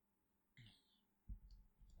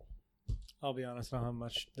I'll be honest, I don't have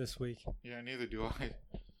much this week. Yeah, neither do I.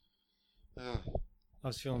 Ugh. I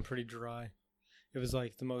was feeling pretty dry. It was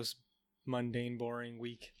like the most mundane, boring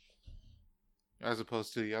week. As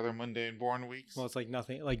opposed to the other mundane, boring weeks? Well, it's like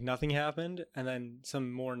nothing happened, and then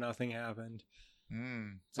some more nothing happened.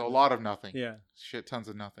 So a lot of nothing. Yeah. Shit tons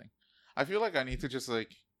of nothing. I feel like I need to just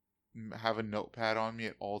like have a notepad on me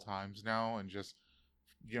at all times now and just,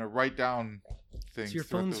 write down things. What's your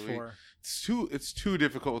phone's for? It's too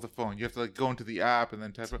difficult with a phone. You have to like go into the app and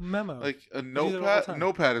then type it. Memo. Like a notepad.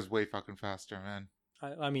 Notepad is way fucking faster, man.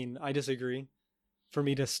 I mean, I disagree. For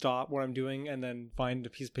me to stop what I'm doing and then find a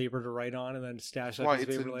piece of paper to write on and then stash that piece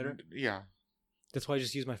of paper later. Yeah. That's why I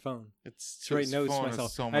just use my phone. It's to write notes to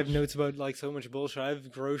myself. I have notes about like so much bullshit. I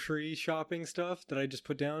have grocery shopping stuff that I just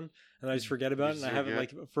put down and I just forget about, and I have it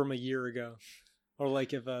like from a year ago. Or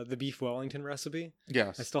like if the beef Wellington recipe.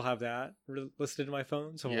 Yes. I still have that listed in my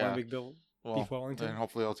phone. So one big beef Wellington. And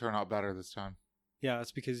hopefully it'll turn out better this time. Yeah,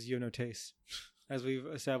 that's because you have no taste. As we've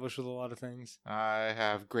established with a lot of things. I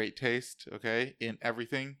have great taste, okay, in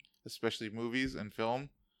everything, especially movies and film.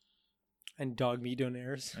 And dog meat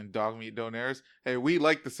donaires. Hey, we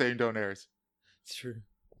like the same donaires. It's true.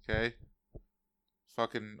 Okay.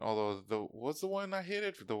 Fucking, although what's the one I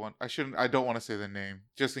hated? The one I don't want to say the name,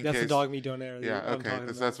 just in case. That's the dog meat donaire. Yeah. Okay.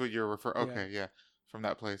 That's what you're referring. Okay. Yeah. From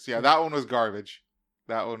that place. Yeah. That one was garbage.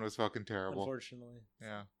 That one was fucking terrible. Unfortunately.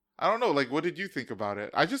 Yeah. I don't know. Like, what did you think about it?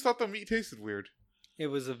 I just thought the meat tasted weird. It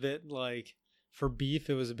was a bit like, for beef,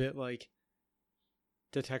 it was a bit like,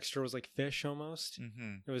 the texture was like fish almost.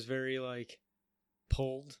 Mm-hmm. It was very like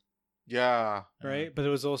pulled. Yeah. Right? But it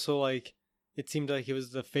was also like, it seemed like it was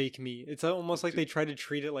the fake meat. It's almost like they tried to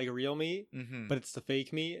treat it like real meat, but it's the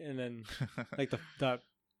fake meat. And then like that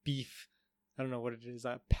beef, I don't know what it is,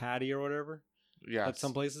 that patty or whatever. Yeah. That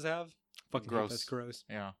some places have. Fucking gross. That's gross.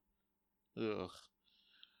 Yeah. Ugh.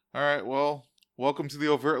 All right. Well, welcome to the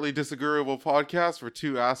Overtly Disagreeable podcast where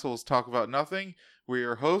two assholes talk about nothing. We're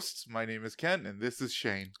your hosts. My name is Ken, and this is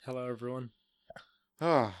Shane. Hello, everyone.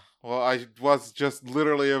 Well, I was just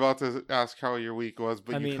literally about to ask how your week was,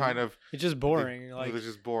 but you kind of... It's just boring. It was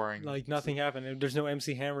just boring. Like, nothing happened. There's no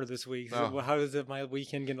MC Hammer this week. So how is my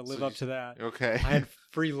weekend going to live up to that? Okay. I had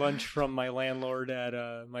free lunch from my landlord at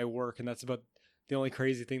my work, and that's about the only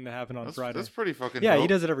crazy thing that happened on Friday. That's pretty fucking dope. He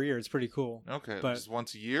does it every year. It's pretty cool. Okay. But just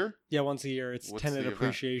once a year? Yeah, once a year. It's tenant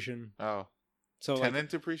appreciation. Oh. So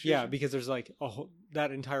tenant appreciation? Yeah, because there's like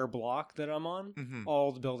that entire block that I'm on,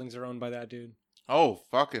 all the buildings are owned by that dude. Oh,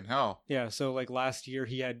 fucking hell. Yeah, so like last year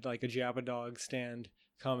he had like a Jabba Dog stand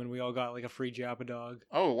come and we all got like a free Jabba Dog.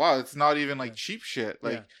 Oh, wow. It's not even like cheap shit.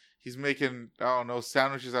 Like he's making, I don't know,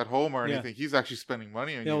 sandwiches at home or anything. He's actually spending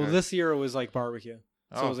money on you. Well, this year it was like barbecue.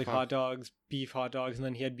 So it was like hot dogs, beef hot dogs, and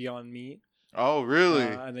then he had Beyond Meat. Oh, really?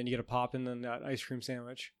 And then you get a pop and then that ice cream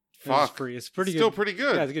sandwich. Fuck. It was free. It's pretty good. Still pretty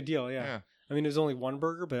good. Yeah, it's a good deal, yeah. I mean, it was only one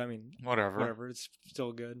burger, but I mean... Whatever. It's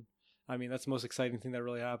still good. I mean, that's the most exciting thing that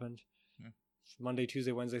really happened. Yeah. Monday,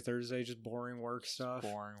 Tuesday, Wednesday, Thursday, just boring work stuff.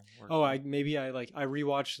 Boring work. Oh, I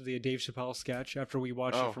rewatched the Dave Chappelle sketch after we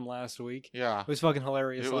watched it from last week. Yeah. It was fucking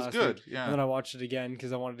hilarious last week. It was good, yeah. And then I watched it again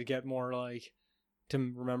because I wanted to get more, like... to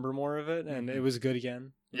remember more of it, and it was good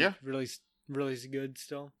again. Yeah. Really, really good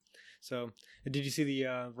still. So, did you see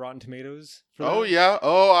the Rotten Tomatoes? For that? Yeah.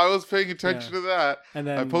 Oh, I was paying attention to that. And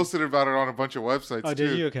then I posted about it on a bunch of websites. Oh,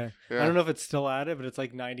 did you? Okay. Yeah. I don't know if it's still at it, but it's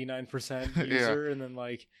like 99% user, and then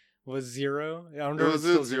like was 0. I don't know. It was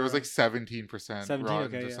still 0. It was like 17%. 17,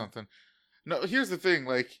 Rotten or something. No, here's the thing.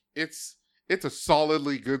 Like it's a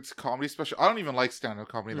solidly good comedy special. I don't even like stand-up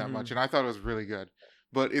comedy that much, and I thought it was really good.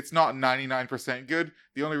 But it's not 99% good.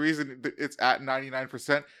 The only reason it's at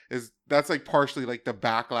 99% is that's like partially like the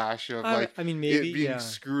backlash of maybe it being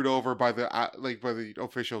screwed over by the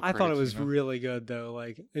official. I thought it was really good though.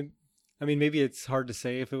 Like, maybe it's hard to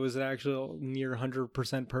say if it was an actual near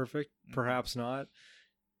 100% perfect. Perhaps not.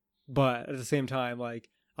 But at the same time, like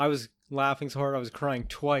I was laughing so hard I was crying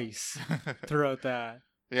twice throughout that.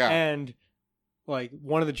 Yeah. And like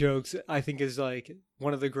one of the jokes I think is like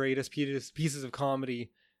one of the greatest pieces of comedy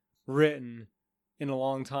written in a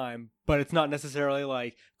long time, but it's not necessarily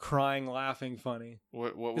like crying, laughing, funny.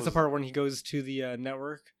 What was it's the part when he goes to the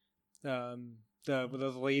network, the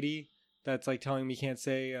lady that's like telling me can't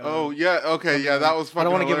say. That was fucking. I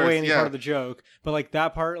don't want to give away any part of the joke, but like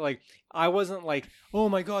that part, like I wasn't like, oh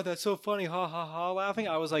my god, that's so funny, ha ha ha, laughing.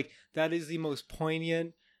 I was like, that is the most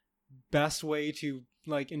poignant, best way to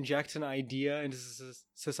like inject an idea into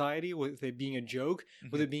society with it being a joke,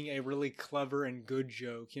 with it being a really clever and good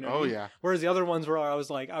joke, you know? Oh, yeah. Whereas the other ones where I was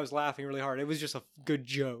laughing really hard. It was just a good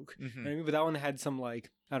joke. You know what I mean? But that one had some like,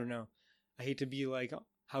 I don't know. I hate to be like,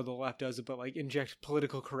 how the left does it, but like inject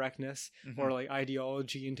political correctness or like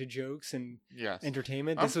ideology into jokes and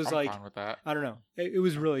entertainment. This was like, fine with that. I don't know. It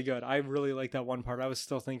was really good. I really liked that one part. I was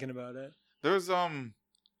still thinking about it. There's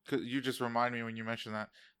you just remind me when you mentioned that.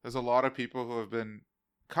 There's a lot of people who have been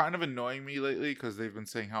kind of annoying me lately because they've been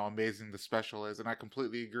saying how amazing the special is, and I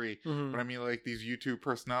completely agree. But I mean, like these YouTube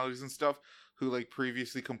personalities and stuff who like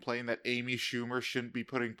previously complained that Amy Schumer shouldn't be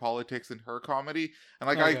putting politics in her comedy, and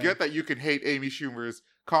like I get that you can hate Amy Schumer's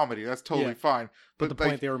comedy, that's totally fine. But the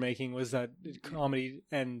point they were making was that comedy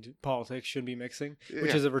and politics shouldn't be mixing,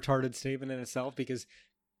 which is a retarded statement in itself because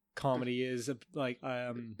comedy is like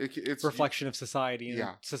it's reflection of society, and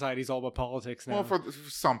society's all about politics now. Well, for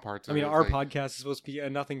some parts. I mean, our podcast is supposed to be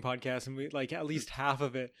a nothing podcast, and we like at least half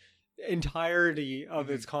of it. Entirety of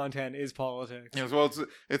its content is politics. Yeah, well,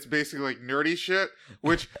 it's basically like nerdy shit.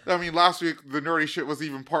 Which I mean, last week the nerdy shit was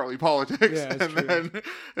even partly politics, and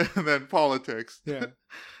then politics. Yeah,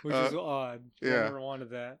 which is odd. I never wanted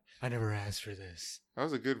that. I never asked for this. That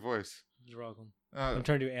was a good voice. You're welcome. I'm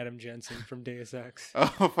trying to do Adam Jensen from Deus Ex.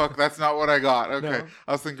 Oh fuck, that's not what I got. Okay, no?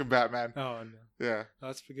 I was thinking Batman. Oh no. Yeah,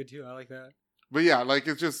 that's pretty good too. I like that. But yeah, like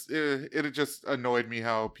it just annoyed me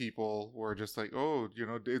how people were just like, oh, you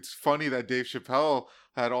know, it's funny that Dave Chappelle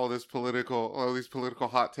had all these political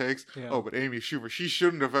hot takes. Yeah. Oh, but Amy Schumer, she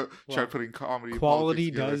shouldn't have tried putting comedy.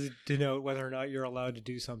 Quality does denote whether or not you're allowed to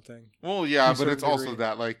do something. Well, yeah, but it's also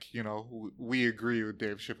that, like, you know, we agree with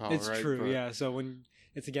Dave Chappelle, it's right? It's true, yeah. So when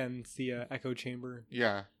it's the echo chamber.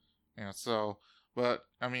 Yeah, yeah. So, but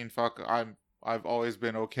I mean, fuck, I've always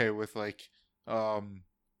been okay with like,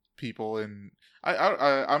 people in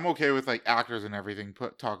I'm okay with like actors and everything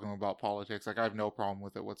talking about politics. Like I have no problem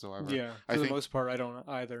with it whatsoever. Yeah, for the most part, I don't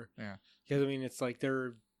either. Yeah, because I mean, it's like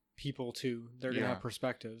they're people too. They're gonna have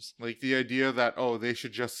perspectives. Like the idea that they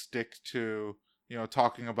should just stick to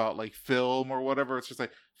talking about like film or whatever. It's just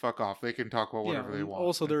like fuck off. They can talk about whatever they want.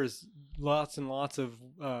 Also, there's lots and lots of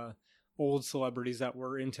old celebrities that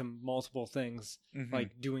were into multiple things,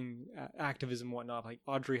 like doing activism and whatnot. Like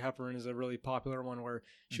Audrey Hepburn is a really popular one where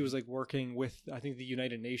she was like working with, I think, the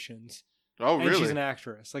United Nations. Oh, really? And she's an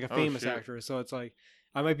actress, like a famous actress. So it's like,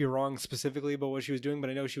 I might be wrong specifically about what she was doing,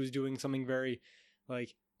 but I know she was doing something very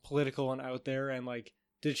like political and out there, and like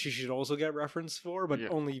she should also get reference for, but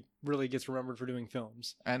only really gets remembered for doing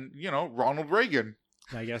films. And Ronald Reagan.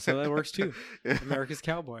 I guess so that works too. America's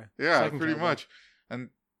cowboy. Yeah, pretty much. And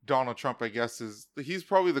Donald Trump, I guess, he's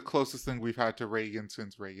probably the closest thing we've had to Reagan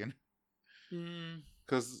since Reagan.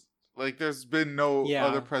 Because, like, there's been no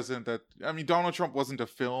other president that... I mean, Donald Trump wasn't a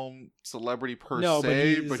film celebrity per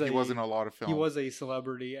se, but he was in a lot of films. He was a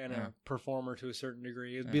celebrity and a performer to a certain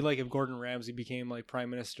degree. It'd be like if Gordon Ramsay became, like, prime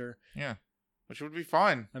minister. Yeah. Which would be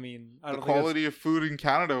fine. I mean, the quality of food in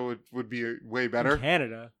Canada would be way better. In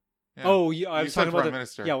Canada? Yeah. Oh, yeah, I was talking about prime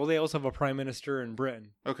minister. Yeah, well, they also have a prime minister in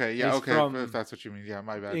Britain. Okay, yeah, okay, if that's what you mean. Yeah,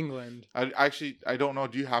 my bad. England. I don't know.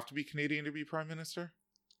 Do you have to be Canadian to be prime minister?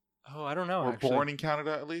 Oh, I don't know. Or born in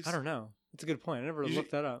Canada, at least? I don't know. That's a good point. I never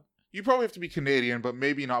looked that up. You probably have to be Canadian, but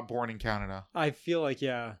maybe not born in Canada. I feel like,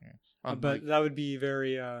 yeah. But that would be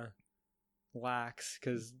very lax,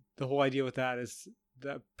 because the whole idea with that is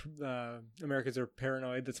that Americans are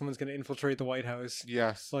paranoid that someone's going to infiltrate the White House.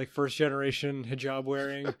 Yes. Like first generation hijab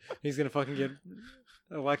wearing. He's going to fucking get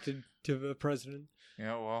elected to the president.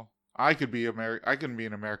 Yeah, well, I could be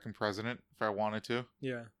an American president if I wanted to.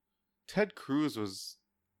 Yeah. Ted Cruz was...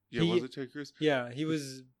 Yeah, was it Ted Cruz? Yeah, he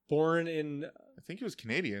was born in... I think he was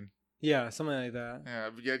Canadian. Yeah, something like that. Yeah,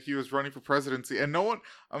 but yet he was running for presidency. And no one...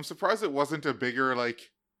 I'm surprised it wasn't a bigger, like,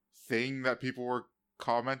 thing that people were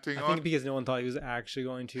commenting on. I think because no one thought he was actually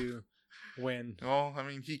going to win. Well, I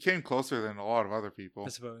mean, he came closer than a lot of other people, I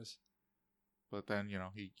suppose. But then,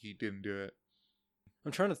 he didn't do it.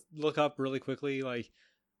 I'm trying to look up really quickly, like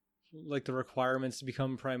the requirements to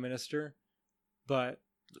become prime minister, but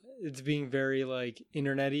it's being very like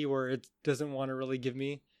internet-y, where it doesn't want to really give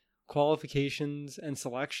me qualifications and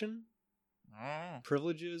selection,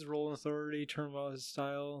 privileges, role and authority, term of office,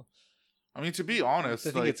 style. I mean, to be honest, I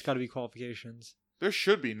think it's got to be qualifications. There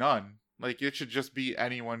should be none. Like, it should just be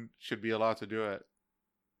anyone should be allowed to do it.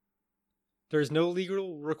 There is no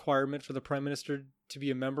legal requirement for the Prime Minister to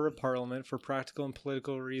be a member of Parliament. For practical and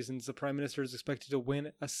political reasons, the Prime Minister is expected to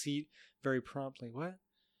win a seat very promptly. What?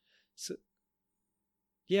 So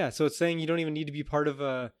it's saying you don't even need to be part of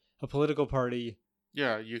a political party.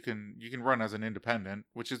 Yeah, you can run as an independent,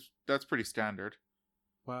 that's pretty standard.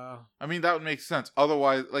 Wow. I mean, that would make sense.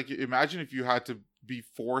 Otherwise, like, imagine if you had to be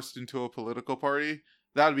forced into a political party.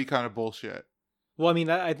 That would be kind of bullshit. Well, I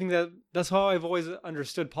mean, I think that's how I've always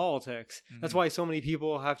understood politics. Mm-hmm. That's why so many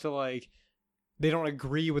people have to, like, they don't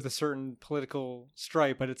agree with a certain political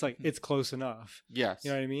stripe, but it's like it's close enough. Yes.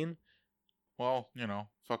 You know what I mean? Well,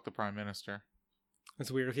 fuck the prime minister. It's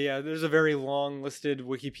weird. Yeah, there's a very long listed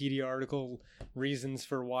Wikipedia article reasons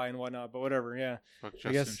for why and whatnot, but whatever. Yeah. Fuck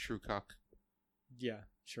Justin Trudeau. Yeah,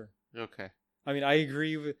 sure. Okay. I mean, I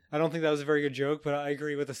agree with. I don't think that was a very good joke, but I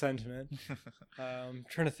agree with the sentiment. I'm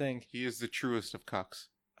trying to think. He is the truest of cucks.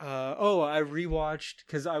 I rewatched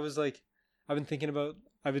because I was like, I've been talking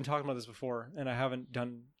about this before, and I haven't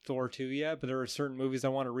done Thor 2 yet, but there are certain movies I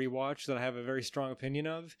want to rewatch that I have a very strong opinion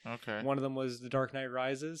of. Okay. One of them was The Dark Knight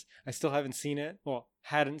Rises. I still haven't seen it. Well,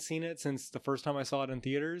 hadn't seen it since the first time I saw it in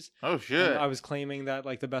theaters. Oh, shit. And I was claiming that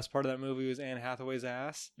like the best part of that movie was Anne Hathaway's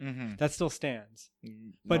ass. Mm-hmm. That still stands.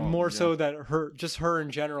 But so that her in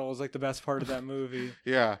general is like the best part of that movie.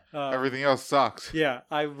 Yeah. Everything else sucks. Yeah.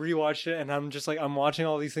 I rewatched it and I'm just like, I'm watching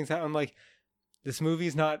all these things happen. I'm like, this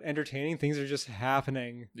movie's not entertaining. Things are just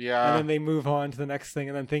happening. Yeah. And then they move on to the next thing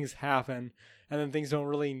and then things happen. And then things don't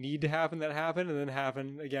really need to happen that happen and then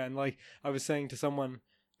happen again. Like I was saying to someone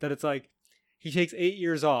that it's like, he takes 8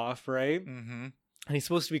 years off, right? Mm-hmm. And he's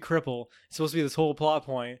supposed to be crippled. It's supposed to be this whole plot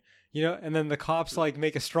point, and then the cops like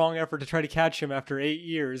make a strong effort to try to catch him after 8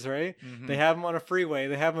 years, right? Mm-hmm. They have him on a freeway.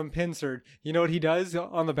 They have him pincered. You know what he does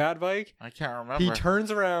on the bat bike? I can't remember. He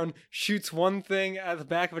turns around, shoots one thing at the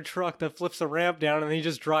back of a truck that flips a ramp down, and he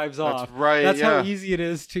just drives off. That's right. That's how easy it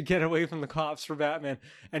is to get away from the cops for Batman.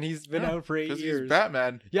 And he's been out for 8 years. Because he's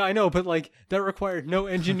Batman. Yeah, I know, but like that required no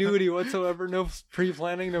ingenuity whatsoever, no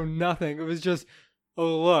pre-planning, no nothing. It was just,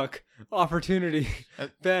 oh, look, opportunity,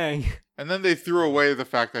 bang. And then they threw away the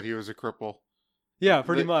fact that he was a cripple. Yeah,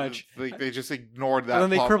 pretty much. They just ignored that. And then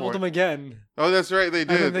they crippled him again. Oh, that's right, they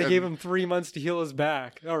did. And then they gave him 3 months to heal his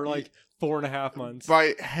back, or like 4.5 months.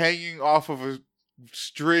 By hanging off of a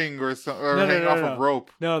string or something, or hanging off a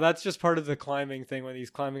rope. No, that's just part of the climbing thing when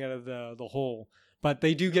he's climbing out of the hole. But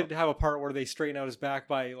they do get to have a part where they straighten out his back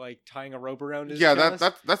by like tying a rope around his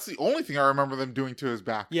chest. That's the only thing I remember them doing to his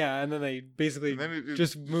back. Yeah, and then they basically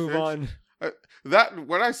just move on.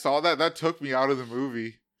 When I saw that took me out of the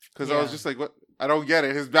movie because I was just like, what? I don't get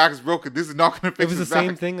it. His back is broken. This is not going to fix his back. It was the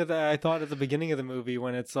same thing that I thought at the beginning of the movie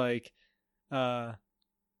when it's like,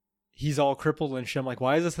 he's all crippled and shit. I'm like,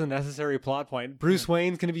 why is this a necessary plot point? Bruce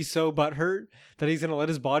Wayne's going to be so butthurt that he's going to let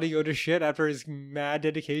his body go to shit after his mad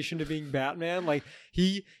dedication to being Batman. Like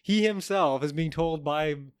he himself is being told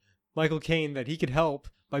by Michael Caine that he could help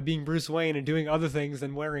by being Bruce Wayne and doing other things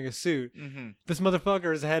than wearing a suit. Mm-hmm. This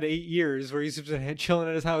motherfucker has had 8 years where he's been chilling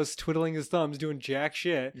at his house, twiddling his thumbs, doing jack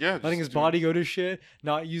shit, letting his body go to shit,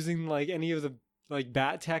 not using like any of the like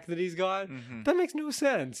bat tech that he's got. Mm-hmm. That makes no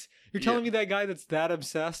sense. You're telling me that guy that's that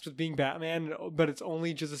obsessed with being Batman, but it's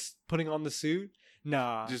only just putting on the suit?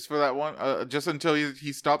 Nah. Just for that one, just until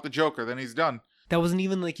he stopped the Joker, then he's done. That wasn't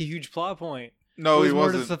even like a huge plot point. No, it was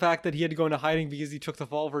more just the fact that he had to go into hiding because he took the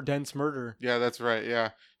fall for Dent's murder. Yeah, that's right.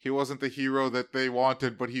 Yeah, he wasn't the hero that they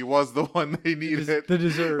wanted, but he was the one they needed. They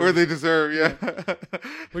deserve. Or they deserve, yeah.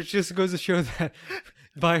 Which just goes to show that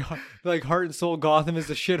by like heart and soul, Gotham is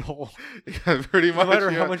a shithole. Yeah, pretty much. No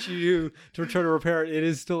matter how much you do to try to repair it, it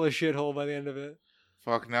is still a shithole by the end of it.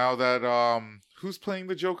 Fuck, now that, who's playing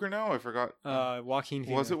the Joker now? I forgot. Joaquin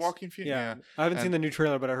Phoenix. Was it Joaquin Phoenix? Yeah. I haven't seen the new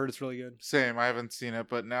trailer, but I heard it's really good. Same, I haven't seen it,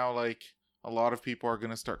 but now, like, a lot of people are going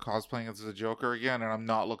to start cosplaying as the Joker again, and I'm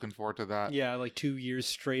not looking forward to that. Yeah, like 2 years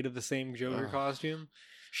straight of the same Joker costume.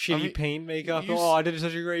 Shitty paint makeup. I did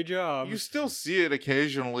such a great job. You still see it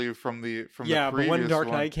occasionally from the previous but when Dark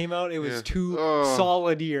Knight came out, it was 2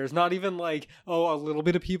 solid years. Not even like, a little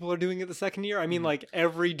bit of people are doing it the second year. I mean, like,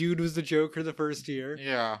 every dude was the Joker the first year.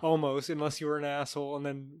 Yeah. Almost, unless you were an asshole, and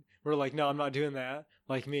then we're like, no, I'm not doing that.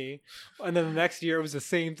 Like me. And then the next year it was the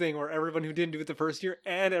same thing where everyone who didn't do it the first year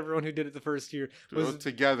and everyone who did it the first year was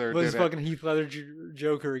together. Was fucking Heath Ledger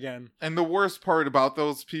Joker again. And the worst part about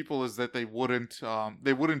those people is that they wouldn't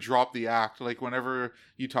drop the act. Like whenever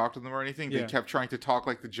you talk to them or anything, they kept trying to talk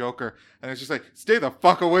like the Joker, and it's just like, stay the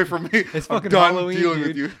fuck away from me. It's fucking Halloween, dealing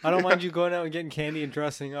with you. I don't mind you going out and getting candy and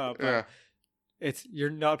dressing up. Yeah. You're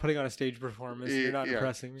not putting on a stage performance. You're not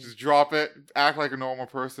impressing me. Just drop it, act like a normal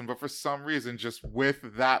person. But for some reason, just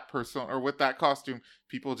with that person or with that costume,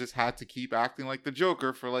 people just had to keep acting like the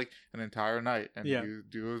Joker for like an entire night and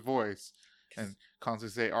do his voice and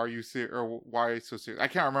constantly say, "Are you serious?" or "Why are you so serious?" I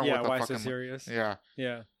can't remember what the why fucking so serious. Yeah.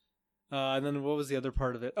 And then what was the other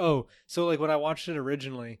part of it? Oh, so like when I watched it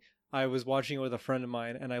originally, I was watching it with a friend of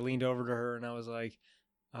mine, and I leaned over to her and I was like,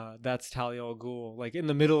 that's Talia al Ghul, like in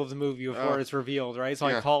the middle of the movie before it's revealed, right? So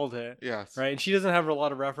I called it. Yes. Right. And she doesn't have a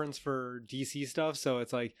lot of reference for DC stuff, so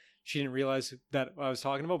it's like she didn't realize that I was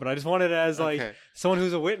talking about, but I just wanted it as like someone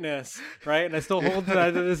who's a witness, right? And I still hold to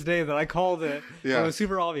that to this day that I called it. Yeah. It was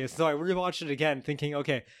super obvious. So I rewatched it again thinking,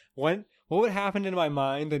 okay, what would happen in my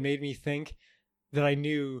mind that made me think that I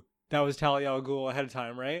knew that was Talia al Ghul ahead of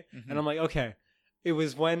time, right? Mm-hmm. And I'm like, okay, it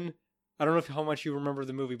was when, I don't know how much you remember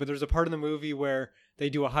the movie, but there's a part in the movie where they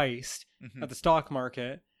do a heist at the stock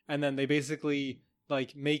market, and then they basically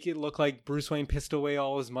like make it look like Bruce Wayne pissed away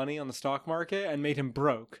all his money on the stock market and made him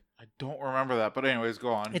broke. I don't remember that, but anyways, go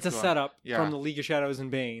on. It's a setup from the League of Shadows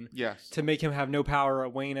and Bane. Yes. To make him have no power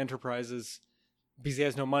at Wayne Enterprises because he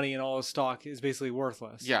has no money and all his stock is basically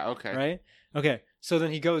worthless. Yeah, okay. Right? Okay, so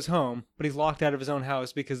then he goes home, but he's locked out of his own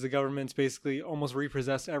house because the government's basically almost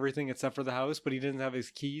repossessed everything except for the house, but he doesn't have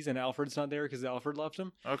his keys and Alfred's not there because Alfred left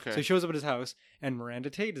him. Okay. So he shows up at his house and Miranda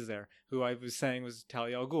Tate is there, who I was saying was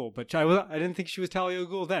Talia al Ghul, but I didn't think she was Talia al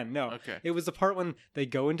Ghul then, no. Okay. It was the part when they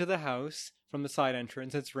go into the house from the side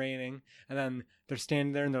entrance, it's raining, and then they're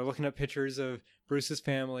standing there and they're looking at pictures of Bruce's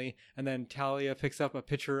family, and then Talia picks up a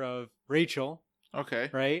picture of Rachel. Okay.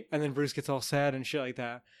 Right? And then Bruce gets all sad and shit like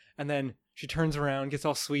that. And then she turns around, gets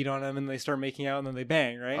all sweet on him, and they start making out, and then they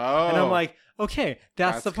bang, right? Oh. And I'm like, okay,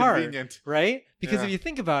 that's the part. Convenient. Right? Because if you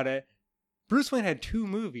think about it, Bruce Wayne had 2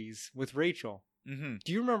 movies with Rachel. Mm-hmm.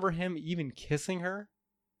 Do you remember him even kissing her?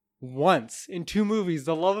 Once. In 2 movies.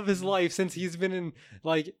 The love of his life since he's been in,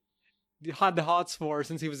 like, the hots for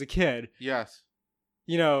since he was a kid. Yes.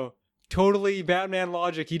 You know, totally Batman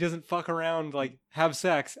logic. He doesn't fuck around, like, have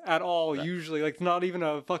sex at all, usually. Like, not even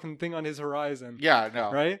a fucking thing on his horizon. Yeah,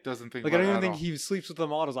 no. Right? Doesn't think like, about I don't it even at think he sleeps with the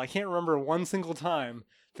models. I can't remember one single time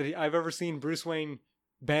that I've ever seen Bruce Wayne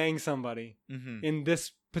bang somebody in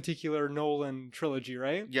this particular Nolan trilogy,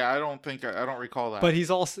 right? Yeah, I don't recall that. But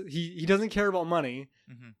he's also, he doesn't care about money,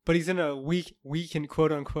 but he's in a weakened,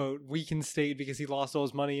 quote unquote, weakened state because he lost all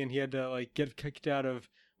his money and he had to, like, get kicked out of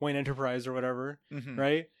Wayne Enterprise or whatever,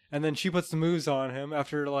 right? And then she puts the moves on him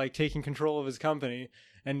after, like, taking control of his company,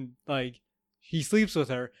 and, like, he sleeps with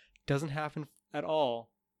her. Doesn't happen at all,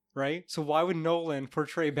 right? So why would Nolan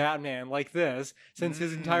portray Batman like this, since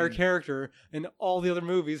his entire character in all the other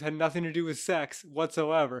movies had nothing to do with sex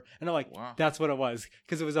whatsoever? And I'm like, wow. That's what it was,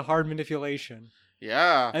 because it was a hard manipulation.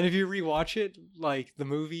 Yeah. And if you rewatch it, like, the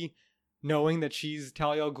movie, knowing that she's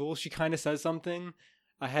Talia al Ghul, she kind of says something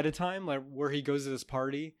ahead of time, like where he goes to this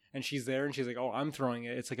party and she's there and she's like, oh, I'm throwing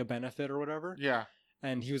it, it's like a benefit or whatever. Yeah.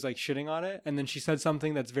 And he was like shitting on it, and then she said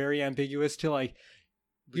something that's very ambiguous to, like,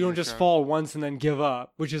 you don't just fall once and then give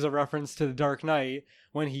up, which is a reference to the Dark Knight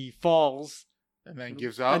when he falls and then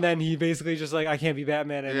gives up, and then he basically just like, I can't be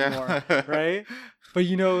Batman anymore. Right? But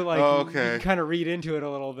you know, like, you can kind of read into it a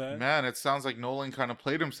little bit. Man, it sounds like Nolan kind of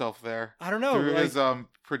played himself there. I don't know, through like, his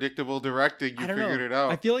predictable directing. You figured it out.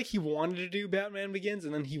 I feel like he wanted to do Batman Begins,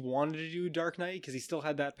 and then he wanted to do Dark Knight because he still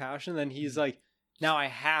had that passion. Then he's like, now I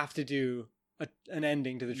have to do an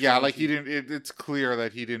ending to the trilogy. Yeah, like he didn't. It's clear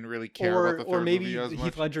that he didn't really care about the third movie as much.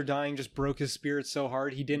 Heath Ledger dying just broke his spirit so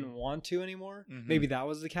hard he didn't want to anymore. Maybe that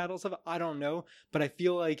was the catalyst of it. I don't know, but I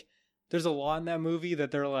feel like there's a lot in that movie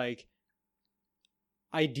that they're like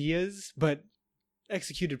ideas, but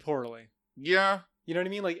executed poorly. Yeah, you know what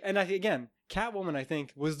I mean. Like, and again, Catwoman, I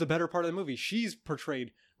think, was the better part of the movie. She's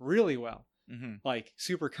portrayed really well, like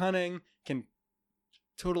super cunning, can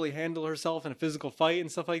totally handle herself in a physical fight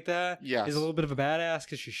and stuff like that. Yeah, is a little bit of a badass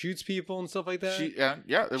because she shoots people and stuff like that.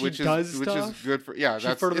 Which is good for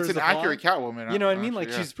it's an accurate Catwoman. You know what I mean?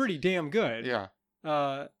 Like, she's pretty damn good. Yeah.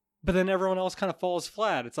 But then everyone else kind of falls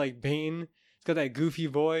flat. It's like Bane. It's got that goofy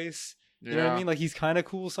voice. You know what I mean? Like, he's kind of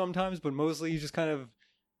cool sometimes, but mostly he's just kind of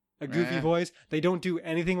a goofy voice. They don't do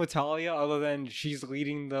anything with Talia other than she's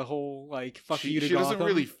leading the whole, like, fuck you to Gotham. She doesn't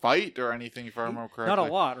really fight or anything, if I remember correctly. Not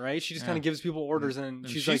a lot, right? She just kind of gives people orders, and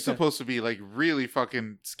she's like supposed to be, like, really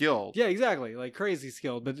fucking skilled. Yeah, exactly. Like, crazy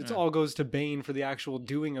skilled. But it all goes to Bane for the actual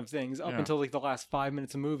doing of things up until, like, the last 5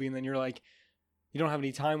 minutes of the movie, and then you're like, you don't have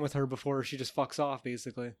any time with her before she just fucks off,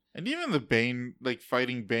 basically. And even the Bane, like,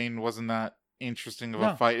 fighting Bane wasn't that interesting of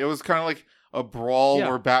a fight. It was kind of like a brawl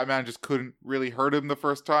where Batman just couldn't really hurt him the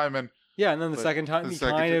first time, and then the second time he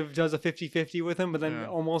kind of does a 50-50 with him, but then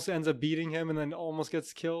almost ends up beating him and then almost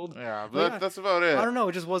gets killed. Yeah, but that's about it. I don't know,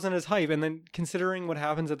 it just wasn't as hype. And then considering what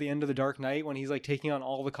happens at the end of The Dark Knight when he's like taking on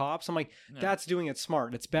all the cops, I'm like, that's doing it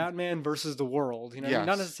smart. It's Batman versus the world, you know,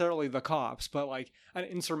 not necessarily the cops, but like an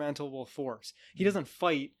insurmountable force. He doesn't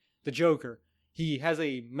fight the Joker. he has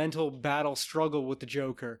a mental battle struggle with the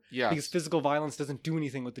Joker. Yes. Because physical violence doesn't do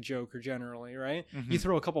anything with the Joker generally, right? You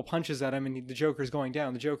throw a couple punches at him and the Joker's going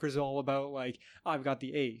down. The Joker's all about, like, I've got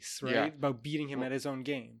the ace, right? Yeah. About beating him at his own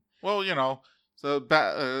game. Well, so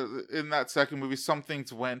in that second movie, some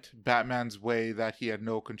things went Batman's way that he had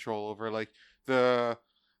no control over. Like, I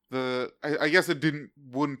guess it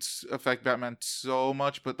wouldn't affect Batman so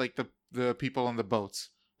much, but like the people on the boats.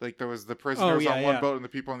 Like, there was the prisoners on one boat and the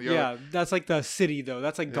people on the other. Yeah, that's like the city, though.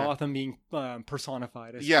 That's like Gotham being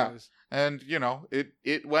personified, I suppose. And,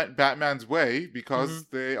 it went Batman's way because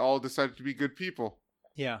they all decided to be good people.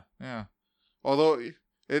 Yeah. Yeah. Although,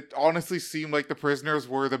 it honestly seemed like the prisoners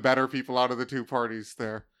were the better people out of the two parties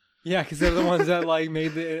there. Yeah, because they're the ones that, like,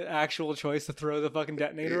 made the actual choice to throw the fucking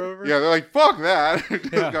detonator over. Yeah, they're like, fuck that.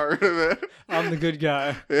 Just got rid of it. I'm the good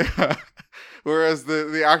guy. Yeah. Whereas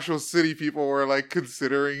the actual city people were, like,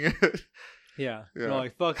 considering it. Yeah. They're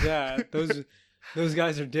like, fuck that. Those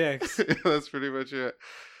guys are dicks. Yeah, that's pretty much it.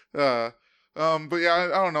 But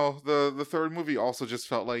yeah, I don't know. The third movie also just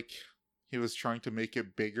felt like he was trying to make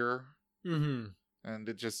it bigger. Mm-hmm. And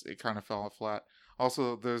it kind of fell flat.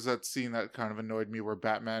 Also, there's that scene that kind of annoyed me where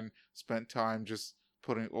Batman spent time just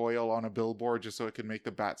putting oil on a billboard just so it could make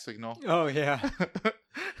the bat signal. Oh, yeah.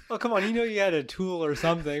 Oh, come on. You had a tool or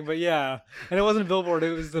something, but yeah. And it wasn't a billboard,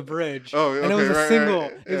 it was the bridge. Oh, okay, and it was a signal.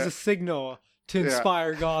 Right. It was a signal to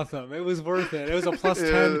inspire Gotham. It was worth it. It was a plus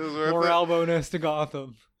 10 morale bonus to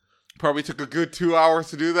Gotham. Probably took a good 2 hours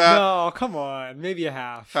to do that. No, come on. Maybe a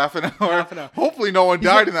half. Half an hour? Hopefully no one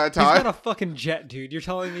died in that time. He's got a fucking jet, dude. You're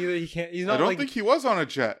telling me that he can't... He's not. I don't think he was on a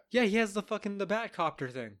jet. Yeah, he has the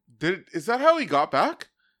Batcopter thing. Is that how he got back?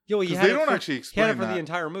 Yeah, well, they don't actually explain that. He had it for the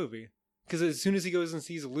entire movie. Because as soon as he goes and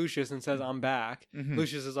sees Lucius and says, I'm back,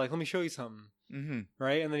 Lucius is like, let me show you something. Mm-hmm.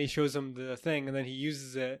 Right? And then he shows him the thing, and then he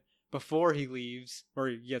uses it before he leaves, or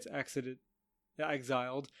he gets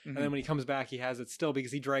exiled, and then when he comes back he has it still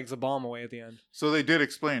because he drags the bomb away at the end. So they did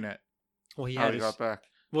explain it. Well, he got back.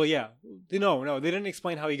 Well, yeah. No, they didn't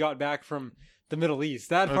explain how he got back from the Middle East.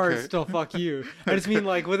 That part is still fuck you. I just mean,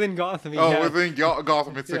 like, within Gotham. Within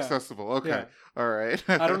Gotham it's accessible. Okay. Yeah. All right.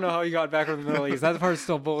 I don't know how he got back from the Middle East. That part's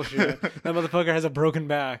still bullshit. That motherfucker has a broken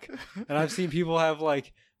back. And I've seen people have,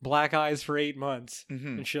 like, black eyes for 8 months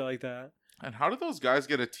and shit like that. And how did those guys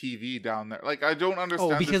get a TV down there? Like, I don't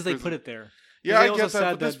understand. Oh, because they put it there. Yeah, I get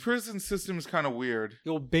that, but this prison system is kind of weird.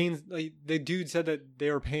 Bane, the dude said that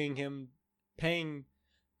they were Bane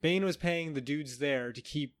was paying the dudes there to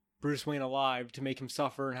keep Bruce Wayne alive to make him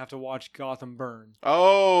suffer and have to watch Gotham burn.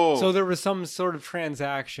 Oh! So there was some sort of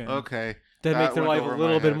transaction. Okay. That make their life a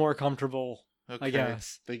little bit more comfortable, I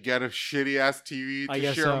guess. They get a shitty-ass TV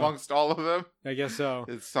to share amongst all of them? I guess so.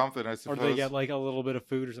 It's something, I suppose. Or they get, like, a little bit of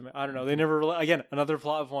food or something. I don't know. They never... Again, another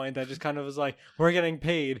plot point that just kind of was like, we're getting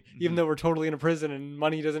paid, even though we're totally in a prison and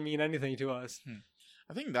money doesn't mean anything to us.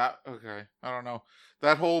 I think that... Okay. I don't know.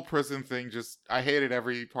 That whole prison thing just... I hated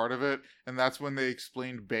every part of it. And that's when they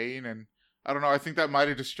explained Bane. And I don't know. I think that might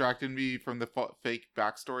have distracted me from the fake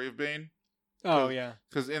backstory of Bane. Oh, yeah.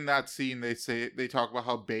 Because in that scene, they talk about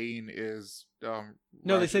how Bane is...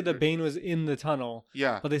 no, they say that Bane was in the tunnel.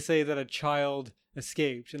 Yeah. But they say that a child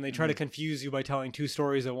escaped, and they try to confuse you by telling two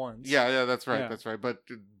stories at once. Yeah, that's right, that's right. But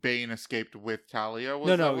Bane escaped with Talia,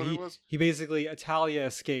 he basically, Talia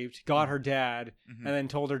escaped, got her dad, and then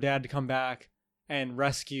told her dad to come back and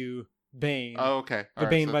rescue Bane. Oh, okay.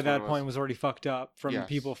 But Bane, by that point, was already fucked up from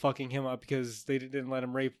people fucking him up because they didn't let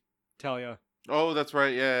him rape Talia. Oh, that's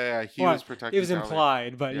right. Yeah. He was protecting. It was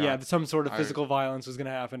implied, but some sort of physical violence was going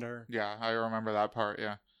to happen to her. Yeah, I remember that part.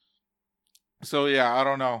 Yeah. So yeah, I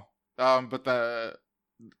don't know. But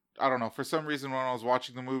I don't know. For some reason, when I was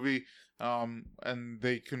watching the movie, and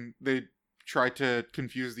they tried to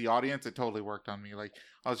confuse the audience, it totally worked on me. Like,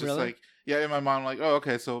 I was just like, in my mind, I'm like, oh,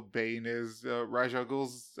 okay, so Bane is Ra's al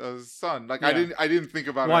Ghul's son. Like, I didn't think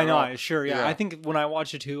about it. Why not? Sure, yeah. I think when I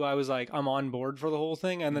watched it too, I was like, I'm on board for the whole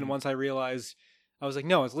thing, and then once I realized, I was like,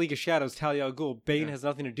 no, it's League of Shadows, Talia al Ghul. Bane has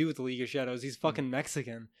nothing to do with the League of Shadows. He's fucking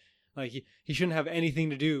Mexican. Like, he shouldn't have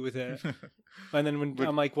anything to do with it. And then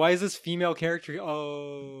I'm like, why is this female character?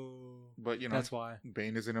 Oh, but that's why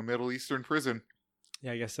Bane is in a Middle Eastern prison.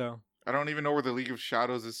 Yeah, I guess so. I don't even know where the League of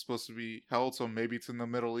Shadows is supposed to be held, so maybe it's in the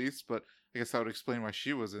Middle East, but I guess that would explain why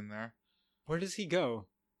she was in there. Where does he go?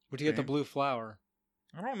 Where'd he get the blue flower?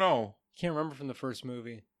 I don't know. I can't remember from the first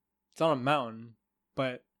movie. It's on a mountain,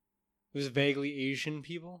 but it was vaguely Asian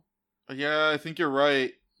people? Yeah, I think you're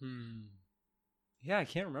right. Yeah, I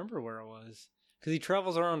can't remember where it was. Because he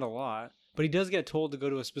travels around a lot, but he does get told to go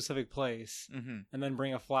to a specific place and then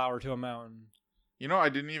bring a flower to a mountain. You know, I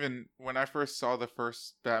didn't even, when I first saw the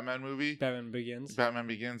first Batman movie, Batman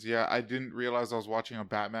Begins. Yeah, I didn't realize I was watching a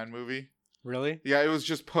Batman movie. Really? Yeah, it was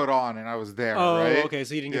just put on and I was there, oh, right? Okay,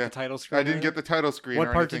 so you didn't get the title screen? I didn't get the title screen.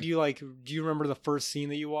 What part did you like? Do you remember the first scene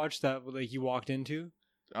that you watched that like you walked into?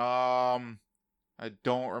 I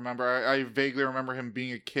don't remember. I vaguely remember him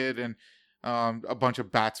being a kid and a bunch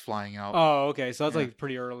of bats flying out. Oh, okay. So that's like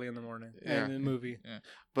pretty early in the morning in the movie. Yeah.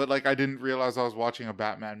 But like I didn't realize I was watching a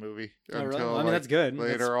Batman movie until really? I mean, that's good.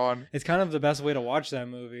 Later on. It's kind of the best way to watch that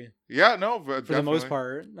movie. Yeah, no, but for the most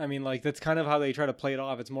part. I mean, like that's kind of how they try to play it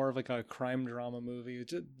off. It's more of like a crime drama movie.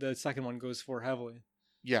 The second one goes for heavily.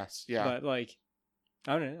 Yes, yeah. But like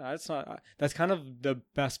I don't know. That's kind of the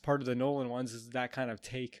best part of the Nolan ones is that kind of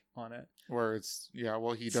take on it. Where it's he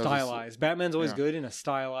does stylized. Batman's always good in a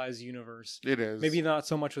stylized universe. It is. Maybe not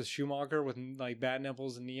so much with Schumacher with like bat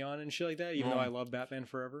nipples and neon and shit like that. Even though I love Batman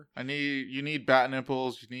Forever. You need bat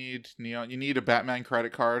nipples. You need neon. You need a Batman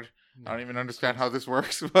credit card. I don't even understand how this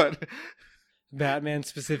works, but Batman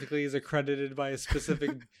specifically is accredited by a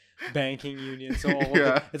specific banking union, so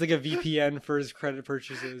it's like a VPN for his credit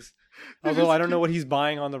purchases. Although I don't know what he's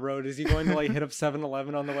buying on the road. Is he going to like hit up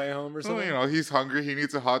 7-Eleven on the way home or something? Well, he's hungry. He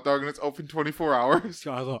needs a hot dog, and it's open 24 hours.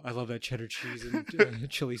 I love that cheddar cheese and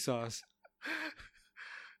chili sauce.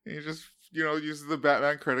 He just uses the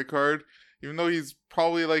Batman credit card. Even though he's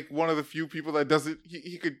probably like one of the few people that doesn't,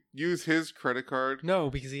 he could use his credit card. No,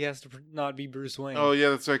 because he has to not be Bruce Wayne. Oh yeah,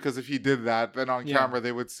 that's right. Because if he did that, then on camera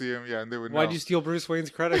they would see him. Yeah, and they would. Why'd you steal Bruce Wayne's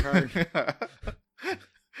credit card?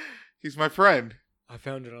 He's my friend. I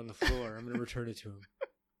found it on the floor. I'm gonna return it to him.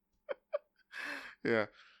 Yeah.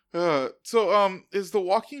 So is the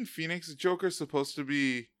Joaquin Phoenix Joker supposed to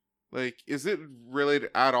be like? Is it related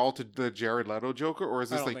at all to the Jared Leto Joker, or is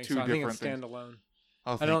this like two different things? I think it's standalone.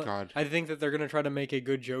 Oh, thank God. I think that they're going to try to make a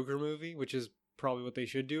good Joker movie, which is probably what they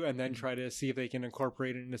should do, and then try to see if they can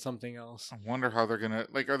incorporate it into something else. I wonder how they're going to...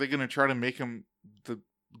 Like, are they going to try to make him the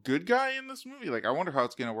good guy in this movie? Like, I wonder how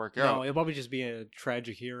it's going to work out. No, it'll probably just be a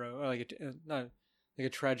tragic hero, not like a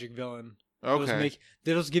tragic villain. Okay.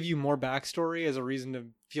 They'll just give you more backstory as a reason to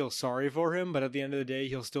feel sorry for him, but at the end of the day,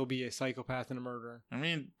 he'll still be a psychopath and a murderer. I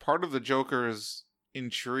mean, part of the Joker's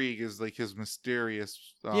intrigue is like his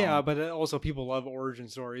mysterious but also people love origin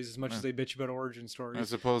stories as much as they bitch about origin stories. I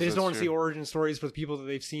suppose they just don't want to see origin stories for the people that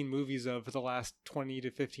they've seen movies of for the last 20 to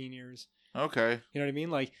 15 years. Okay. You know what I mean?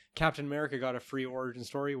 Like Captain America got a free origin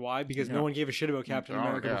story. Why? Because no one gave a shit about Captain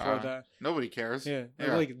America before that. Nobody cares. Yeah.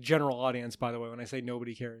 Like general audience, by the way, when I say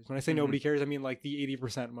nobody cares. When I say nobody cares, I mean like the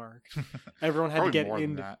 80% mark. Everyone had to get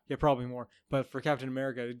into that. Yeah, probably more. But for Captain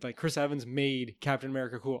America, like Chris Evans made Captain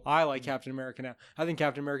America cool. I like Captain America now. I think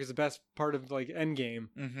Captain America is the best part of like Endgame.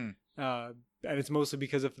 And it's mostly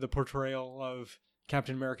because of the portrayal of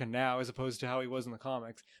Captain America now as opposed to how he was in the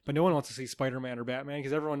comics. But no one wants to see Spider-Man or Batman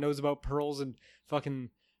because everyone knows about pearls and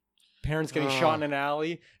fucking parents getting shot in an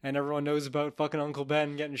alley, and everyone knows about fucking Uncle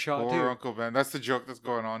Ben getting shot too. Uncle Ben. That's the joke that's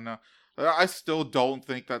going on now. I still don't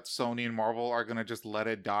think that Sony and Marvel are going to just let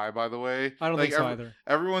it die, by the way. I don't think so either.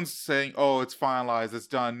 Everyone's saying, oh, it's finalized, it's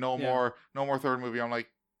done, no more third movie. I'm like,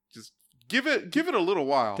 just give it a little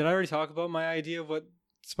while. Did I already talk about my idea of what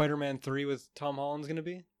Spider-Man 3 with Tom Holland's going to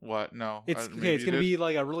be? What? No. It's going to be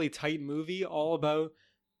like a really tight movie all about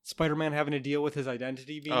Spider-Man having to deal with his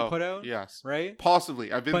identity being put out. Yes. Right?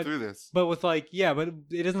 Possibly. I've been through this. But with but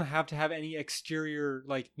it doesn't have to have any exterior,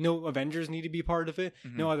 like no Avengers need to be part of it.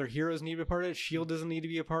 No other heroes need to be part of it. S.H.I.E.L.D. doesn't need to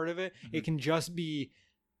be a part of it. It can just be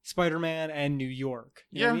Spider-Man and New York.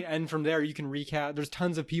 You know what I mean? And from there you can recast. There's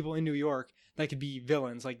tons of people in New York that could be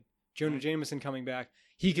villains, like Jonah Jameson coming back.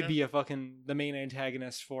 He could be the main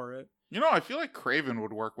antagonist for it. I feel like Kraven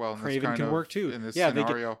would work well in this Kraven can work too. In this scenario.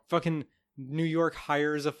 They could fucking New York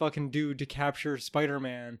hires a fucking dude to capture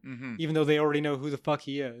Spider-Man, even though they already know who the fuck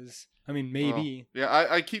he is. I mean, maybe. Well,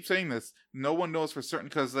 I keep saying this. No one knows for certain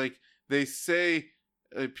because, like, they say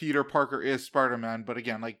Peter Parker is Spider-Man, but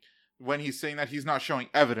again, like, when he's saying that, he's not showing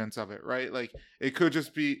evidence of it, right? Like, it could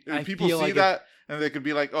just be people see that and they could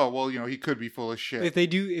be like, oh, well, he could be full of shit. If they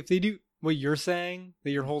do what you're saying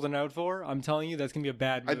that you're holding out for, I'm telling you that's gonna be a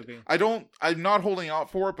bad movie. I'm not holding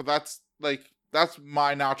out for it, but that's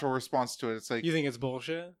my natural response to it. It's like, you think it's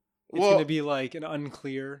bullshit? It's gonna be like an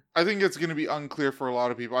unclear. I think it's gonna be unclear for a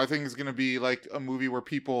lot of people. I think it's gonna be like a movie where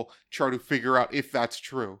people try to figure out if that's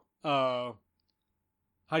true. How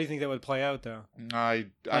do you think that would play out though? I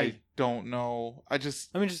don't know.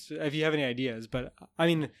 Just if you have any ideas, but I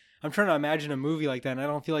mean, I'm trying to imagine a movie like that, and I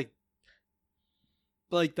don't feel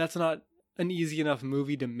like that's not an easy enough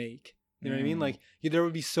movie to make. You know what I mean? Like, there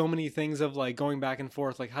would be so many things of like going back and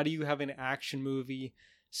forth. Like, how do you have an action movie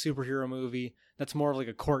superhero movie that's more of like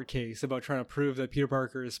a court case about trying to prove that Peter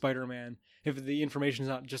Parker is Spider-Man if the information is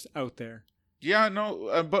not just out there. Yeah,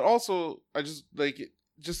 no, but also I just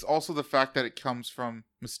just also the fact that it comes from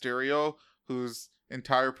Mysterio, whose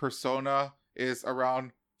entire persona is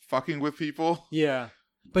around fucking with people. Yeah,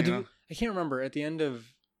 but I can't remember at the end of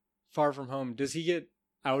Far From Home, does he get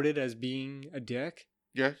outed as being a dick?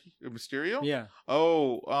 Yeah, Mysterio? Yeah.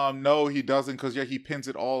 Oh, no, he doesn't, because, he pins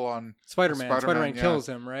it all on Spider-Man. Spider-Man kills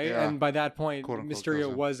him, right? Yeah. And by that point,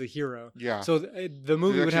 Mysterio was a hero. Yeah. So the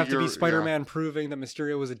movie would have to be Spider-Man proving that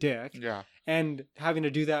Mysterio was a dick. Yeah. And having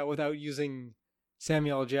to do that without using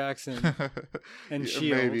Samuel L. Jackson and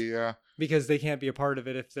S.H.I.E.L.D. Maybe, yeah. Because they can't be a part of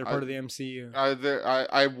it if they're part of the MCU.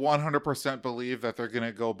 I 100% believe that they're going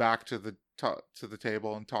to go back to the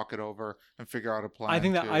table and talk it over and figure out a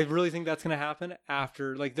plan. I really think that's going to happen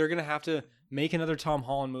after, like, they're going to have to make another Tom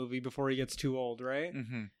Holland movie before he gets too old, right?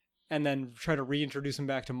 Mm-hmm. And then try to reintroduce him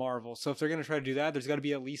back to Marvel. So if they're going to try to do that, there's got to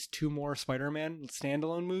be at least 2 more Spider-Man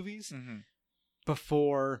standalone movies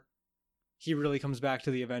before he really comes back to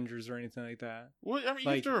the Avengers or anything like that. Well, I mean, you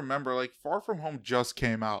have to remember, like, Far From Home just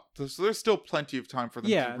came out. So there's still plenty of time for them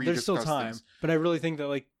to rediscuss things. Yeah, there's still time. But I really think that,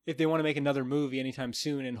 like, if they want to make another movie anytime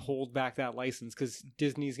soon and hold back that license, because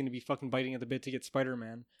Disney's going to be fucking biting at the bit to get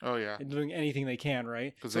Spider-Man. Oh, yeah. And doing anything they can,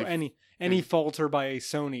 right? So any falter by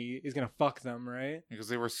Sony is going to fuck them, right? Because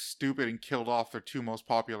they were stupid and killed off their 2 most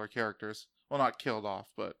popular characters. Well, not killed off,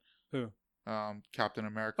 but... Who? Captain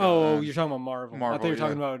America. Oh, you're talking about Marvel. I thought you were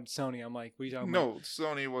talking about Sony. I'm like, what are you talking about? No,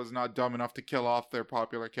 Sony was not dumb enough to kill off their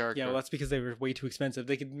popular character. Yeah, well, that's because they were way too expensive.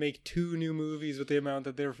 They could make 2 new movies with the amount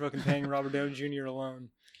that they were fucking paying Robert Downey Jr. alone.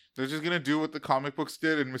 They're just going to do what the comic books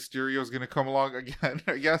did, and Mysterio's going to come along again,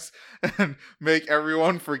 I guess, and make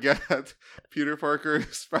everyone forget Peter Parker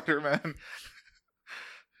is Spider-Man.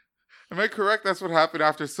 Am I correct? That's what happened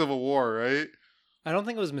after Civil War, right? I don't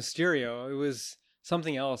think it was Mysterio. It was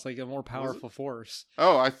something else, like a more powerful force.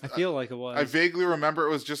 Oh, I feel like it was. I vaguely remember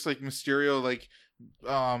it was just like Mysterio, like,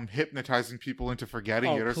 hypnotizing people into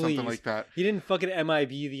forgetting it or something like that. He didn't fucking MIB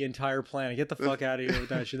the entire planet. Get the fuck out of here with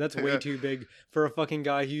that shit. That's way too big for a fucking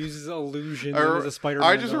guy who uses illusion as a Spider-Man.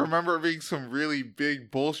 I just remember it being some really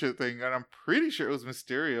big bullshit thing, and I'm pretty sure it was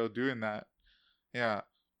Mysterio doing that. Yeah.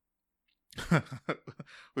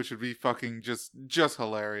 Which would be fucking just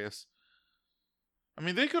hilarious. I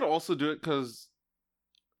mean, they could also do it because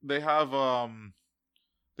they have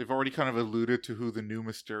they've already kind of alluded to who the new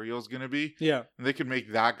Mysterio is going to be. Yeah. And they could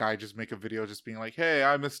make that guy just make a video just being like, hey,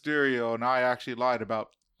 I'm Mysterio, and I actually lied about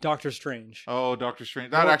Doctor Strange. Oh, Doctor Strange.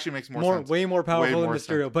 That actually makes more sense. Way more powerful than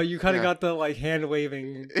Mysterio, sense. But you kind of got the, like, hand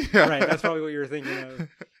waving. Yeah. Right, that's probably what you were thinking of.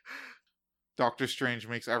 Doctor Strange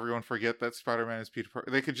makes everyone forget that Spider-Man is Peter Parker.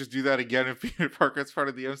 They could just do that again if Peter Parker is part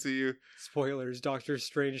of the MCU. Spoilers, Doctor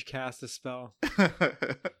Strange cast a spell.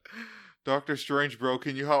 Doctor Strange, bro,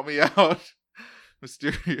 can you help me out?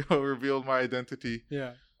 Mysterio revealed my identity.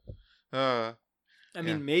 Yeah. I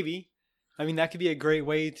mean, maybe. I mean, that could be a great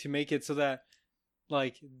way to make it so that,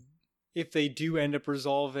 like, if they do end up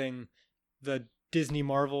resolving the Disney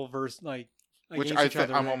Marvel verse, like, which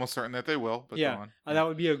I'm almost certain that they will. But yeah, that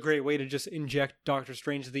would be a great way to just inject Doctor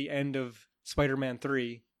Strange at the end of Spider-Man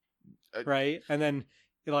 3, right? And then,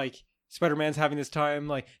 like, Spider-Man's having this time,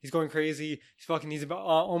 like, he's going crazy, he's about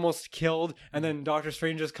almost killed, and then Doctor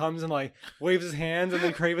Strange just comes and, like, waves his hands, and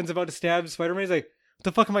then Kraven's about to stab Spider-Man. He's like, what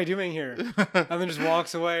the fuck am I doing here? And then just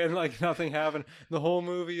walks away, and, like, nothing happened. The whole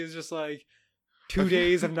movie is just, like, 2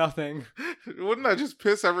 days of nothing. Wouldn't that just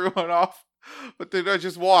piss everyone off? But then I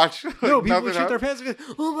just watch. No, people would shit their pants and go,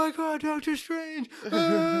 oh my god, Doctor Strange!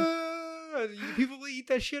 People will eat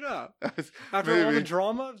that shit up. After all the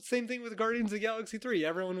drama, same thing with Guardians of the Galaxy 3.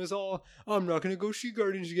 Everyone was all, I'm not going to go see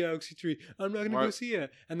Guardians of the Galaxy 3. I'm not going to go see it.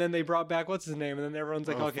 And then they brought back, what's his name? And then everyone's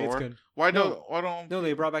like, okay, it's good. Why don't... No,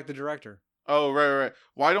 they brought back the director. Oh, right.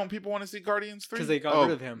 Why don't people want to see Guardians 3? Because they got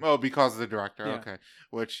rid of him. Oh, because of the director. Yeah. Okay.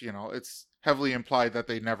 Which, it's heavily implied that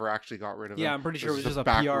they never actually got rid of him. Yeah, I'm pretty sure it was just a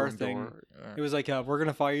PR thing. It was like, we're going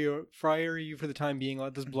to fire you for the time being,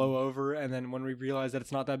 let this blow over, and then when we realize that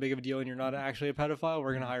it's not that big of a deal and you're not actually a pedophile,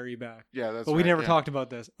 we're going to hire you back. Yeah, that's But we never talked about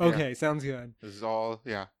this. Okay, sounds good. This is all,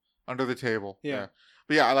 under the table. Yeah.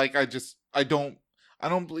 But yeah, like, I don't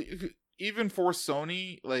believe, even for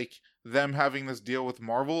Sony, like, them having this deal with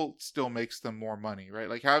Marvel still makes them more money, right?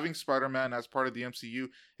 Like, having Spider-Man as part of the MCU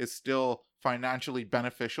is still financially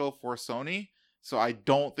beneficial for Sony. So I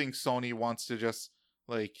don't think Sony wants to just,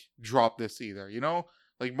 like, drop this either,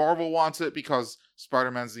 Like, Marvel wants it because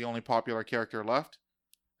Spider-Man's the only popular character left.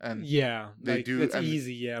 And they do. It's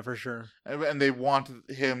easy, yeah, for sure. And they want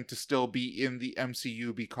him to still be in the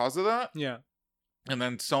MCU because of that. Yeah. and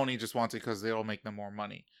then Sony just wants it because they'll make them more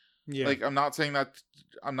money. Yeah. Like, I'm not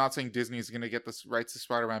saying Disney's gonna get the rights to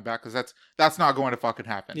Spider-Man back, because that's not going to fucking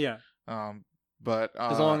happen. Yeah. But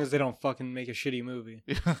as long as they don't fucking make a shitty movie.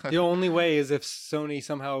 The only way is if Sony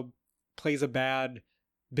somehow plays a bad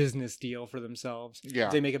business deal for themselves. Yeah.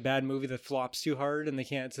 If they make a bad movie that flops too hard and they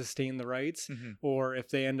can't sustain the rights, or if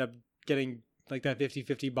they end up getting like that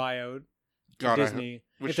 50-50 buyout to Disney,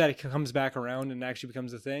 if that comes back around and actually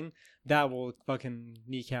becomes a thing, that will fucking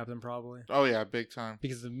kneecap them probably. Oh yeah, big time.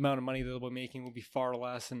 Because the amount of money they'll be making will be far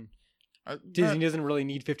less, and Disney doesn't really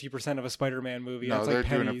need 50% of a Spider-Man movie. No, that's they're like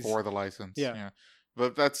pennies. doing it for the license. Yeah.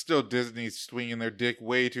 But that's still Disney swinging their dick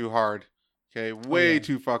way too hard. Okay, way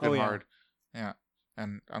too fucking hard. Yeah.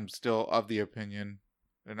 And I'm still of the opinion,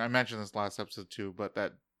 and I mentioned this last episode too, but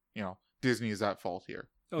that, Disney is at fault here.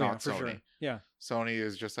 Oh, not yeah, for Sony. sure. Yeah. Sony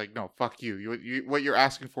is just like, no, fuck you. You. What you're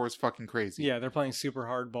asking for is fucking crazy. Yeah, they're playing super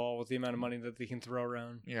hardball with the amount of money that they can throw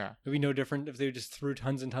around. Yeah. It'd be no different if they just threw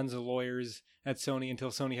tons and tons of lawyers at Sony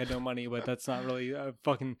until Sony had no money, but that's not really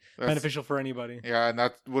fucking beneficial for anybody. Yeah, and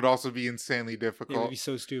that would also be insanely difficult. It would be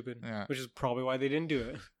so stupid. Yeah. Which is probably why they didn't do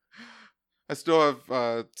it. I still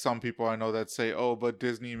have some people I know that say, "Oh, but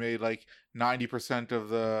Disney made like 90% of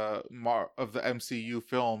the MCU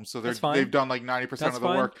films, so they've done like 90% of the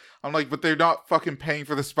work." I'm like, but they're not fucking paying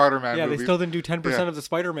for the Spider-Man movie. Yeah, they still didn't do 10% of the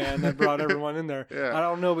Spider-Man that brought everyone in there. Yeah. I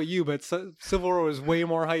don't know about you, but Civil War was way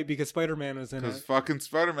more hype because Spider-Man was in it. Because fucking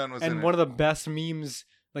Spider-Man was in it. And one of the best memes,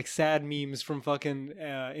 like sad memes from fucking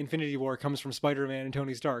Infinity War, comes from Spider-Man and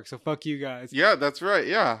Tony Stark. So fuck you guys. Yeah, that's right.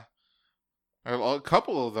 Yeah. A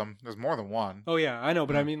couple of them. There's more than one. Oh yeah, I know,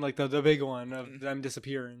 but I mean like the big one of them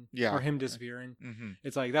disappearing, or him disappearing. Mm-hmm.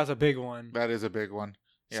 It's like that's a big one. That is a big one.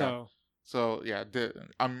 Yeah. So yeah,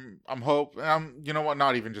 I'm you know what?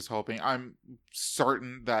 Not even just hoping. I'm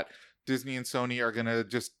certain that Disney and Sony are gonna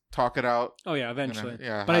just talk it out. Oh yeah, eventually.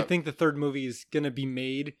 But I think the third movie is gonna be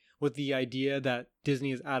made with the idea that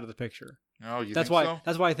Disney is out of the picture. Oh, you think so?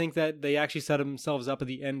 That's why I think that they actually set themselves up at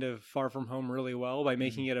the end of Far From Home really well by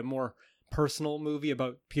making it a more personal movie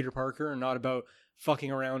about Peter Parker and not about fucking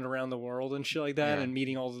around the world and shit like that, and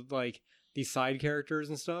meeting all the, like these side characters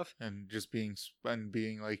and stuff, and just being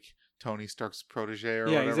like Tony Stark's protege or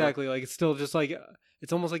whatever. Exactly. Like it's still just like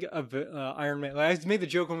it's almost like a Iron Man. Like, I made the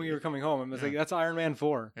joke when we were coming home. I was like, that's Iron Man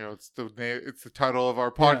 4. It's the title of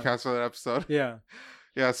our podcast for that episode. Yeah.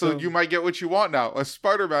 Yeah, so you might get what you want now. A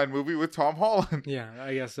Spider-Man movie with Tom Holland. Yeah,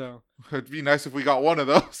 I guess so. It'd be nice if we got one of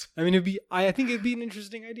those. I mean, I think it'd be an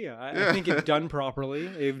interesting idea. I think if done properly,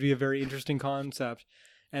 it would be a very interesting concept.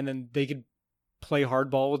 And then they could play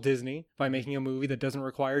hardball with Disney by making a movie that doesn't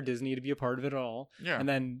require Disney to be a part of it at all. Yeah. And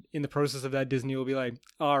then in the process of that, Disney will be like,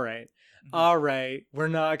 all right, we're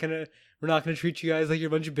not gonna treat you guys like you're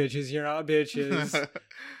a bunch of bitches. You're not bitches.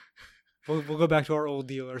 We'll go back to our old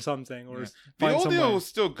deal or something. Or the old deal was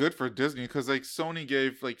still good for Disney because like Sony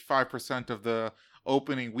gave like 5% of the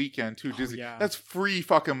opening weekend to Disney. Yeah. That's free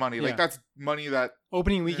fucking money. Like that's money that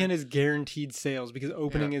opening weekend is guaranteed sales because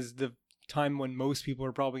opening is the time when most people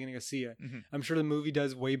are probably going to go see it. Mm-hmm. I'm sure the movie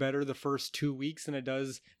does way better the first 2 weeks than it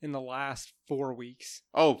does in the last 4 weeks.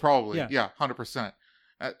 Oh, probably. Yeah, 100%.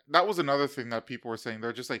 That was another thing that people were saying.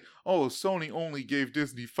 They're just like, oh, Sony only gave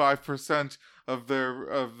Disney 5% of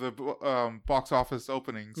the box office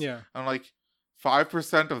openings. Yeah. I'm like,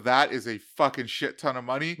 5% of that is a fucking shit ton of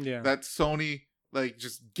money that Sony like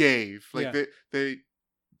just gave. Like they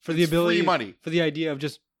for the ability, free money, for the idea of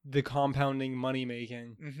just the compounding money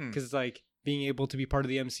making. Because it's like being able to be part of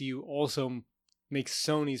the MCU also makes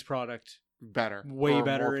Sony's product better, way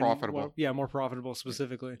better, more profitable. More profitable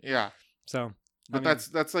specifically. Yeah. So. But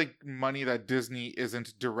that's like money that Disney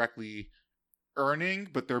isn't directly earning,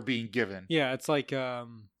 but they're being given. Yeah, it's like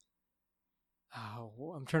I'm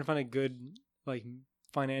trying to find a good like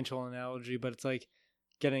financial analogy, but it's like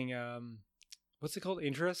getting what's it called?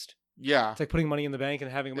 Interest? Yeah. It's like putting money in the bank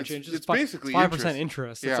and having a bunch of interest. It's basically 5%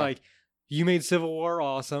 interest. Yeah. It's like you made Civil War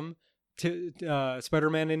awesome.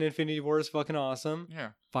 Spider-Man in Infinity War is fucking awesome. Yeah.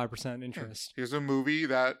 5% interest. Here's a movie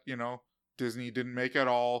that, Disney didn't make at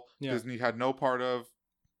all. Yeah. Disney had no part of.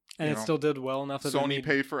 And it still did well enough that Sony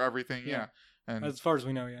paid for everything. Yeah. And as far as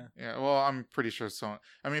we know, yeah. Yeah, well, I'm pretty sure Sony.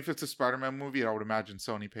 I mean, if it's a Spider-Man movie, I would imagine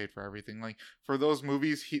Sony paid for everything. Like for those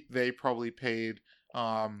movies, they probably paid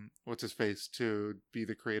what's his face to be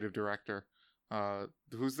the creative director.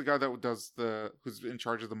 Who's the guy that who's in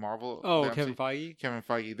charge of the Marvel? Oh, Kevin Feige. Kevin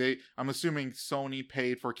Feige. I'm assuming Sony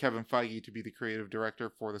paid for Kevin Feige to be the creative director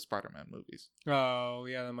for the Spider-Man movies. Oh,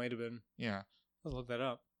 yeah, that might have been. Yeah. I'll look that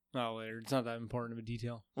up. Oh, later. It's not that important of a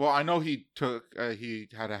detail. Well, I know he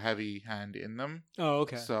had a heavy hand in them. Oh,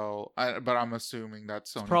 okay. So, but I'm assuming that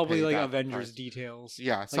Sony it's probably paid like that Avengers price. details.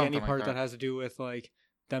 Yeah, like something any part like that has to do with like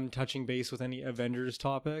them touching base with any Avengers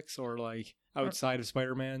topics or like outside of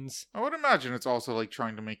Spider-Man's. I would imagine it's also like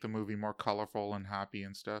trying to make the movie more colorful and happy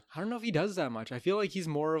and stuff. I don't know if he does that much. I feel like he's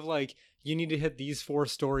more of like, you need to hit these 4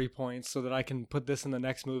 story points so that I can put this in the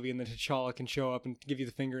next movie, and then T'Challa can show up and give you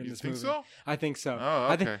the finger in this movie. You think so? I think so.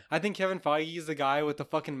 Oh, okay. I think Kevin Feige is the guy with the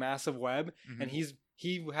fucking massive web, and he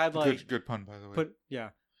had like good pun, by the way. Yeah.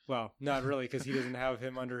 Well, not really, because he doesn't have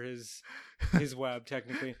him under his web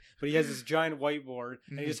technically, but he has this giant whiteboard,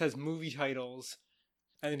 and he just has movie titles,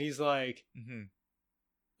 and then he's like,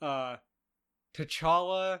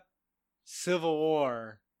 T'Challa, Civil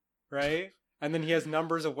War, right? And then he has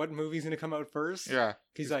numbers of what movie's going to come out first. Yeah.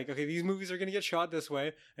 He's like, okay, these movies are going to get shot this way.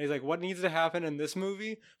 And he's like, what needs to happen in this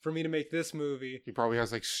movie for me to make this movie? He probably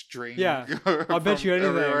has like string. Yeah. I'll bet you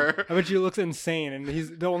anything. Everywhere. I bet you it looks insane. And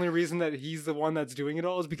he's the only reason that he's the one that's doing it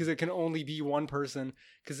all is because it can only be one person,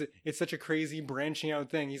 because it's such a crazy branching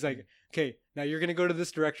out thing. He's like, okay, now you're going to go to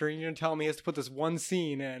this director and you're going to tell him he has to put this one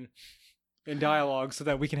scene in dialogue so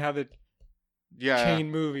that we can have it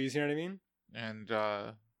chain movies. You know what I mean? And,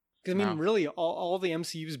 because, I mean, really, all the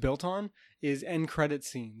MCU is built on is end credit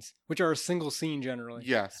scenes, which are a single scene generally.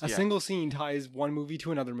 Yes. A single scene ties one movie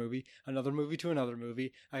to another movie to another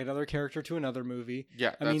movie, another character to another movie.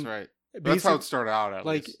 Yeah, that's right. That's how it started out, at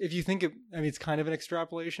least. If you think of, I mean, it's kind of an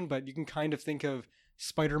extrapolation, but you can kind of think of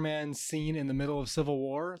Spider-Man's scene in the middle of Civil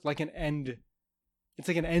War like an end. It's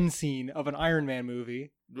like an end scene of an Iron Man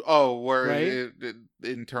movie. Oh, where right?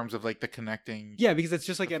 In terms of like the connecting. Yeah, because it's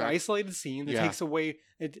just like an isolated scene that takes away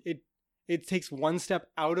it takes one step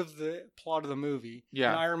out of the plot of the movie.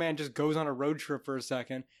 Yeah. And Iron Man just goes on a road trip for a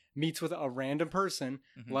second, meets with a random person,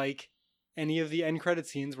 like any of the end credit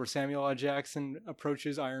scenes where Samuel L. Jackson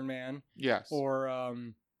approaches Iron Man. Yes. Or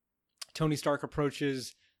Tony Stark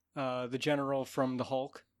approaches the general from the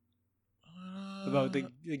Hulk. About the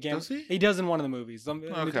game. Does he? He does in one of the movies.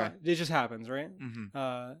 Okay. It just happens, right?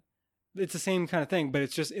 It's the same kind of thing, but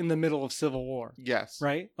it's just in the middle of Civil War. Yes.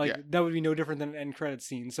 Right? Like, that would be no different than an end credit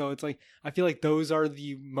scene. So it's like, I feel like those are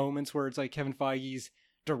the moments where it's like Kevin Feige's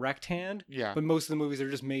direct hand. Yeah. But most of the movies are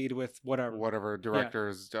just made with whatever director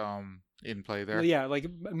is in play there. Yeah, like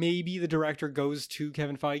maybe the director goes to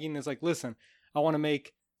Kevin Feige and is like, listen, I want to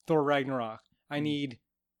make Thor Ragnarok. I need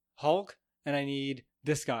Hulk and I need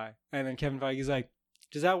this guy. And then Kevin Feige's like,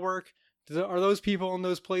 does that work? Are those people in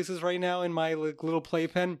those places right now in my little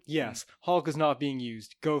playpen? Yes. Hulk is not being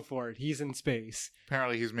used. Go for it. He's in space.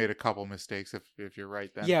 Apparently he's made a couple mistakes if you're right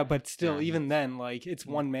then. Yeah, but still, even then, like, it's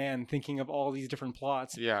one man thinking of all these different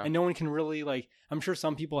plots. Yeah. And no one can really, like, I'm sure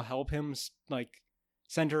some people help him, like,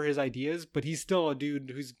 center his ideas, but he's still a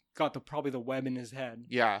dude who's got probably the web in his head.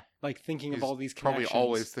 Yeah. Like, thinking of all these connections. Probably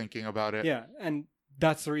always thinking about it. Yeah, and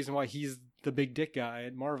that's the reason why he's the big dick guy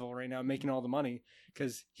at Marvel right now, making all the money,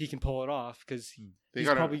 because he can pull it off, because he's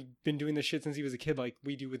probably been doing this shit since he was a kid, like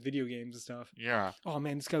we do with video games and stuff. Yeah. Oh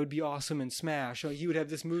man, this guy would be awesome in Smash. Oh, he would have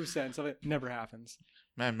this moveset and stuff. It never happens.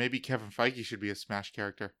 Man, maybe Kevin Feige should be a Smash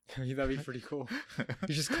character. That'd be pretty cool.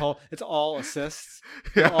 You just it's all assists.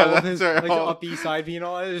 Yeah, all of his, right, like up B, side B and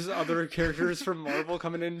all that. There's other characters from Marvel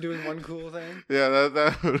coming in and doing one cool thing. Yeah,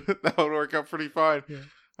 that would work out pretty fine. Yeah.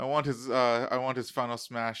 I want his final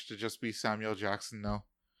Smash to just be Samuel Jackson, though,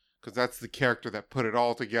 because that's the character that put it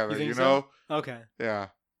all together. You know? So? Okay. Yeah,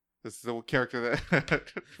 this is the character that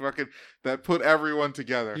that put everyone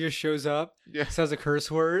together. He just shows up, says a curse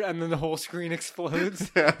word, and then the whole screen explodes.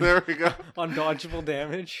 Yeah, there we go. Undodgeable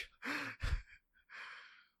damage.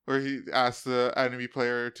 Or he asks the enemy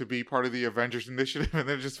player to be part of the Avengers Initiative, and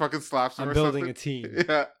then just fucking slaps him. I'm building a team.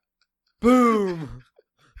 Yeah. Boom.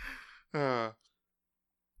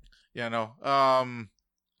 Yeah, no.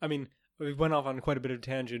 I mean, we went off on quite a bit of a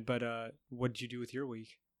tangent, but what did you do with your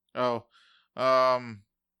week? Oh,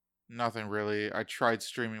 nothing really. I tried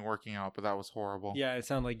streaming working out, but that was horrible. Yeah, it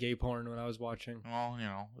sounded like gay porn when I was watching. Well, you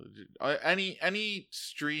know, any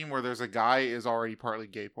stream where there's a guy is already partly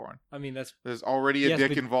gay porn. I mean, there's already a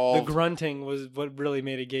dick involved. The grunting was what really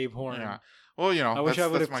made it gay porn. Yeah. Well, you know, I wish I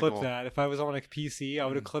would have clipped that. If I was on a PC, I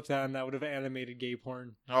would have clipped that, and that would have animated gay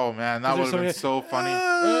porn. Oh man, that would have been so funny.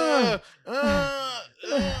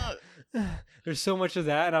 There's so much of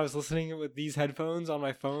that, and I was listening with these headphones on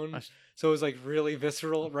my phone, so it was like really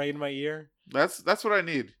visceral right in my ear. That's what I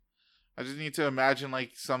need. I just need to imagine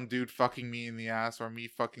like some dude fucking me in the ass, or me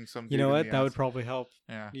fucking some dude. You know what? In the that ass. would probably help.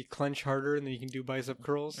 Yeah. You clench harder, and then you can do bicep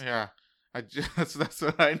curls. Yeah. That's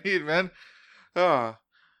what I need, man.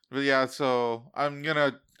 But yeah, so I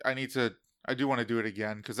need to I do want to do it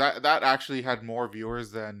again because that actually had more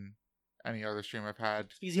viewers than any other stream I've had.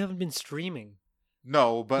 Because you haven't been streaming.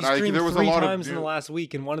 No, but there was a lot of 3 times in the last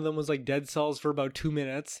week, and one of them was like Dead Cells for about 2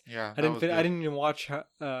 minutes. Yeah, I didn't even watch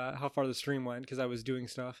how far the stream went because I was doing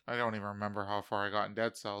stuff. I don't even remember how far I got in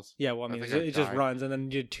Dead Cells. Yeah, well, I mean, it just runs, and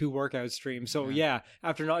then you did 2 workout streams. So yeah,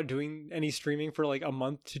 after not doing any streaming for like a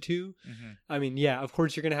month to 2, I mean, yeah, of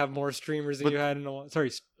course you're gonna have more streamers than you had in a while.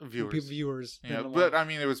 Sorry, viewers. Yeah, but I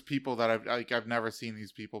mean, it was people that I've never seen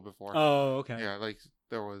these people before. Oh, okay. Yeah, like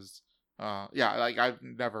there was, like I've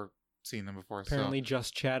never seen them before. Apparently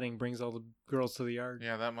just chatting brings all the girls to the yard.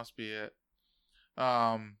 Yeah, that must be it. So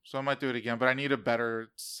I might do it again, but I need a better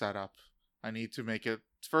setup. I need to make it,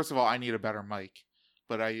 first of all, I need a better mic,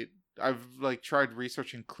 but I've like tried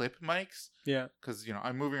researching clip mics. Yeah, because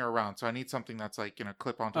I'm moving around, so I need something that's like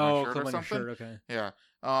clip onto my shirt or something. Shirt, okay. Yeah.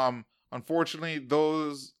 Unfortunately,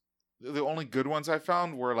 the only good ones I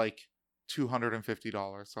found were like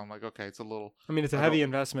 $250. So I'm like, okay, it's a little, I mean, it's a heavy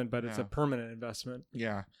investment, but it's a permanent investment.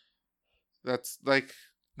 Yeah. That's like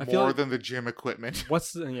more than the gym equipment.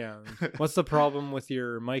 What's the problem with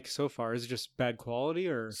your mic so far? Is it just bad quality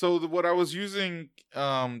or? So what I was using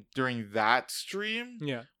during that stream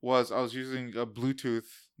was I was using a Bluetooth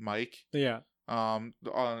mic. Yeah. I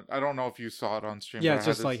don't know if you saw it on stream. Yeah, it's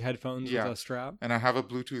just like headphones with a strap. And I have a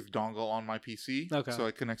Bluetooth dongle on my PC. Okay. So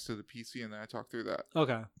it connects to the PC and then I talk through that.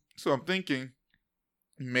 Okay. So I'm thinking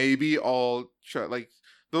maybe I'll try, like,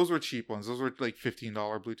 those were cheap ones. Those were like $15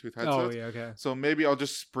 Bluetooth headsets. Oh, yeah, okay. So maybe I'll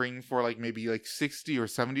just spring for like maybe like $60 or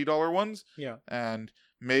 $70 ones. Yeah. And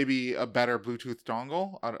maybe a better Bluetooth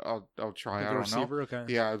dongle. I'll try. Like I don't receiver? know.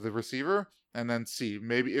 Okay. Yeah, the receiver. And then see.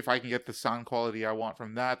 Maybe if I can get the sound quality I want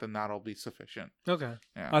from that, then that'll be sufficient. Okay.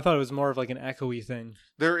 Yeah. I thought it was more of like an echoey thing.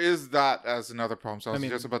 There is that as another problem. So I was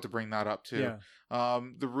just about to bring that up too. Yeah.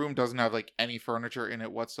 The room doesn't have like any furniture in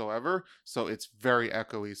it whatsoever. So it's very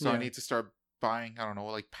echoey. So I need to start buying, I don't know,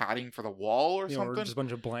 like padding for the wall or something. Or just a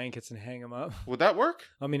bunch of blankets and hang them up. Would that work?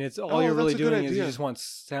 I mean, it's all you're really doing is you just want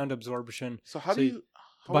sound absorption. So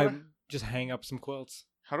just hang up some quilts.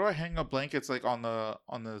 How do I hang up blankets like on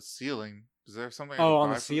the ceiling? Is there something?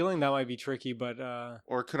 On the ceiling? That might be tricky, but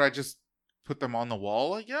or could I just put them on the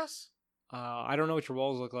wall? I guess. I don't know what your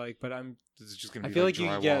walls look like, but This is just gonna be. I feel like you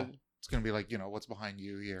could get. It's gonna be like what's behind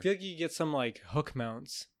you here. I feel like you get some like hook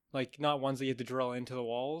mounts, like not ones that you have to drill into the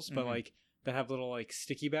walls, but like that have little like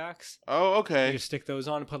sticky backs. Oh, okay. You just stick those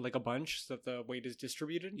on and put like a bunch so that the weight is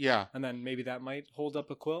distributed. Yeah. And then maybe that might hold up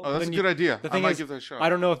a quilt. Oh, that's a good idea. I might give that a shot. I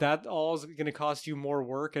don't know if that all is going to cost you more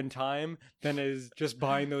work and time than is just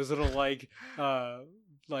buying those little like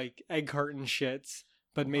egg carton shits,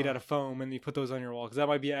 but made out of foam, and you put those on your wall, because that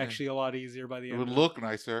might be actually a lot easier by the end. It would look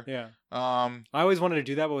nicer. Yeah. I always wanted to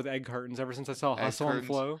do that, but with egg cartons ever since I saw Hustle and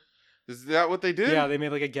Flow. Is that what they did? Yeah, they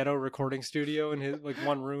made like a ghetto recording studio in his like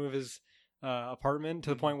one room of his apartment, to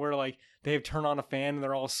the point where like they have turn on a fan and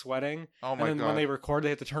they're all sweating. Oh my god! And then when they record, they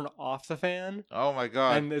have to turn off the fan. Oh my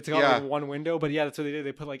god! And it's got like one window, but yeah, that's what they did.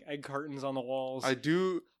 They put like egg cartons on the walls. I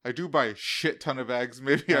do buy a shit ton of eggs.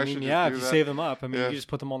 Maybe I should. Yeah, if you save them up, I mean, you just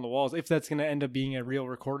put them on the walls. If that's gonna end up being a real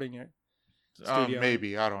recording studio,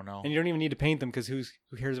 maybe, I don't know. And you don't even need to paint them, because who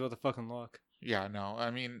cares about the fucking look? Yeah, no. I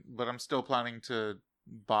mean, but I'm still planning to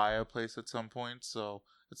buy a place at some point, so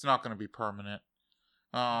it's not going to be permanent.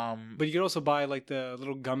 But you could also buy like the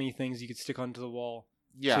little gummy things you could stick onto the wall.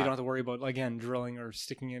 Yeah. So you don't have to worry about, again, drilling or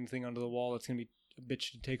sticking anything onto the wall that's going to be a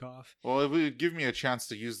bitch to take off. Well, it would give me a chance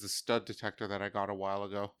to use the stud detector that I got a while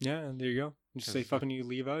ago. Yeah, there you go. Just say fucking you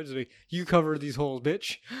leave out. Just be, you cover these holes,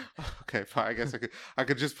 bitch. Okay, fine. I guess I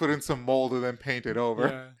could just put in some mold and then paint it over.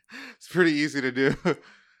 Yeah. It's pretty easy to do.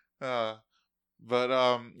 But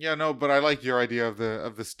I like your idea of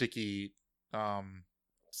the sticky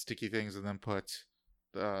things, and then put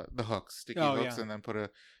the hooks, hooks, and then put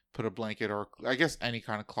a blanket, or I guess any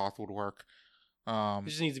kind of cloth would work. It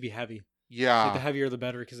just needs to be heavy. Yeah, like the heavier the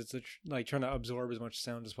better, because it's like trying to absorb as much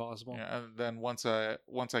sound as possible. Yeah, and then once I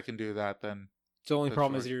can do that, then the only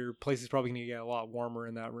problem is your place is probably going to get a lot warmer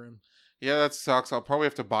in that room. Yeah, that sucks. I'll probably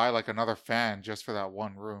have to buy like another fan just for that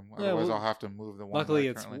one room. Otherwise, I'll have to move the one. Luckily,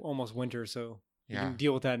 it's almost winter, so you can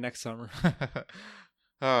deal with that next summer.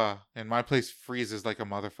 And my place freezes like a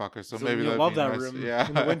motherfucker, so maybe you'll love that room. Yeah,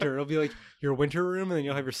 in the winter, it'll be like your winter room, and then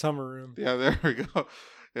you'll have your summer room. Yeah, there we go.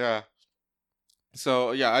 Yeah.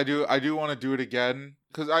 So yeah, I do want to do it again,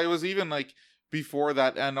 because I was even like, before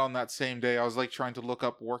that end on that same day, I was like trying to look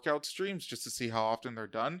up workout streams just to see how often they're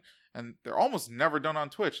done, and they're almost never done on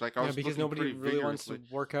Twitch. Like I was because nobody really wants to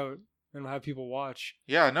work out and have people watch.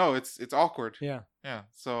 Yeah, no, it's awkward. Yeah.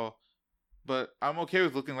 So, but I'm okay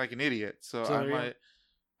with looking like an idiot. So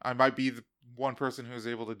I might be one person who's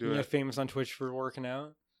able to do it. Yeah, famous on Twitch for working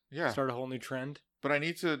out. Yeah. Start a whole new trend. But I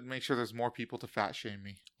need to make sure there's more people to fat shame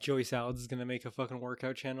me. Joey Salads is going to make a fucking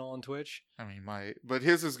workout channel on Twitch. I mean, but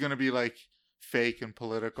his is going to be like fake and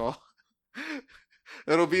political.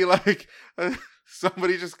 It'll be like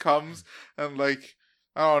somebody just comes and like,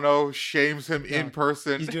 I don't know, shames him in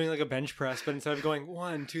person. He's doing like a bench press, but instead of going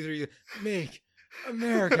 1, 2, 3, make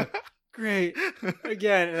America great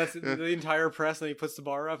again, and that's the entire press, and he puts the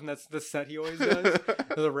bar up, and that's the set he always does.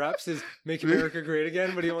 The reps is make America great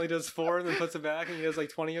again, but he only does 4 and then puts it back, and he does like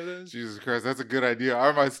 20 of those. Jesus Christ, that's a good idea.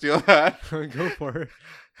 I might steal that. Go for it.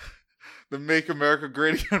 The Make America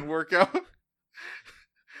Great Again workout.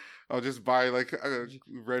 I'll just buy like a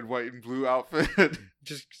red, white, and blue outfit.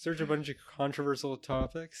 Just search a bunch of controversial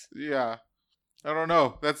topics. Yeah. I don't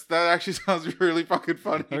know. That actually sounds really fucking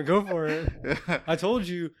funny. Go for it. Yeah. I told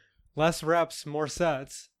you, less reps, more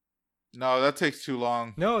sets. No, that takes too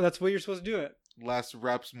long. No, that's what you're supposed to do it. Less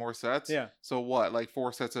reps, more sets? Yeah. So what, like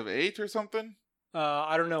 4 sets of 8 or something?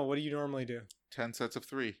 I don't know. What do you normally do? 10 sets of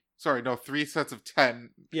 3. Sorry, no, 3 sets of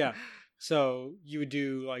 10. Yeah. So you would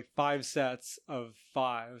do like 5 sets of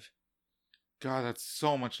 5. God, that's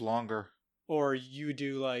so much longer. Or you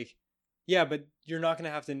do like, yeah, but you're not going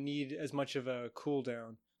to have to need as much of a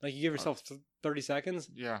cooldown. Like you give yourself 30 seconds.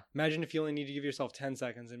 Yeah. Imagine if you only need to give yourself 10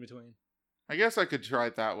 seconds in between. I guess I could try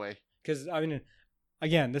it that way. Because, I mean,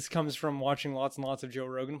 again, this comes from watching lots and lots of Joe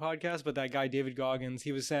Rogan podcasts, but that guy, David Goggins,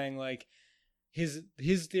 he was saying like his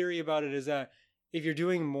theory about it is that if you're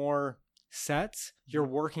doing more sets, you're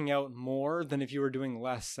working out more than if you were doing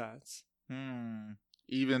less sets.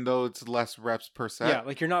 Even though it's less reps per set? Yeah,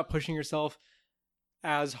 like you're not pushing yourself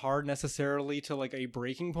as hard necessarily to like a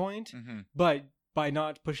breaking point, but by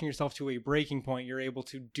not pushing yourself to a breaking point, you're able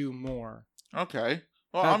to do more. Okay.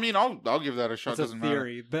 Well, I mean, I'll give that a shot. That's a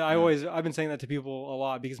theory, but I've been saying that to people a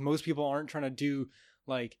lot because most people aren't trying to do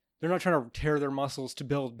like, they're not trying to tear their muscles to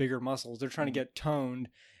build bigger muscles. They're trying to get toned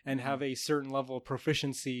and have a certain level of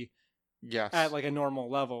proficiency. Yes. At like a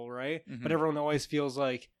normal level, right? But everyone always feels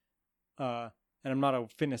like, and I'm not a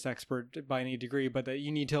fitness expert by any degree, but that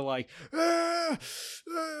you need to like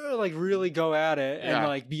really go at it and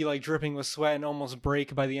like be like dripping with sweat and almost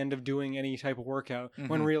break by the end of doing any type of workout.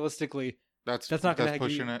 When realistically, that's not going to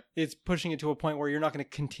pushing it. It's pushing it to a point where you're not going to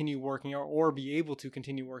continue working out or be able to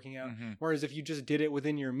continue working out. Whereas if you just did it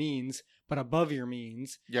within your means, but above your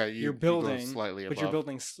means, you're building slightly above. But you're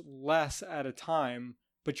building less at a time,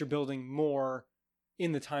 but you're building more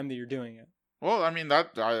in the time that you're doing it. Well, I mean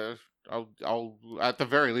that. I'll at the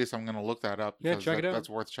very least I'm gonna look that up. Yeah, check it out. That's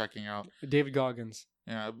worth checking out. David Goggins.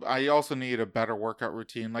 Yeah, I also need a better workout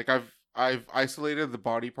routine. Like I've isolated the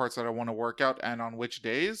body parts that I want to work out and on which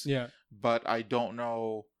days. Yeah. But I don't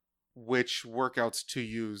know which workouts to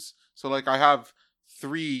use. So like I have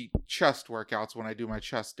 3 chest workouts when I do my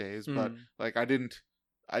chest days, but like I didn't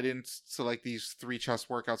select these 3 chest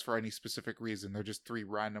workouts for any specific reason. They're just 3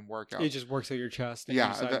 random workouts. It just works out your chest. And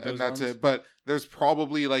and that's it. But there's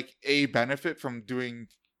probably like a benefit from doing,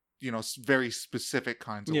 very specific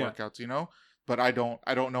kinds of workouts, But I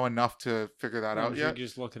don't know enough to figure that out yet. You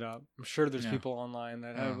just look it up. I'm sure there's people online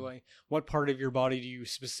that have like, what part of your body do you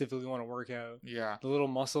specifically want to work out? Yeah. The little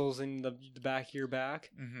muscles in the back of your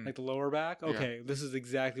back, like the lower back. Okay, this is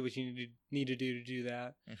exactly what you need to do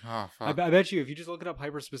that. Oh, fuck. I bet you if you just look it up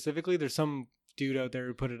hyper specifically, there's some dude out there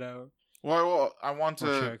who put it out. Well, I want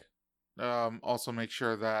to also make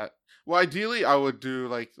sure that, ideally I would do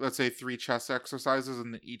like, let's say 3 chest exercises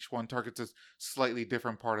and each one targets a slightly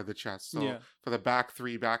different part of the chest. So for the back,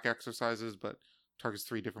 3 back exercises, but targets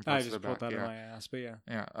 3 different parts of the back. I just put that in my ass, but yeah.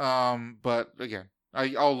 Yeah. But again,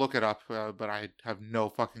 I'll look it up, but I have no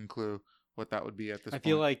fucking clue what that would be at this point. I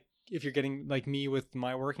feel like if you're getting like me with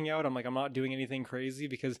my working out, I'm not doing anything crazy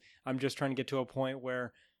because I'm just trying to get to a point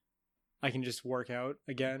where I can just work out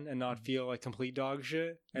again and not feel like complete dog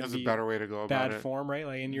shit. That's a better way to go about it. Bad form, right?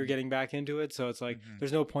 Like, and you're getting back into it. So it's like,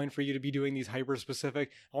 there's no point for you to be doing these hyper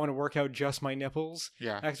specific, I want to work out just my nipples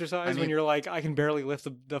exercise when you're like, I can barely lift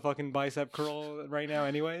the fucking bicep curl right now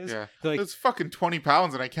anyways. Yeah. Like, it's fucking 20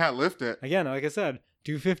 pounds and I can't lift it. Again, like I said,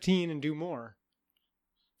 do 15 and do more.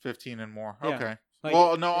 15 and more. Yeah. Okay. Like,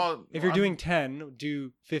 well, no. If you're doing 10,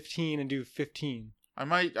 do 15 and do 15. I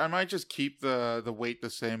might just keep the weight the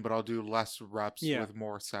same, but I'll do less reps with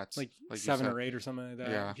more sets, like 7 or 8 or something like that.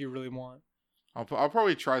 Yeah. If you really want. I'll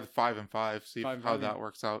probably try the 5 and 5, see how that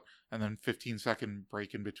works out, and then 15-second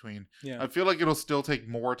break in between. Yeah. I feel like it'll still take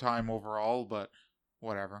more time overall, but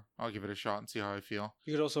whatever. I'll give it a shot and see how I feel.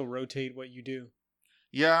 You could also rotate what you do.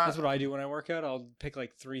 Yeah. That's what I do when I work out. I'll pick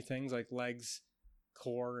like 3 things, like legs,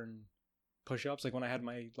 core, and push-ups. Like when I had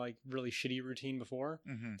my like really shitty routine before,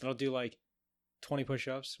 then I'll do like 20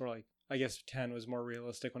 push-ups, or like I guess 10 was more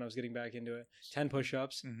realistic when I was getting back into it. 10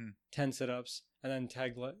 push-ups, 10 sit-ups, and then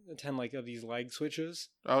 10 like of these leg switches.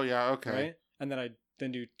 Oh yeah, okay. Right, and then I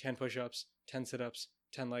do 10 push-ups, 10 sit-ups,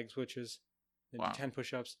 10 leg switches, then do 10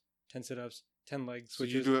 push-ups, 10 sit-ups, 10 leg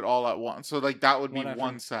switches. So you do it all at once. So like that would be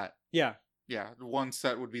one set. Yeah. Yeah, one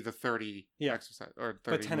set would be the 30 exercise or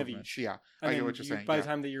 30 but 10 movements. of each. Yeah, and I get what you're saying. By the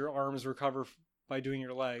time that your arms recover by doing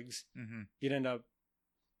your legs, you'd end up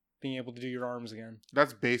being able to do your arms again.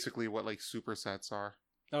 That's basically what like supersets are.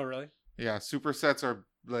 Oh, really? Yeah, supersets are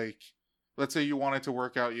like, let's say you wanted to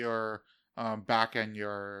work out your back and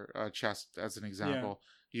your chest as an example.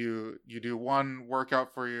 Yeah. You do one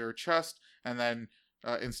workout for your chest, and then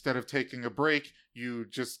instead of taking a break, you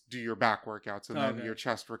just do your back workouts, and then your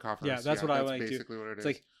chest recovers. Yeah, that's what I like to do. Basically what it is. It's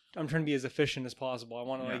like I'm trying to be as efficient as possible. I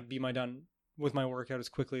want to like be done with my workout as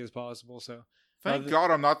quickly as possible. So thank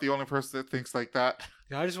God I'm not the only person that thinks like that.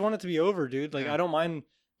 I just want it to be over, dude. Like I don't mind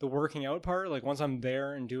the working out part. Like once I'm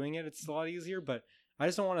there and doing it, it's a lot easier. But I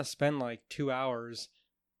just don't want to spend like 2 hours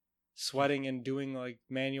sweating and doing like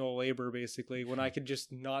manual labor basically when I could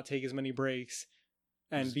just not take as many breaks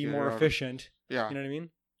and just be more efficient. Yeah. You know what I mean?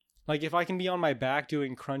 Like if I can be on my back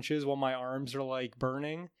doing crunches while my arms are like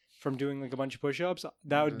burning from doing like a bunch of push-ups,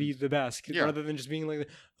 that would be the best. Rather than just being like,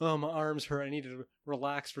 oh, my arms hurt, I need to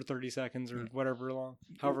relax for 30 seconds or however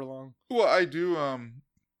long. Well, I do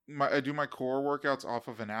I do my core workouts off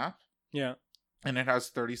of an app. Yeah. And it has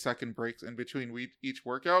 30-second breaks in between each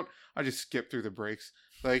workout. I just skip through the breaks.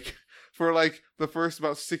 Like for like the first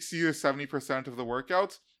about 60 to 70% of the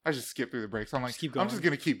workouts, I just skip through the breaks. I'm like, I'm just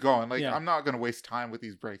going to keep going. Like, I'm not going to waste time with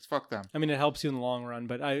these breaks. Fuck them. I mean, it helps you in the long run,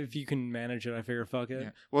 but if you can manage it, I figure fuck it. Yeah.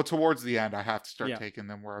 Well, towards the end, I have to start taking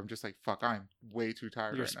them where I'm just like, fuck, I'm way too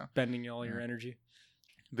tired right now. You're spending all your energy.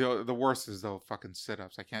 The worst is, though, fucking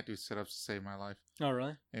sit-ups. I can't do sit-ups to save my life. Oh,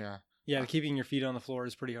 really? Yeah. Yeah, keeping your feet on the floor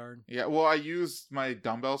is pretty hard. Yeah, well, I use my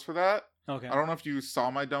dumbbells for that. Okay. I don't know if you saw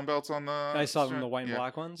my dumbbells on the... I saw them, the white and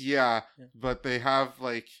black ones. Yeah, but they have,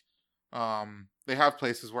 like... they have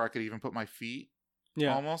places where I could even put my feet,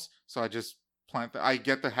 almost. So I just I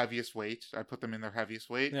get the heaviest weight. I put them in their heaviest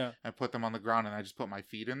weight. Yeah. I put them on the ground, and I just put my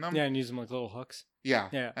feet in them. Yeah, and use them like little hooks. Yeah.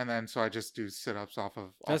 Yeah. And then so I just do sit-ups off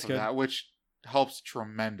of that, which helps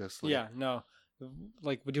tremendously. Yeah. No.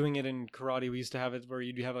 Like doing it in karate, we used to have it where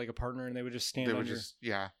you'd have like a partner, and they would just stand on your...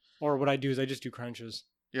 Or what I do is I just do crunches.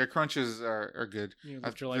 Yeah, crunches are good.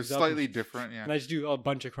 They're slightly different. Yeah. And I just do a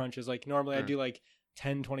bunch of crunches. Like normally I do like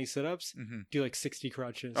 10, 20 sit-ups, do like 60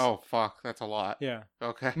 crunches. Oh, fuck. That's a lot. Yeah.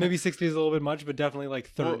 Okay. Maybe 60 is a little bit much, but definitely like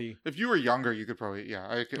 30. Well, if you were younger, you could probably,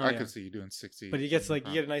 I could see you doing 60. But it gets like,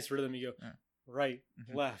 you get a nice rhythm. You go right,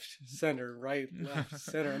 left, center, right, left,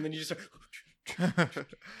 center. And then you just start...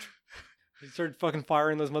 You start fucking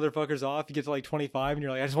firing those motherfuckers off. You get to like 25 and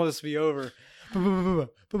you're like, I just want this to be over.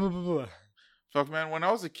 Fuck, man, when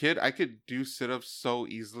I was a kid, I could do sit-ups so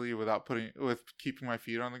easily with keeping my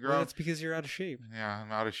feet on the ground. Well, that's because you're out of shape. Yeah,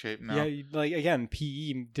 I'm out of shape now. Yeah, like, again,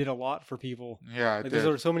 PE did a lot for people. Yeah, it did.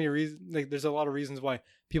 There's so many reasons. Like, there's a lot of reasons why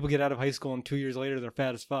people get out of high school and 2 years later they're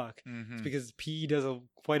fat as fuck. Mm-hmm. It's because PE does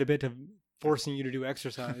quite a bit of forcing you to do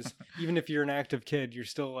exercise. Even if you're an active kid, you're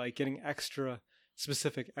still, like, getting extra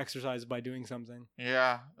specific exercise by doing something.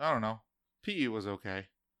 Yeah, I don't know. PE was okay.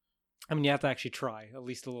 I mean, you have to actually try at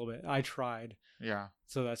least a little bit. I tried. Yeah.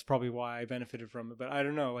 So that's probably why I benefited from it. But I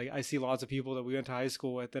don't know. Like, I see lots of people that we went to high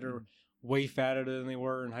school with that are way fatter than they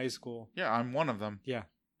were in high school. Yeah, I'm one of them. Yeah.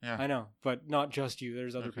 Yeah. I know. But not just you.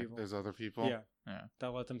 There's other people. There's other people? Yeah.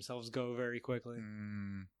 That let themselves go very quickly.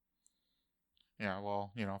 Yeah,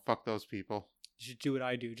 well, fuck those people. You should do what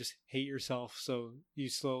I do. Just hate yourself so you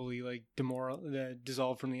slowly, like,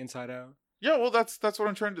 dissolve from the inside out. Yeah, well, that's what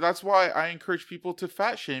I'm trying to do. That's why I encourage people to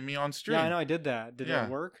fat shame me on stream. Yeah, I know. I did that. Did it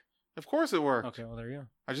work? Of course it worked. Okay, well, there you go.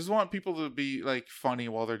 I just want people to be, like, funny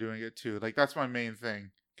while they're doing it, too. Like, that's my main thing,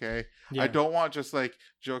 okay? Yeah. I don't want just, like,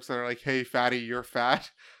 jokes that are like, hey, fatty, you're fat,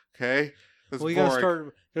 okay? That's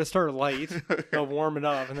boring. Gotta start light, warm it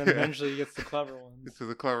up, and then eventually you get to the clever ones. Get to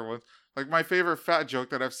the clever ones. Like, my favorite fat joke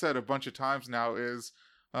that I've said a bunch of times now is,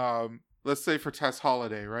 let's say for Tess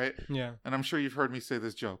Holiday, right? Yeah. And I'm sure you've heard me say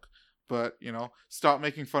this joke. But, stop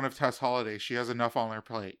making fun of Tess Holiday. She has enough on her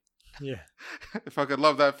plate. Yeah. If I could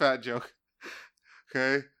love that fat joke.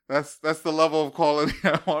 Okay? That's the level of quality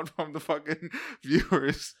I want from the fucking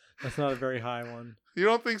viewers. That's not a very high one. You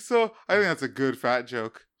don't think so? I think that's a good fat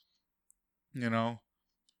joke.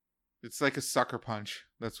 It's like a sucker punch.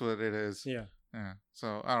 That's what it is. Yeah. Yeah.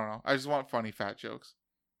 So, I don't know. I just want funny fat jokes.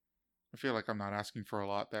 I feel like I'm not asking for a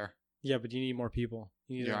lot there. Yeah, but you need more people.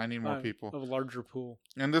 I need more people. A larger pool.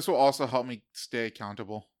 And this will also help me stay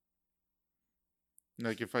accountable.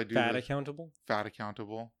 Like if I do fat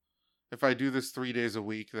accountable. If I do this 3 days a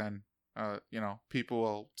week, then people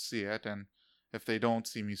will see it, and if they don't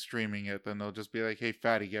see me streaming it, then they'll just be like, "Hey,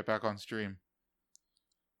 fatty, get back on stream."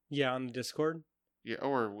 Yeah, on the Discord. Yeah,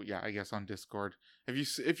 or I guess on Discord.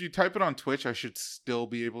 If you type it on Twitch, I should still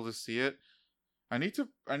be able to see it. I need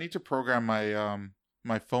to program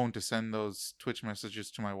my phone to send those Twitch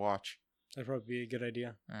messages to my watch. That'd probably be a good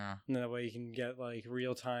idea. Yeah. And that way you can get like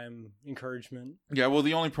real time encouragement. Yeah, well,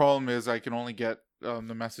 the only problem is I can only get the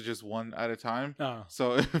messages one at a time. Oh.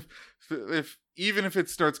 So even if it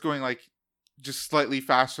starts going like just slightly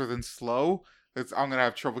faster than slow, I'm gonna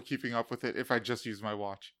have trouble keeping up with it if I just use my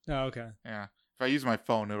watch. Oh, okay. Yeah. If I use my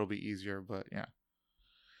phone, it'll be easier. But yeah.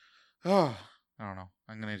 Oh, I don't know.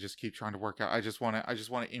 I'm gonna just keep trying to work out. I just want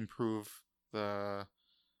to improve the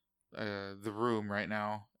room right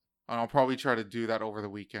now. And I'll probably try to do that over the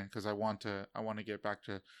weekend because I want to get back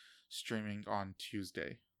to streaming on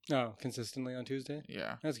Tuesday. Oh, consistently on Tuesday?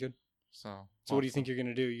 Yeah. That's good. So what do you think you're going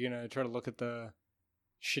to do? You're going to try to look at the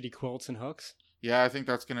shitty quilts and hooks? Yeah, I think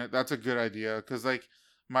that's a good idea cuz like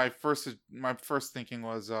my first thinking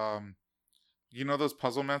was those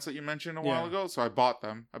puzzle mats that you mentioned a while ago? So I bought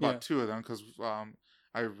them. I bought 2 of them cuz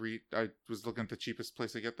I was looking at the cheapest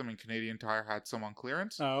place to get them, and Canadian Tire had some on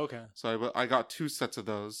clearance. Oh, okay. So I got 2 sets of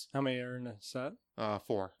those. How many are in a set?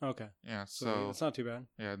 4. Okay. Yeah, so that's not too bad.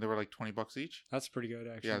 Yeah, they were like $20 each. That's pretty good,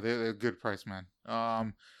 actually. Yeah, they're a good price, man.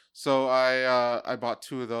 So I bought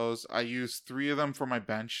 2 of those. I used 3 of them for my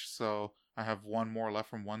bench, so I have 1 more left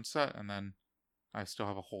from one set, and then I still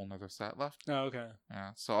have a whole nother set left. Oh, okay.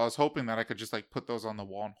 Yeah, so I was hoping that I could just like put those on the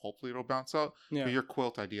wall and hopefully it'll bounce out. Yeah. But your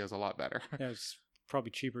quilt idea is a lot better. Yeah, it's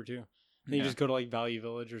probably cheaper too. Then you just go to like Value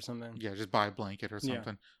Village or something. Yeah, just buy a blanket or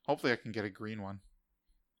something. Yeah. Hopefully I can get a green one.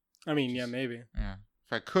 I mean, yeah, maybe. Yeah.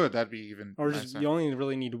 If I could, that'd be even Or just, nicer. You only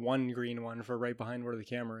really need 1 green one for right behind where the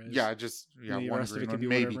camera is. Yeah, one green one,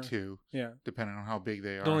 maybe 2. Yeah. Depending on how big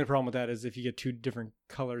they are. The only problem with that is if you get 2 different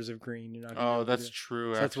colors of green, you're not gonna Oh, that's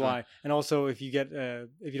true, so that's why. And also if you get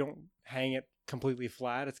if you don't hang it completely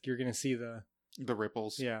flat, you're gonna see the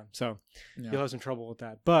ripples. Yeah. So you'll have some trouble with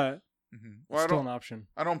that. But well, still an option.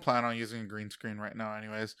 I don't plan on using a green screen right now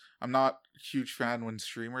anyways. I'm not a huge fan when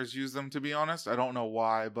streamers use them, to be honest. I don't know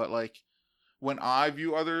why, but like when I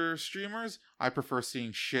view other streamers, I prefer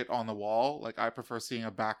seeing shit on the wall. Like I prefer seeing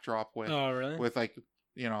a backdrop with with like,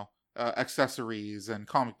 accessories and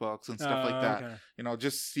comic books and stuff like that. Okay.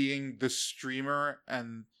 Just seeing the streamer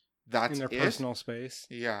and that's in their personal space.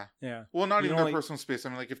 Yeah. Yeah. Well, not even their personal space. I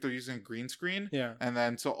mean, like if they're using a green screen. Yeah. And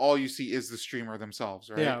then so all you see is the streamer themselves,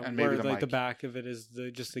 right? Yeah. And maybe the back of it is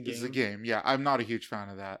just the game. It's the game. Yeah. I'm not a huge fan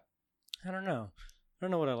of that. I don't know. I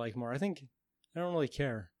don't know what I like more. I think I don't really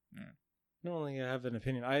care. Yeah. I don't really have an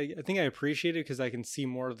opinion. I think I appreciate it because I can see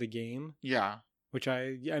more of the game. Yeah. Which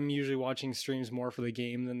I'm usually watching streams more for the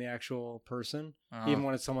game than the actual person, even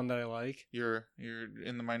when it's someone that I like. You're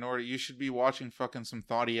in the minority. You should be watching fucking some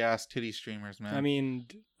thoughty ass titty streamers, man. I mean,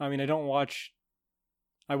 I don't watch.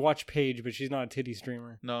 I watch Paige, but she's not a titty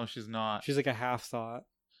streamer. No, she's not. She's like a half thought.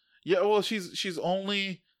 Yeah, well, she's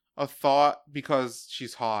only a thought because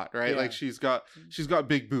she's hot, right? Yeah. Like she's got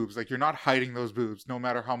big boobs. Like you're not hiding those boobs, no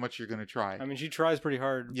matter how much you're gonna try. I mean, she tries pretty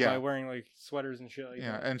hard by wearing like sweaters and shit like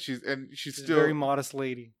that. And she's still a very modest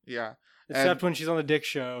lady. Yeah, except when she's on the Dick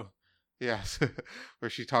Show. Yes, where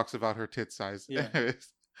she talks about her tit size. Yeah.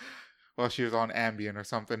 Well, she was on Ambien or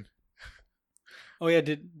something. Oh yeah,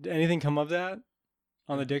 did anything come of that?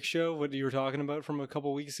 On the Dick Show, what you were talking about from a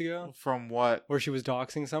couple weeks ago? From what? Where she was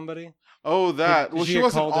doxing somebody? Oh, that. Well, she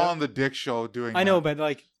wasn't on the Dick Show doing that. I know, but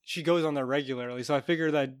like she goes on there regularly, so I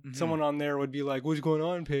figured that someone on there would be like, "What's going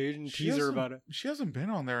on, Paige?" and tease her about it. She hasn't been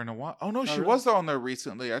on there in a while. Oh no, she was on there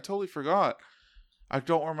recently. I totally forgot. I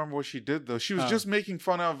don't remember what she did though. She was just making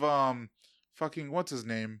fun of fucking what's his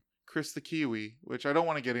name, Chris the Kiwi, which I don't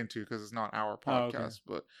want to get into because it's not our podcast,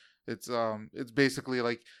 but. It's basically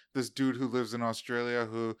like this dude who lives in Australia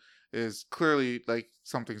who is clearly like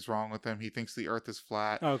something's wrong with him. He thinks the earth is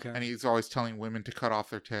flat. Okay. And he's always telling women to cut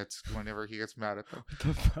off their tits whenever he gets mad at them. What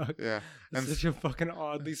the fuck? Yeah. That's such a fucking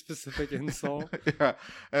oddly specific insult. Yeah.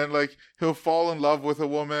 And like he'll fall in love with a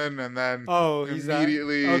woman and then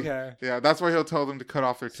immediately okay. Yeah, that's why he'll tell them to cut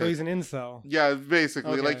off their tits. So he's an incel. Yeah,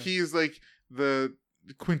 basically. Okay. Like he's like the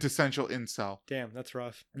quintessential incel. Damn, that's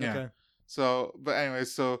rough. Yeah. Okay. So, but anyway,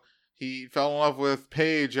 so he fell in love with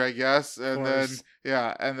Paige, I guess, and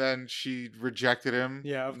then she rejected him.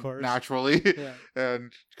 Yeah, of course, naturally. Yeah,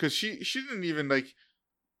 and because she didn't even like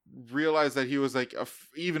realize that he was like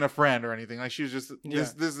even a friend or anything. Like she was just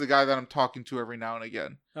this is the guy that I'm talking to every now and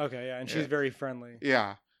again. Okay, yeah, and she's very friendly.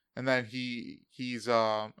 Yeah, And then he's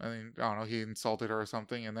I mean, I don't know, he insulted her or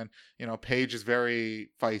something, and then, you know, Paige is very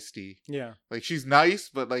feisty. Yeah. Like, she's nice,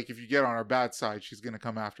 but like if you get on her bad side, she's gonna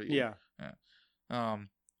come after you. Yeah.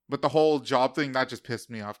 But the whole job thing, that just pissed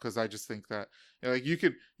me off, because I just think that, you know, like,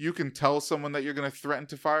 you can tell someone that you're gonna threaten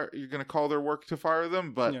to fire, you're gonna call their work to fire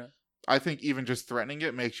them, but I think even just threatening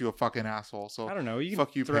it makes you a fucking asshole. So I don't know. You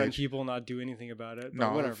fuck can you, threaten Paige. people, not do anything about it.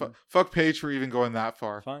 No, whatever. Fuck Paige for even going that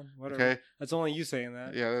far. Fine, whatever. Okay, that's only you saying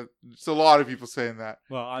that. Yeah, it's a lot of people saying that.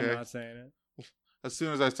 Well, I'm not saying it. As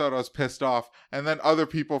soon as I saw it, I was pissed off, and then other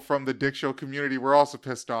people from the Dick Show community were also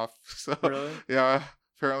pissed off. So really, yeah,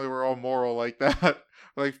 apparently we're all moral like that.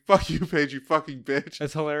 Like, fuck you, Paige, you fucking bitch.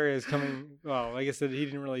 That's hilarious. Well, like I said, he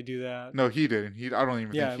didn't really do that. No, he didn't. I don't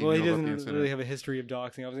even think he knew he about the doesn't incident. really have a history of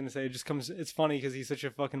doxing. I was going to say, it just comes, it's funny because he's such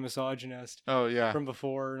a fucking misogynist. Oh, yeah. From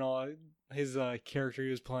before and all his character he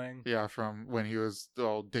was playing. Yeah, from when he was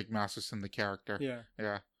Dick Masterson, the character. Yeah.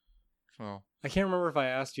 Yeah. Well, I can't remember if I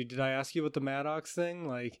asked you. Did I ask you about the Maddox thing?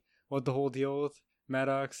 Like, what the whole deal with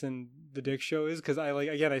Maddox and the Dick Show is? Because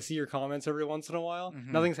I see your comments every once in a while.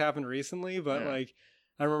 Mm-hmm. Nothing's happened recently, but like,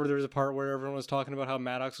 I remember there was a part where everyone was talking about how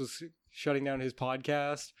Maddox was shutting down his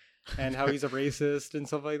podcast and how he's a racist and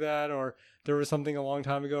stuff like that. Or there was something a long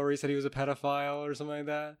time ago where he said he was a pedophile or something like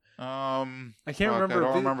that. I can't remember. I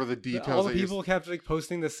don't remember the details. All the people kept like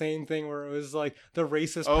posting the same thing where it was like the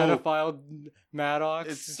racist pedophile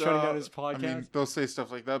Maddox shutting down his podcast. I mean, they'll say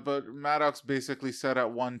stuff like that, but Maddox basically said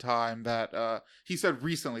at one time that he said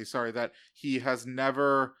recently, that he has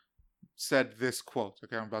never said this quote.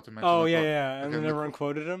 Okay, I'm about to mention. Oh yeah, and then everyone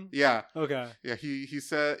quoted him. Yeah. Okay. Yeah, he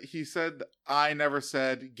said I never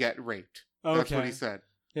said get raped. Okay. That's what he said.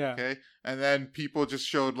 Yeah. Okay, and then people just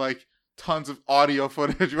showed like tons of audio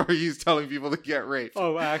footage where he's telling people to get raped.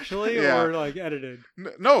 Oh, actually, or like edited?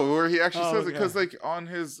 No, where he actually says it, because like on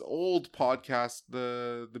his old podcast,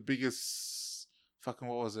 the biggest fucking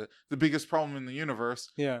what was it? The biggest problem in the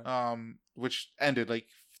universe. Yeah. Which ended like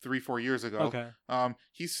 3-4 years ago. Okay.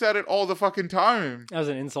 He said it all the fucking time. As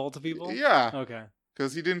an insult to people? Yeah. Okay.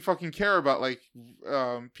 Because he didn't fucking care about like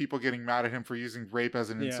people getting mad at him for using rape as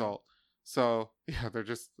an insult. So yeah, they're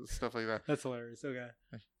just stuff like that. That's hilarious. Okay.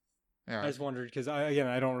 Yeah. I just wondered because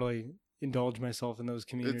I don't really indulge myself in those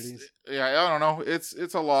communities. I don't know. It's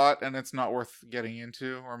a lot, and it's not worth getting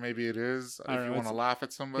into, or maybe it is if you want to laugh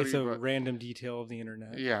at somebody. It's a random detail of the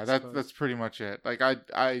internet. Yeah, that's pretty much it. Like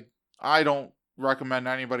I don't recommend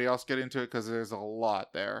anybody else get into it because there's a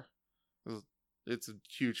lot there. It's a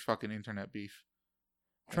huge fucking internet beef.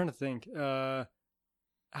 I'm trying to think.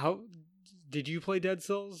 How did you play Dead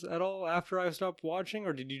Cells at all after I stopped watching,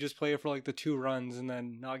 or did you just play it for like the 2 runs and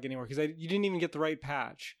then not get anywhere? Because you didn't even get the right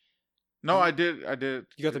patch. No, I did.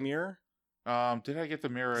 You got the mirror? Did I get the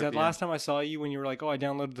mirror? That last time I saw you when you were like, "Oh, I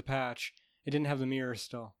downloaded the patch," it didn't have the mirror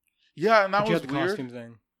still. Yeah, and that was weird. You had the costume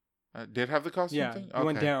thing. Did have the costume thing? Yeah, you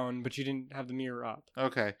went down, but you didn't have the mirror up.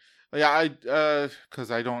 Okay. Yeah,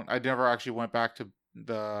 because I never actually went back to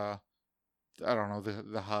the, I don't know,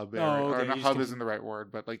 the hub area. Oh, okay. Or the hub isn't the right word,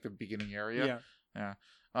 but like the beginning area. Yeah.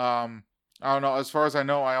 I don't know. As far as I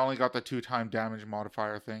know, I only got the 2-time damage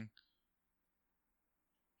modifier thing.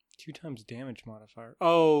 2 times damage modifier.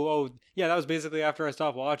 Oh, yeah. That was basically after I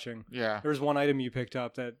stopped watching. Yeah. There was one item you picked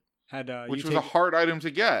up that had which was a hard item to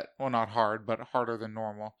get. Well, not hard, but harder than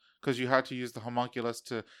normal, because you had to use the homunculus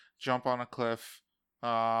to jump on a cliff,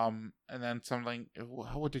 and then something.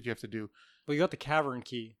 What did you have to do? Well, you got the cavern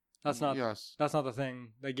key. That's not. Yes. That's not the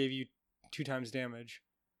thing that gave you 2 times damage.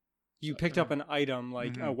 You picked up an item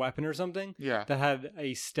like a weapon or something. Yeah. That had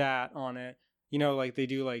a stat on it. You know, like they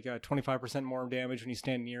do like 25% more damage when you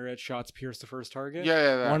stand near it. Shots pierce the first target.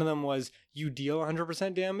 Yeah. One of them was you deal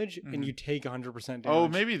 100% damage and you take 100% damage. Oh,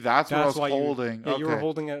 maybe that's what I was holding. You were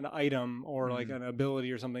holding an item or like an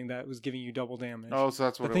ability or something that was giving you double damage. Oh, so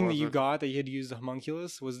that's what the thing that you got that you had to use the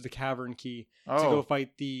homunculus was the cavern key to go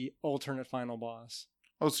fight the alternate final boss.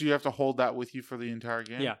 Oh, so you have to hold that with you for the entire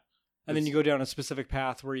game? Yeah. And then you go down a specific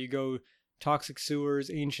path where you go toxic sewers,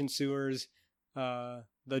 ancient sewers,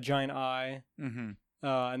 the giant eye,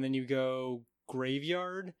 and then you go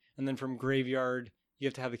graveyard, and then from graveyard you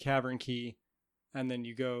have to have the cavern key, and then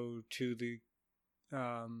you go to the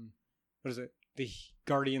the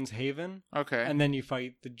Guardian's Haven. Okay. And then you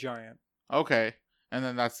fight the giant. Okay. And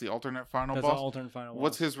then that's the alternate final boss? That's the alternate final boss.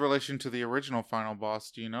 What's his relation to the original final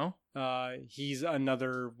boss? Do you know? He's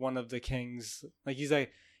another one of the kings. Like he's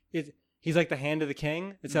like the Hand of the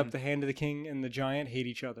King, except the Hand of the King and the giant hate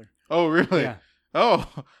each other. Oh, really? Yeah.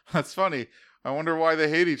 Oh, that's funny. I wonder why they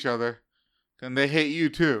hate each other. And they hate you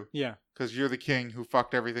too. Yeah. Because you're the king who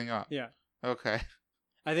fucked everything up. Yeah. Okay.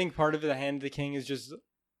 I think part of the Hand of the King is just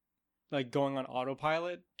like going on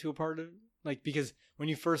autopilot to a part of like because when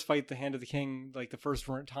you first fight the Hand of the King, like the first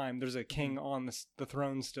time, there's a king on the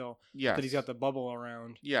throne still. Yes. That he's got the bubble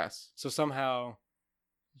around. Yes. So somehow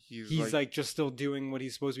he's like just still doing what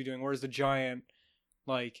he's supposed to be doing, whereas the giant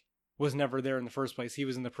like was never there in the first place. He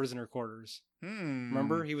was in the prisoner quarters.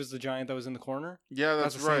 Remember, he was the giant that was in the corner. Yeah,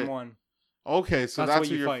 that's the right. Same one. Okay, so that's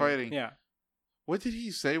who you're fight. fighting. Yeah. What did he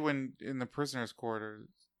say when in the prisoners' quarters?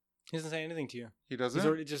 He doesn't say anything to you. He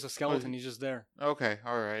doesn't? He's just a skeleton. He's just there. Okay,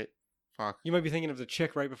 alright. Fuck. You might be thinking of the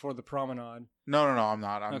chick right before the promenade. No, I'm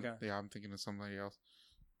not. Okay. Yeah, I'm thinking of somebody else.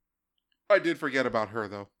 I did forget about her,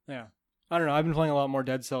 though. Yeah. I don't know. I've been playing a lot more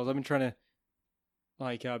Dead Cells. I've been trying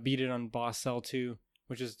to beat it on Boss Cell 2,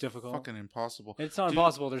 which is difficult. Fucking impossible. It's not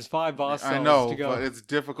impossible. There's 5 boss cells I know, to go. but it's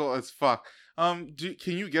difficult as fuck. Can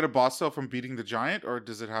you get a boss cell from beating the giant, or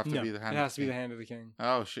does it have to be the hand? It has to be the Hand of the King.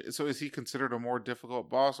 Oh shit! So is he considered a more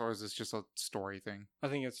difficult boss, or is this just a story thing? I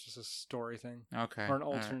think it's just a story thing. Okay. Or an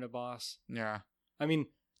alternate boss. Yeah. I mean,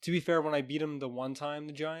 to be fair, when I beat him the one time,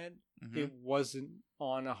 the giant, it wasn't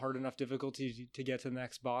on a hard enough difficulty to get to the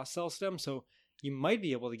next boss cell stem, so you might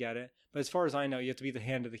be able to get it. But as far as I know, you have to be the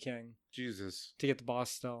Hand of the King. Jesus. To get the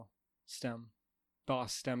boss stem.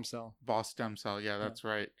 Boss stem cell. Boss stem cell, yeah, that's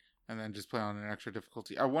right. And then just play on an extra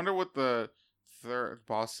difficulty. I wonder what the third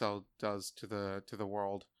boss cell does to the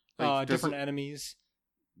world. Like, different enemies.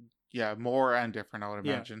 Yeah, more and different, I would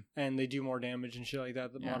imagine. Yeah, and they do more damage and shit like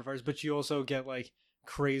that, the modifiers. But you also get, like,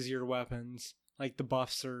 crazier weapons. Like, the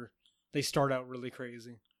buffs they start out really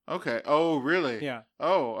crazy. Okay. Oh, really? Yeah.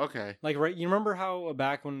 Oh, okay. Like, right, you remember how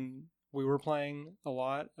back when we were playing a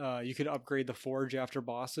lot, you could upgrade the forge after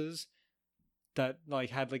bosses that, like,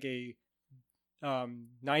 had, like, a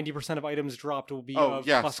 90% of items dropped will be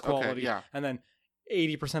plus quality. Okay, yeah. And then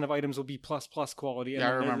 80% of items will be plus quality. And I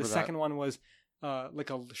remember the second one was like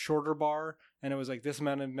a shorter bar, and it was like this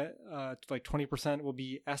amount of like 20% will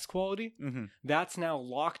be S quality. Mm-hmm. That's now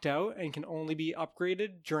locked out and can only be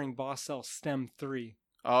upgraded during boss cell stem 3.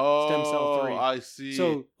 Oh, stem cell 3. I see.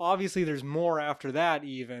 So obviously there's more after that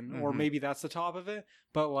even, or maybe that's the top of it.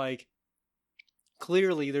 But like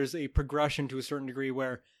clearly there's a progression to a certain degree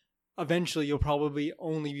where eventually you'll probably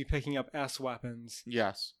only be picking up S weapons.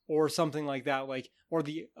 Yes. Or something like that, like, or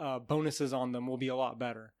the bonuses on them will be a lot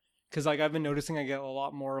better. Because, like, I've been noticing I get a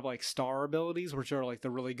lot more of, like, star abilities, which are, like, the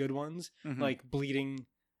really good ones. Mm-hmm. Like, bleeding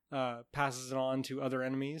passes it on to other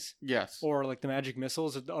enemies. Yes. Or, like, the magic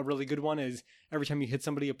missiles. A really good one is every time you hit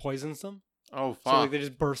somebody, it poisons them. Oh, fuck. So, like, they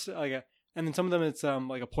just burst, and then some of them, it's,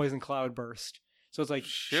 like, a poison cloud burst. So, it's, like,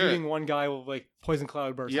 shooting one guy with, like, poison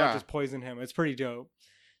cloud burst, not just poison him. It's pretty dope.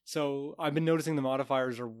 So, I've been noticing the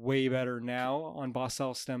modifiers are way better now on Boss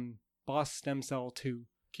Stem Cell 2.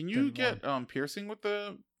 Can you get piercing with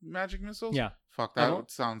the magic missiles? Yeah. Fuck, that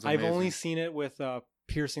sounds amazing. I've only seen it with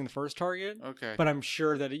piercing the first target. Okay. But I'm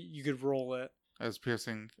sure that you could roll it as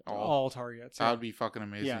piercing all targets. That would be fucking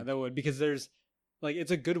amazing. Yeah, that would. Because there's, like,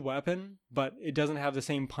 it's a good weapon, but it doesn't have the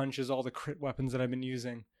same punch as all the crit weapons that I've been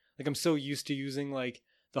using. Like, I'm so used to using, like,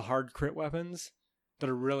 the hard crit weapons that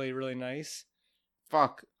are really, really nice.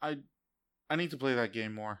 Fuck, I need to play that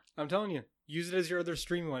game more. I'm telling you, use it as your other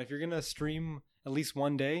streaming one. If you're gonna stream at least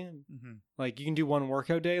one day, like you can do one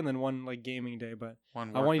workout day and then one like gaming day. But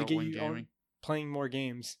I want you to get you playing more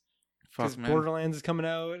games. Fuck, man. Borderlands is coming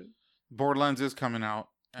out. Borderlands is coming out,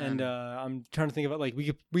 and I'm trying to think about like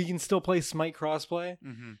we can still play Smite crossplay.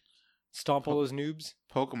 Stomp all those noobs.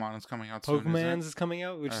 Pokemon is coming out soon. Pokemon's is coming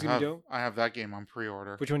out, which is gonna be dope. I have that game on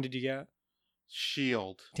pre-order. Which one did you get?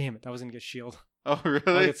 Shield. Damn it, I was gonna get Shield. Oh, really?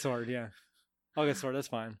 I'll get Sword, yeah. I'll get Sword, that's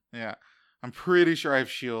fine. Yeah. I'm pretty sure I have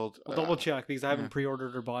Shield. I'll double check because I haven't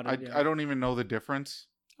pre-ordered or bought it yet. I don't even know the difference.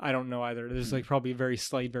 I don't know either. There's like probably very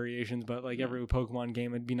slight variations, but like every Pokemon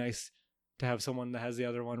game, it'd be nice to have someone that has the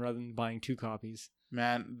other one rather than buying 2 copies.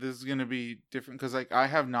 Man, this is going to be different because like I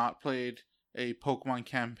have not played a Pokemon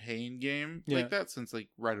campaign game like that since like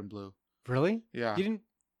Red and Blue. Really? Yeah.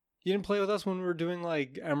 You didn't play with us when we were doing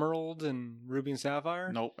like Emerald and Ruby and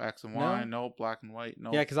Sapphire? Nope, X and Y. Nope, Black and White.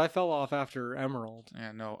 Nope. Yeah, because I fell off after Emerald.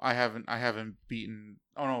 Yeah, no, I haven't beaten.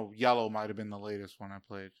 Oh no, Yellow might have been the latest one I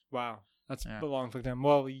played. Wow, that's a long fuck time.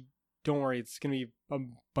 Well, don't worry, it's gonna be a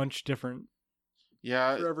bunch different.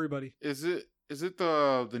 Yeah, for everybody. Is it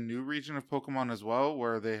the new region of Pokemon as well,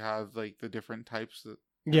 where they have like the different types?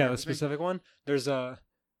 The specific one. There's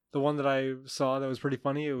the one that I saw that was pretty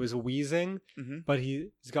funny. It was a Weezing, but he's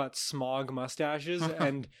got smog mustaches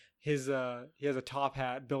and he has a top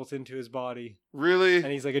hat built into his body. Really?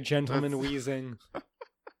 And he's like a gentleman Weezing.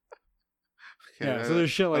 Yeah, so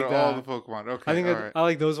there's shit like that. All the Pokemon. Okay, I think I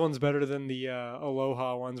like those ones better than the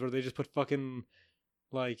Aloha ones where they just put fucking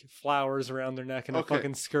like flowers around their neck and a Okay.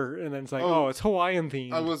 fucking skirt, and then it's like, oh, it's Hawaiian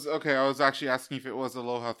themed. I was actually asking if it was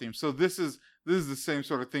Aloha theme. So this is the same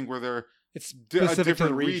sort of thing where they're it's specific a different to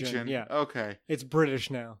the region. Yeah. Okay. It's British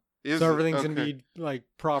now. So everything's gonna be like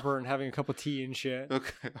proper and having a cup of tea and shit.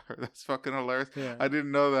 Okay, that's fucking hilarious. Yeah. I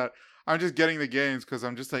didn't know that. I'm just getting the games because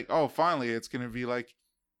I'm just like, oh, finally, it's gonna be like,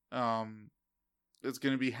 it's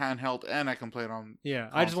gonna be handheld and I can play it on. Yeah,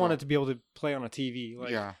 console. I just wanted to be able to play on a TV,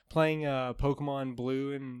 like playing Pokemon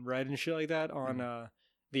Blue and Red and shit like that on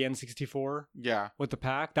the N64. Yeah, with the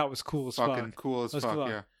pack, that was cool as fuck. Fucking cool as fuck.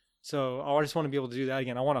 Yeah. So I just want to be able to do that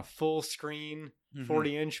again. I want a full screen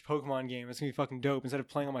 40-inch Pokemon game. It's gonna be fucking dope instead of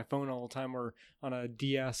playing on my phone all the time or on a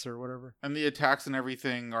DS or whatever. And the attacks and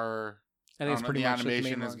everything are. I think it's pretty much the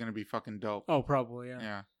animation is gonna be fucking dope. Oh, probably yeah.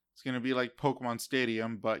 Yeah, it's gonna be like Pokemon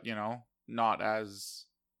Stadium, but not as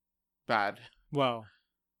bad. Well,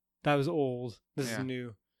 that was old. This is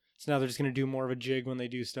new. So now they're just gonna do more of a jig when they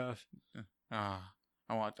do stuff.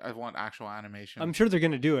 I want actual animation. I'm sure they're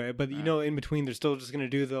gonna do it, but in between they're still just gonna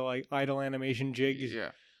do the like idle animation jigs.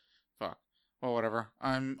 Yeah. Fuck. Well, whatever.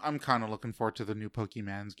 I'm kind of looking forward to the new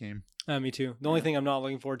Pokemon's game. Me too. The only thing I'm not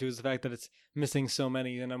looking forward to is the fact that it's missing so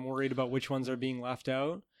many, and I'm worried about which ones are being left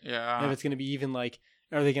out. Yeah. And if it's gonna be even like,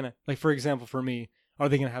 are they gonna like, for example, for me, are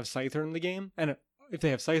they gonna have Scyther in the game? And if they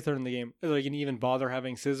have Scyther in the game, are they gonna even bother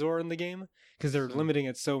having Scizor in the game? Because they're limiting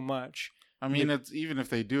it so much. I mean, it's even if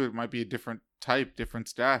they do, it might be a different type, different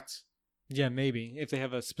stats. Yeah, maybe if they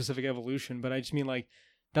have a specific evolution. But I just mean like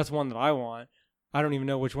that's one that I want. I don't even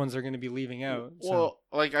know which ones they're going to be leaving out. Well,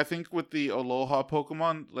 like I think with the Aloha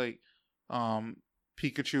Pokemon, like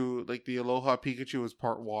Pikachu, like the Aloha Pikachu is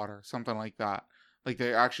part water, something like that. Like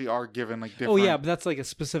they actually are given like different. Oh yeah, but that's like a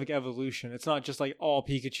specific evolution. It's not just like all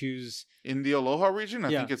Pikachus in the Aloha region. I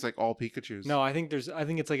think it's like all Pikachus. No, I think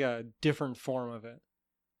it's like a different form of it.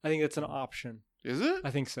 I think it's an option. Is it? I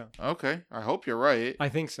think so. Okay, I hope you're right. I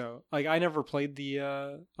think so. Like I never played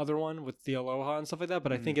the other one with the Aloha and stuff like that,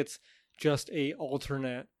 but I think it's just a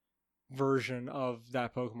alternate version of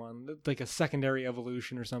that Pokemon, like a secondary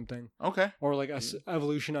evolution or something. Okay. Or like a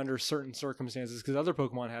evolution under certain circumstances, because other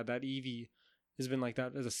Pokemon had that. Eevee has been like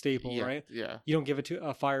that as a staple, right? Yeah. You don't give it to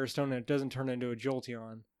a Firestone and it doesn't turn into a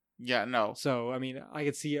Jolteon. Yeah, no. So, I mean, I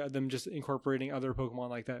could see them just incorporating other Pokemon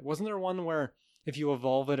like that. Wasn't there one where if you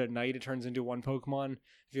evolve it at night, it turns into one Pokemon?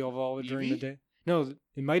 If you evolve it during the day? No,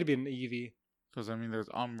 it might have been an Eevee. Because, I mean, there's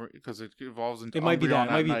because it evolves into it might be that.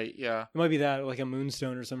 At night. Yeah. It might be that, like a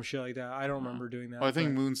Moonstone or some shit like that. I don't remember doing that. Well, I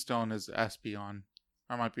think Moonstone is Espeon.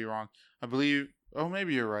 I might be wrong. I believe... Oh,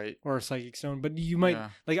 maybe you're right. Or a Psychic Stone. But you might... Yeah.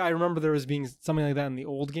 Like, I remember there was being something like that in the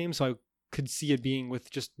old game, so I could see it being with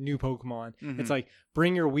just new Pokemon. It's like,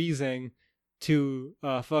 bring your Weezing to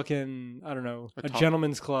fucking, I don't know, a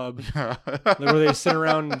gentleman's club where they sit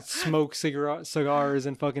around and smoke cigars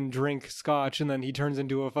and fucking drink scotch, and then he turns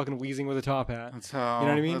into a fucking Weezing with a top hat. That's how, you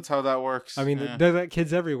know what I mean? That's how that works. I mean, there's that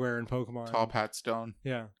kids everywhere in Pokemon. Top hat stone.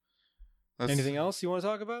 Yeah. Anything else you want to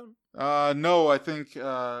talk about? No, I think,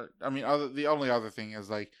 I mean, the only other thing is,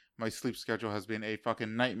 like, my sleep schedule has been a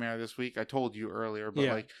fucking nightmare this week. I told you earlier, but,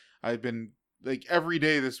 like, I've been... Like, every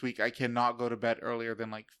day this week, I cannot go to bed earlier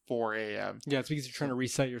than, like, 4 a.m. Yeah, it's because you're trying to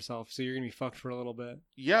reset yourself, so you're going to be fucked for a little bit.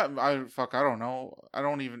 Yeah, I don't know.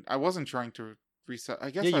 I wasn't trying to reset.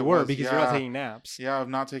 I guess you were, because you're not taking naps. Yeah,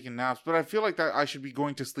 I'm not taking naps. But I feel like that I should be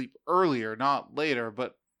going to sleep earlier, not later.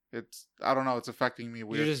 But I don't know, it's affecting me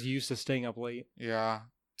weird. You're just used to staying up late. Yeah.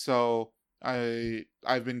 So,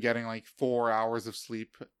 I've been getting, like, 4 hours of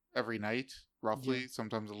sleep every night, roughly.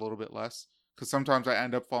 Sometimes a little bit less. Because sometimes I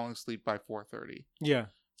end up falling asleep by 4:30. Yeah.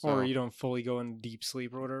 So, or you don't fully go into deep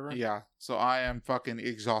sleep or whatever. Yeah. So I am fucking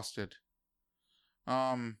exhausted.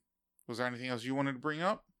 Was there anything else you wanted to bring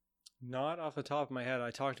up? Not off the top of my head.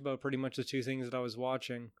 I talked about pretty much the two things that I was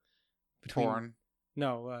watching. Porn.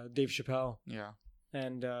 No, Dave Chappelle. Yeah.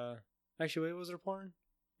 And actually, wait, was there porn?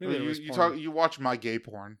 Maybe you watch my gay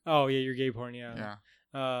porn. Oh yeah, your gay porn. Yeah. Yeah.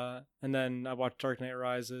 And then I watched Dark Knight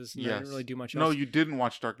Rises. And I didn't really do much else. No, you didn't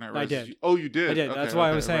watch Dark Knight Rises. I did. You did? I did. Okay, that's why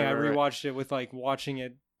I was saying I rewatched it with like watching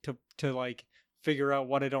it to like figure out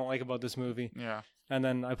what I don't like about this movie. Yeah. And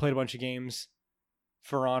then I played a bunch of games.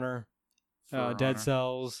 For Honor. Dead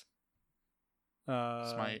Cells.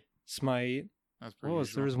 Smite. That's pretty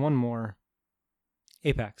usual. There was one more.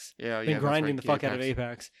 Apex. Yeah, I've been grinding the fuck out of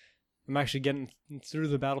Apex. I'm actually getting through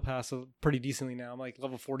the battle pass pretty decently now. I'm like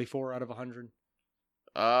level 44 out of 100.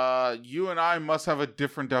 You and I must have a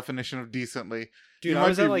different definition of decently. Dude, I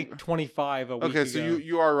was at like 25 a week ago. Okay, so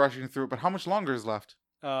you are rushing through it, but how much longer is left?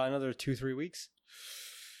 Another 2-3 weeks.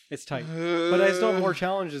 It's tight. But I still have more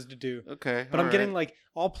challenges to do. Okay. But I'm getting like,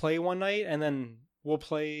 I'll play one night and then we'll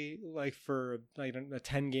play like for like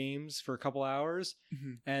 10 games for a couple hours,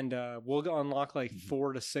 and we'll unlock like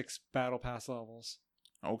 4 to 6 battle pass levels.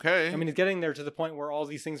 Okay. I mean, it's getting there to the point where all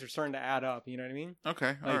these things are starting to add up. You know what I mean?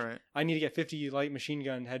 Okay. Like, all right. I need to get 50 light machine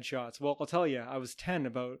gun headshots. Well, I'll tell you, I was 10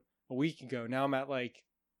 about a week ago. Now I'm at like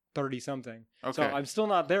 30 something. Okay. So I'm still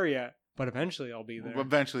not there yet, but eventually I'll be there.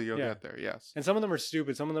 Eventually you'll get there. Yes. And some of them are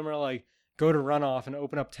stupid. Some of them are like, go to runoff and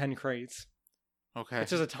open up 10 crates. Okay.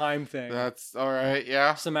 It's just a time thing. That's all right.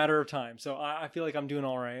 Yeah. It's a matter of time. So I feel like I'm doing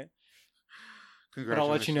all right. Congratulations. But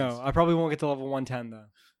I'll let you know. I probably won't get to level 110 though.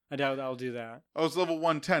 I doubt I'll do that. Oh, it's level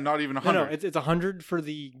 110, not even 100. No, it's 100 for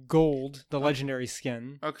the gold, the legendary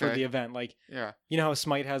skin for the event. Like, you know how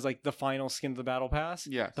Smite has like the final skin of the battle pass?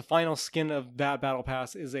 Yeah. The final skin of that battle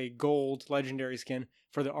pass is a gold legendary skin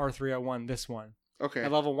for the R301. This one. Okay.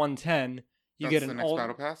 At level 110, you get an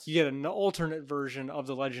battle pass. You get an alternate version of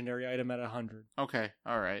the legendary item at 100. Okay.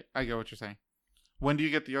 All right. I get what you're saying. When do you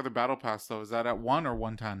get the other battle pass though? Is that at 1 or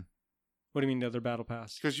 110? What do you mean the other battle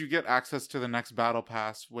pass? Because you get access to the next battle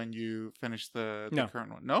pass when you finish the current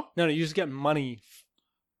one. No? No, you just get money.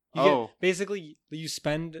 Basically, you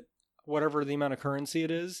spend whatever the amount of currency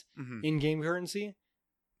it is, in-game currency,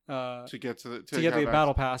 to get the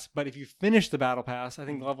battle pass. But if you finish the battle pass, I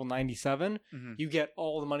think level 97, you get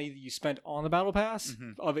all the money that you spent on the battle pass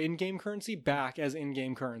of in-game currency back as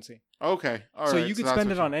in-game currency. Okay. All right. So you could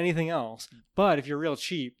spend it on anything else. But if you're real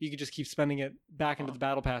cheap, you could just keep spending it back into the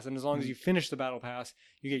battle pass. And as long as you finish the battle pass,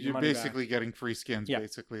 you get your money back. You're basically getting free skins,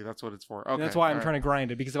 basically. That's what it's for. Okay. And that's why I'm trying to grind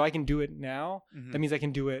it. Because if I can do it now, that means I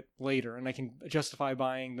can do it later. And I can justify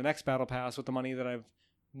buying the next battle pass with the money that I've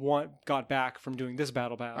got back from doing this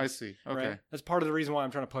battle pass. I see. Okay. Right? That's part of the reason why I'm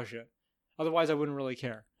trying to push it. Otherwise, I wouldn't really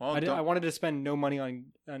care. Well, I wanted to spend no money on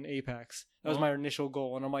Apex. That was my initial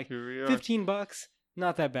goal. And I'm like, $15,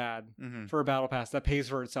 not that bad for a battle pass that pays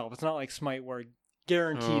for itself. It's not like Smite where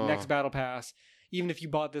guaranteed next battle pass. Even if you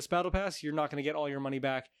bought this battle pass, you're not going to get all your money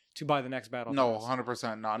back to buy the next battle pass. No,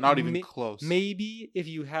 100% not. Not even close. Maybe if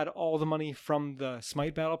you had all the money from the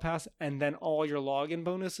Smite battle pass and then all your login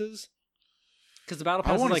bonuses. Because the battle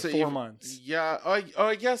pass is like 4 months. Yeah,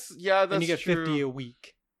 I guess, yeah, that's true. And you get 50 a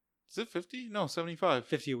week. Is it 50? No, 75.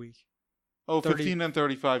 50 a week. Oh, 15 and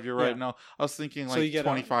 35, you're right. No, I was thinking like so you get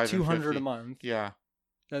 25 200 and 50. a month. Yeah.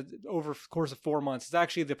 That over the course of 4 months. It's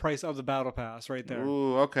actually the price of the battle pass right there.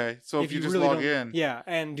 Ooh, okay. So if you just really log in. Yeah,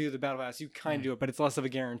 and do the battle pass, you kind of do it, but it's less of a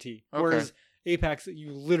guarantee. Okay. Whereas Apex,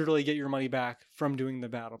 you literally get your money back from doing the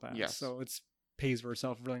battle pass. Yes. So it pays for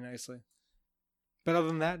itself really nicely. But other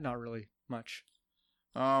than that, not really much.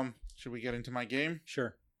 Should we get into my game?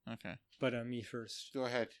 Sure. Okay. But me first. Go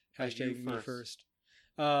ahead. Hashtag me first.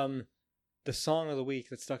 The song of the week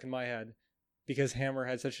that stuck in my head, because Hammer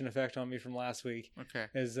had such an effect on me from last week,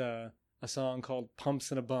 is a song called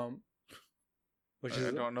Pumps and a Bump. Which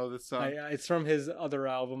I don't know this song. It's from his other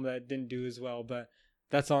album that didn't do as well, but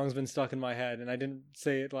that song's been stuck in my head, and I didn't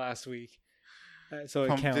say it last week. So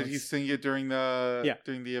it counts. Did he sing it during the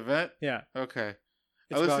event? Yeah. Okay.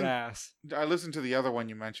 It's about ass. I listened to the other one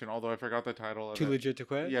you mentioned, although I forgot the title of it. Too Legit to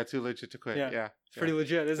Quit? Yeah, Too Legit to Quit. Yeah. It's pretty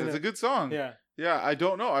legit, isn't it? It's a good song. Yeah. Yeah, I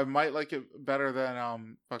don't know. I might like it better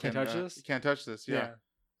than Can't Touch This? Can't Touch This, yeah.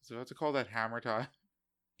 So I have to call that Hammer Time.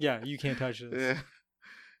 Yeah, You Can't Touch This. Yeah.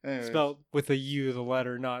 Anyways. Spelled with a U, the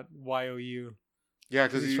letter, not Y-O-U. Yeah,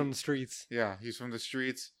 because he's from the streets. Yeah, he's from the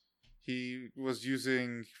streets. He was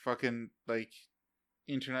using fucking, like,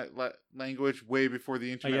 internet language way before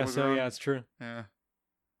the internet was around. Yeah, it's true. Yeah.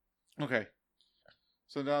 Okay.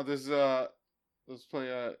 So now this let's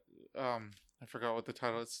play I forgot what the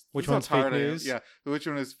title is. Which one's fake news? Yeah. Which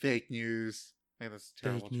one is fake news? I think that's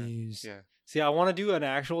terrible. Fake news. Yeah. See, I want to do an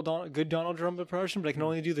actual good Donald Trump impression, but I can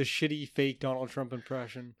only do the shitty fake Donald Trump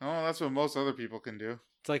impression. Oh, that's what most other people can do.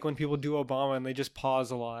 It's like when people do Obama and they just pause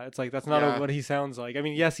a lot. It's like, that's not what he sounds like. I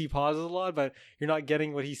mean, yes, he pauses a lot, but you're not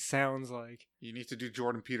getting what he sounds like. You need to do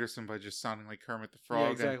Jordan Peterson by just sounding like Kermit the Frog.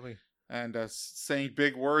 Yeah, exactly. And saying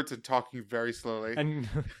big words and talking very slowly. And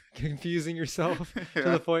confusing yourself to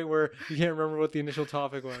the point where you can't remember what the initial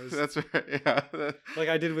topic was. That's right, yeah. Like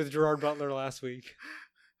I did with Gerard Butler last week.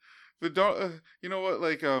 But you know what?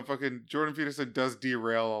 Like, fucking Jordan Peterson does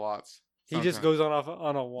derail a lot. He just goes on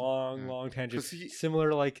a long tangent. Similar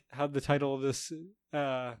to like how the title of this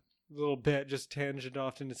little bit just tangent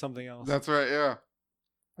off into something else. That's right, yeah.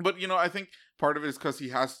 But, you know, I think part of it is because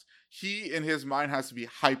he in his mind has to be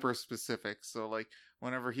hyper specific. So, like,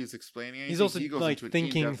 whenever he's explaining anything, he's also like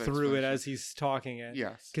thinking through it as he's talking it.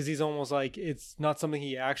 Yes. Because he's almost like it's not something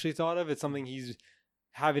he actually thought of. It's something he's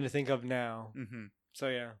having to think of now. Mm-hmm. So,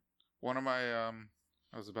 yeah. One of my, I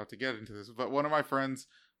was about to get into this, but one of my friends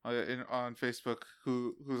on Facebook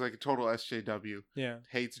who's like a total SJW. Yeah.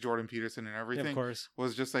 Hates Jordan Peterson and everything. Yeah, of course.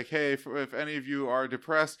 Was just like, hey, if any of you are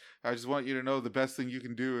depressed, I just want you to know the best thing you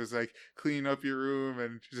can do is like clean up your room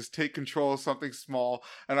and just take control of something small.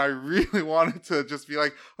 And I really wanted to just be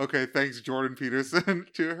like, okay, thanks Jordan Peterson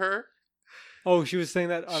to her. Oh, she was saying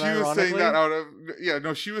that unironically? She was saying that out of... Yeah,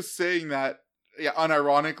 no, she was saying that, yeah,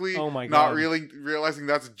 unironically. Oh my God. Not really realizing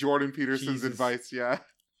that's Jordan Peterson's advice, yeah.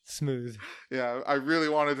 Smooth. Yeah, I really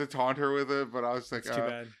wanted to taunt her with it, but I was like, it's too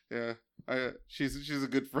bad. Yeah, she's a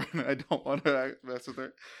good friend. I don't want to mess with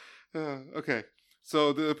her. Okay,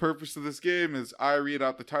 so the purpose of this game is I read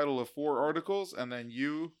out the title of 4 articles, and then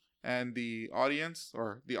you and the audience,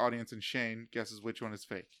 or the audience and Shane, guesses which one is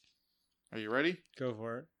fake. Are you ready? Go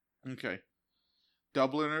for it. Okay.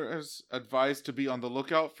 Dubliners advised to be on the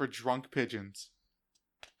lookout for drunk pigeons.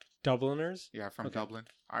 Dubliners? Yeah, from Dublin.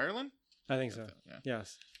 Ireland? I think so. Yeah.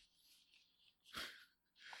 Yes.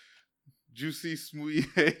 Juicy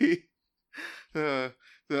Smouillet. The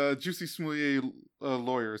Juicy Smouillet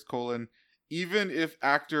lawyers, : even if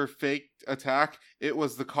actor faked attack, it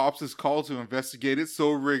was the cops' call to investigate it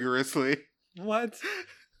so rigorously. What?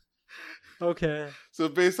 Okay. So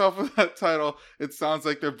based off of that title, it sounds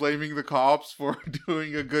like they're blaming the cops for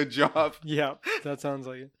doing a good job. Yeah, that sounds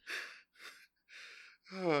like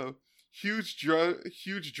it. Huge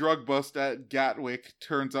drug bust at Gatwick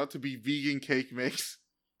turns out to be vegan cake mix.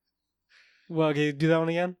 Well, okay, do that one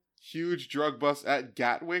again. Huge drug bust at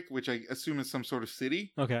Gatwick, which I assume is some sort of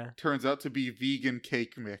city. Okay. Turns out to be vegan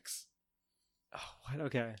cake mix. Oh, what?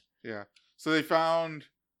 Okay. Yeah. So they found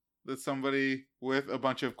that somebody with a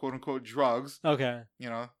bunch of quote unquote drugs. Okay. You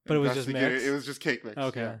know, but it was just mix. It was just cake mix.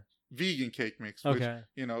 Okay. Yeah. Vegan cake mix. Which, okay.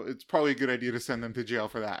 You know, it's probably a good idea to send them to jail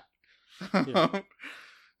for that. Yeah.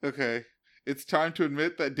 Okay. It's time to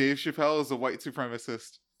admit that Dave Chappelle is a white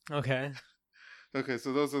supremacist. Okay. Okay,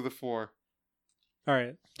 so those are the 4. All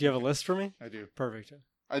right. Do you have a list for me? I do. Perfect.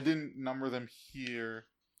 I didn't number them here.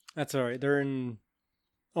 That's all right. They're in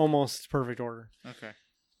almost perfect order. Okay.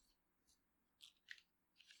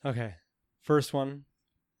 Okay. First one.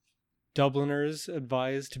 Dubliners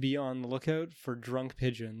advised to be on the lookout for drunk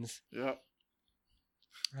pigeons. Yep.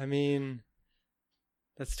 I mean,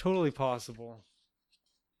 that's totally possible.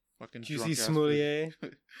 Fucking Juicy Smouillet,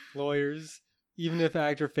 lawyers. Even if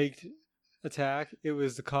actor faked attack, it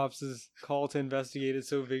was the cops' call to investigate it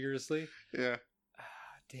so vigorously. Yeah.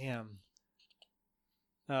 Damn.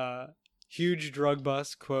 Huge drug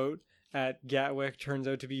bust, quote, at Gatwick turns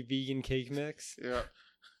out to be vegan cake mix. Yeah.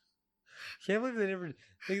 Can't believe they never...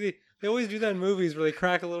 Like they always do that in movies where they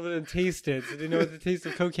crack a little bit and taste it, so they know what the taste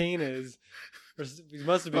of cocaine is. Or it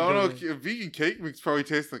must have been. I don't know. Vegan cake mix probably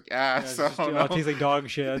tastes like ass. Yeah, it tastes like dog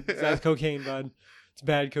shit. That's cocaine, bud. It's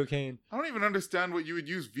bad cocaine. I don't even understand what you would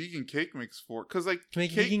use vegan cake mix for. Because, like, to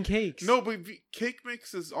make vegan cakes. No, but cake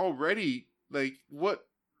mix is already, like, what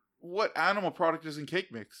animal product is in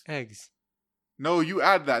cake mix? Eggs. No, you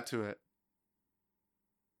add that to it.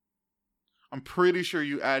 I'm pretty sure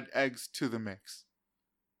you add eggs to the mix.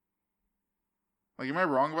 Like, am I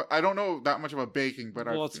wrong? I don't know that much about baking, but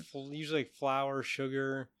it's usually like flour,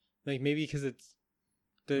 sugar. Like, maybe because it's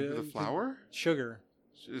the flour? Sugar.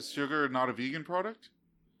 Is sugar not a vegan product?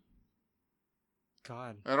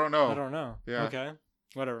 God. I don't know. Yeah. Okay.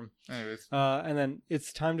 Whatever. Anyways. And then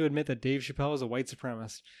it's time to admit that Dave Chappelle is a white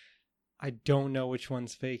supremacist. I don't know which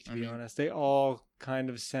one's fake, to be honest. They all kind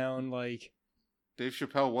of sound like... Dave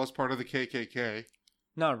Chappelle was part of the KKK.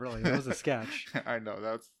 Not really. That was a sketch. I know.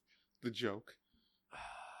 That's the joke.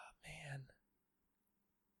 Man.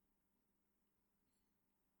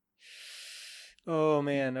 Oh,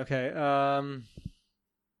 man. Okay.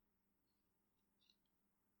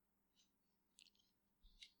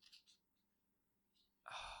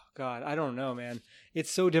 God, I don't know, man.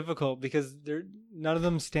 It's so difficult because none of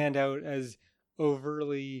them stand out as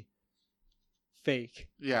overly fake.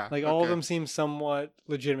 Yeah. Like, all of them seem somewhat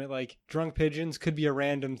legitimate. Like, drunk pigeons could be a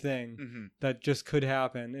random thing that just could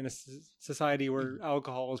happen in a society where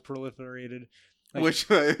alcohol is proliferated. Like,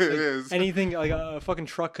 which it is. Anything, like a fucking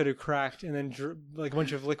truck could have cracked and then like a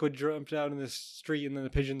bunch of liquid jumped out in the street and then the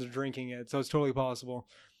pigeons are drinking it. So it's totally possible.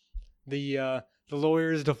 The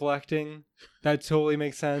lawyers deflecting, that totally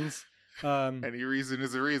makes sense. Any reason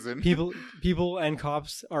is a reason. People and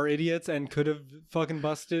cops are idiots and could have fucking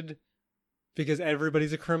busted because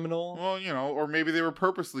everybody's a criminal. Well, or maybe they were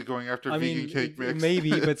purposely going after vegan cake mix.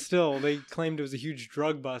 Maybe, but still, they claimed it was a huge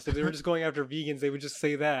drug bust. If they were just going after vegans, they would just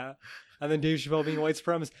say that. And then Dave Chappelle being a white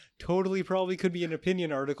supremacist totally probably could be an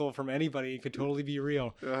opinion article from anybody. It could totally be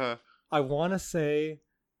real. I want to say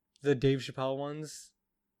the Dave Chappelle one's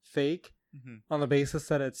fake on the basis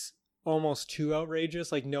that it's almost too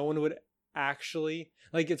outrageous. Like no one would actually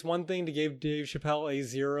like. It's one thing to give Dave Chappelle a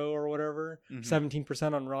 0 or whatever,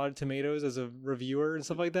 17% on Rotten Tomatoes as a reviewer and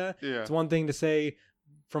stuff like that. Yeah. It's one thing to say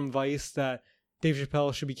from Vice that Dave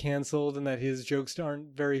Chappelle should be canceled and that his jokes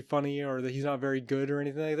aren't very funny or that he's not very good or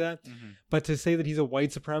anything like that. But to say that he's a white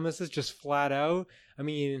supremacist just flat out, I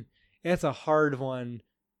mean, it's a hard one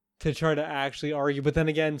to try to actually argue. But then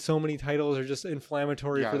again, so many titles are just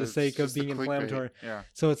inflammatory for the sake of being inflammatory. Yeah.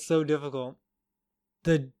 So it's so difficult.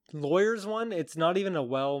 The lawyers one, it's not even a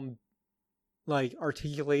well like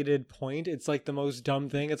articulated point. It's like the most dumb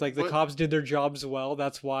thing. It's like the cops did their jobs well.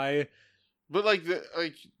 That's why. But like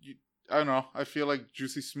I don't know. I feel like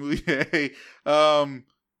Juicy Smouye,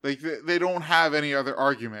 like they don't have any other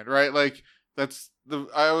argument, right? Like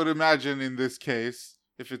I would imagine in this case,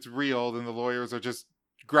 if it's real, then the lawyers are just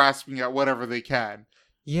grasping at whatever they can.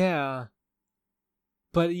 Yeah.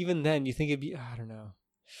 But even then, you think it'd be, I don't know.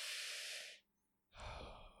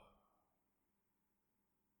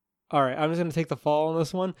 All right, I'm just going to take the fall on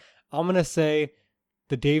this one. I'm going to say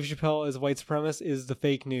the Dave Chappelle is white supremacist is the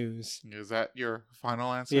fake news. Is that your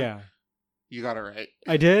final answer? Yeah. You got it right.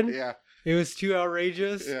 I did? Yeah. It was too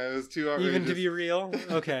outrageous? Yeah, it was too outrageous. Even to be real?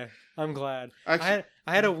 Okay. I'm glad. Actually,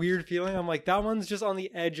 I had a weird feeling. I'm like, that one's just on the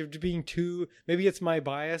edge of being too... Maybe it's my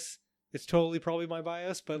bias. It's totally probably my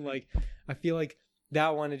bias. But like, I feel like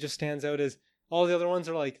that one, it just stands out as... All the other ones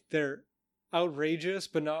are like, they're outrageous,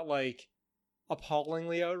 but not like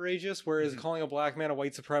appallingly outrageous. Whereas calling a black man a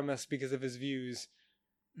white supremacist because of his views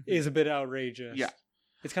is a bit outrageous. Yeah.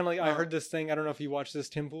 It's kind of like, I heard this thing, I don't know if you watched this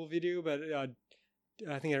Tim Pool video, but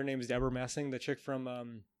I think her name is Deborah Messing, the chick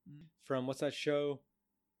from what's that show?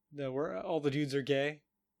 Where all the dudes are gay?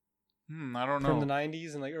 I don't know. From the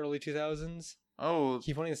 90s and like early 2000s. Oh. I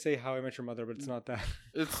keep wanting to say How I Met Your Mother, but it's not that.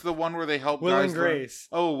 It's the one where they help Will guys and Grace.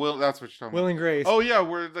 Oh, Will, that's what you're talking Will about. and Grace. Oh yeah,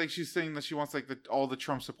 where like she's saying that she wants like all the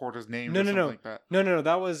Trump supporters named or something like that. No.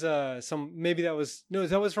 That was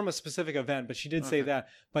that was from a specific event, but she did say that.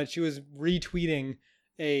 But she was retweeting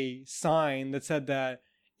a sign that said that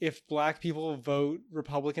if black people vote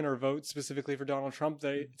Republican or vote specifically for Donald Trump,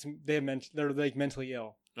 they're like mentally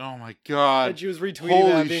ill. Oh my god! And she was retweeting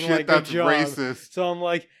Holy that, being shit, like, that's "Good job." racist. So I'm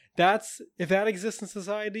like, if that exists in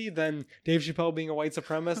society, then Dave Chappelle being a white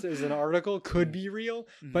supremacist is an article could be real.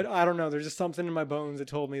 But I don't know. There's just something in my bones that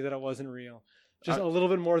told me that it wasn't real. Just a little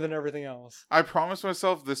bit more than everything else. I promised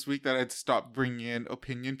myself this week that I'd stop bringing in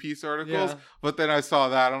opinion piece articles, but then I saw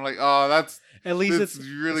that. I'm like, oh, at least it's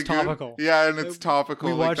really topical. Good. Yeah, and it's topical.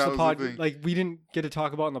 We watched the pod. Like we didn't get to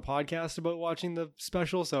talk about in the podcast about watching the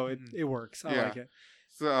special, so it works. I like it.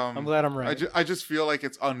 So, I'm glad I'm right. I just feel like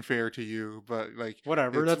it's unfair to you, but like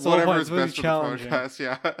whatever. That's whatever is best for the podcast.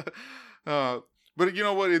 Yeah. But you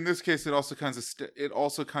know what? In this case, it also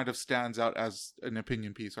kind of stands out as an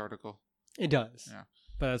opinion piece article. It does. Yeah.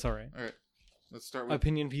 But that's all right. All right. Let's start with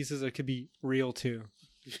opinion pieces that could be real too.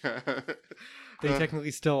 Yeah. They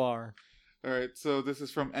technically still are. All right. So this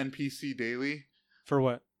is from NPC Daily. For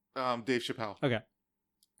what? Dave Chappelle. Okay.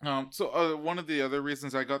 So one of the other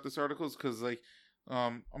reasons I got this article is because like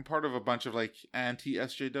I'm part of a bunch of like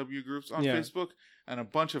anti-SJW groups on Facebook, and a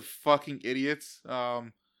bunch of fucking idiots. Sorry,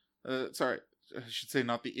 I should say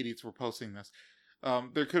not the idiots were posting this.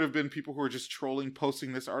 There could have been people who were just trolling,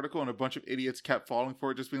 posting this article, and a bunch of idiots kept falling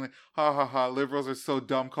for it, just being like, ha ha ha, liberals are so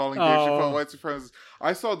dumb calling Dave Chappelle white supremacist.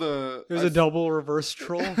 I saw There's a double reverse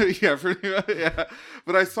troll? Yeah, pretty much, yeah.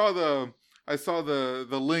 But I saw the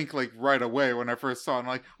link like right away when I first saw it. I'm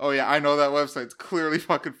like, oh yeah, I know that website's clearly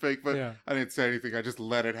fucking fake, but I didn't say anything. I just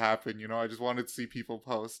let it happen, you know? I just wanted to see people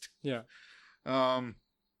post. Yeah.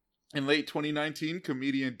 In late 2019,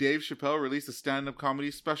 comedian Dave Chappelle released a stand-up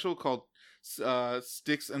comedy special called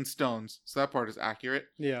Sticks and Stones. So that part is accurate.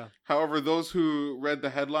 Yeah. However, those who read the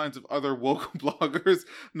headlines of other woke bloggers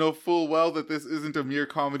know full well that this isn't a mere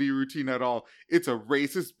comedy routine at all. It's a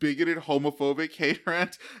racist, bigoted, homophobic hate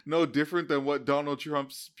rant, no different than what Donald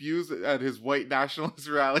Trump spews at his white nationalist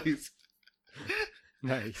rallies.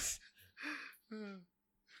 Nice.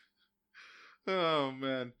 Oh,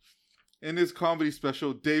 man. In his comedy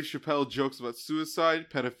special, Dave Chappelle jokes about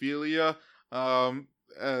suicide, pedophilia,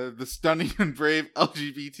 the stunning and brave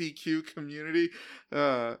LGBTQ community.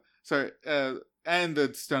 And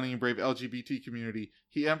the stunning and brave LGBT community.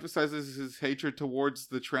 He emphasizes his hatred towards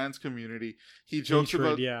the trans community. He jokes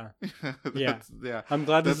about... Yeah. Yeah. I'm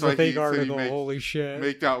glad this is a fake article. Holy shit.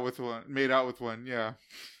 Made out with one, yeah.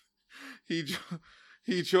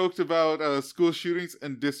 He joked about school shootings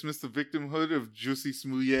and dismissed the victimhood of Juicy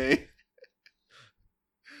Smouye.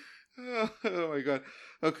 Oh my god.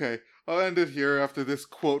 Okay, I'll end it here after this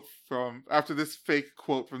fake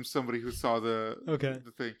quote from somebody who saw the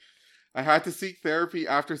thing. I had to seek therapy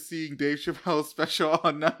after seeing Dave Chappelle's special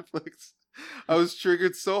on Netflix. I was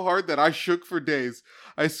triggered so hard that I shook for days.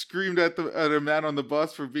 I screamed at a man on the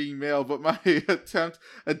bus for being male, but my attempt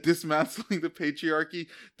at dismantling the patriarchy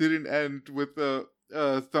didn't end with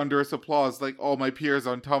thunderous applause like all my peers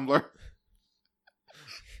on Tumblr.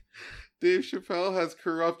 Dave Chappelle has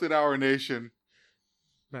corrupted our nation.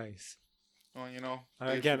 Nice. Well, you know.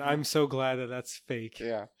 Again, Chappelle. I'm so glad that that's fake.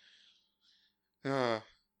 Yeah.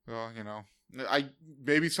 Well, you know.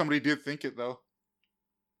 Maybe somebody did think it, though.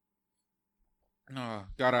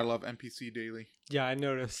 God, I love NPC Daily. Yeah, I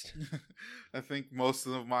noticed. I think most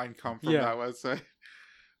of mine come from that website.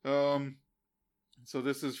 So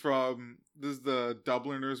this is the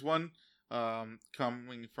Dubliners one.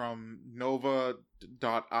 Coming from nova.ie,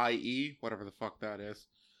 whatever the fuck that is.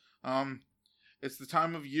 It's the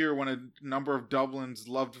time of year when a number of Dublin's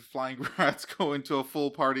loved flying rats go into a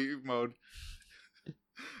full party mode.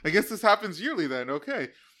 I guess this happens yearly then, okay.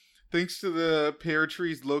 Thanks to the pear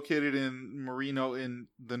trees located in Marino in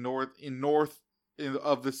the north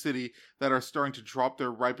of the city that are starting to drop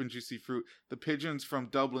their ripe and juicy fruit, the pigeons from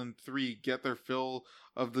Dublin 3 get their fill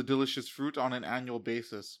of the delicious fruit on an annual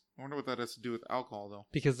basis. I wonder what that has to do with alcohol, though.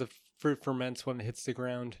 Because the fruit ferments when it hits the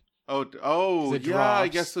ground. Oh, yeah, I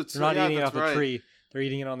guess it's... They're not eating it off the tree. They're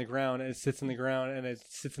eating it on the ground, and it sits in the ground, and it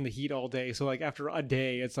sits in the heat all day. So, like, after a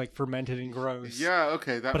day, it's, like, fermented and gross. Yeah,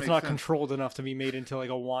 okay, that makes sense. But it's not controlled enough to be made into, like,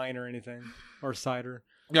 a wine or anything. Or cider.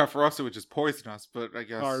 Yeah, for us, it would just poison us, but I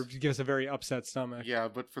guess... Or give us a very upset stomach. Yeah,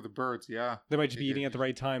 but for the birds, yeah. They might just be eating at the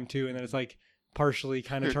right time, too, and then it's, like, partially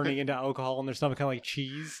kind of turning into alcohol in their stomach, kind of like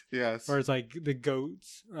cheese. Yes. Or it's, like, the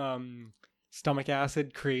goat's stomach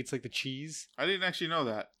acid creates, like, the cheese. I didn't actually know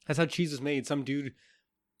that. That's how cheese was made. Some dude...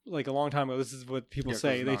 Like a long time ago, this is what people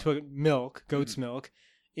say. They took milk, goat's milk,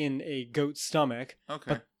 in a goat's stomach. Okay.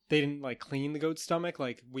 But they didn't like clean the goat's stomach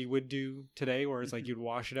like we would do today, where it's like you'd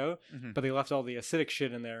wash it out. But they left all the acidic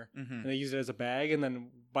shit in there, and they used it as a bag. And then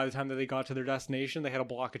by the time that they got to their destination, they had a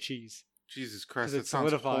block of cheese. Jesus Christ, it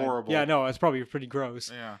sounds horrible. Yeah, no, it's probably pretty gross.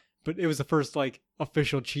 Yeah. But it was the first like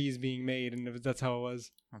official cheese being made, and that's how it was.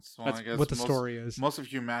 That's I guess what the story is. Most of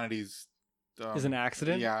humanity's is an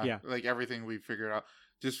accident. Yeah. Like everything we figured out.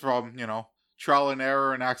 Just from, trial and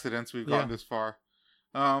error and accidents, we've gotten this far.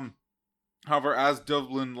 However, as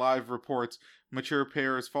Dublin Live reports, mature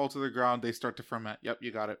pears fall to the ground, they start to ferment. Yep,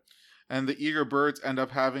 you got it. And the eager birds end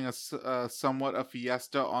up having somewhat a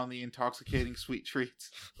fiesta on the intoxicating sweet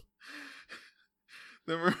treats.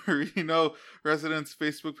 The Marino residents'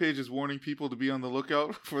 Facebook page is warning people to be on the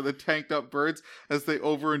lookout for the tanked up birds as they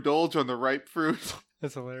overindulge on the ripe fruit.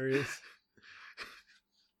 That's hilarious.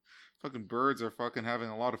 Fucking birds are fucking having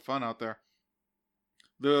a lot of fun out there.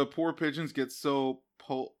 The poor pigeons get so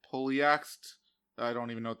polyaxed. I don't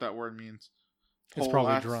even know what that word means. It's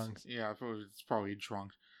probably drunk. Yeah, it's probably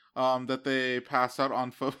drunk. That they pass out on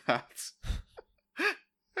footpaths.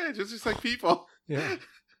 Hey, just like people. Yeah.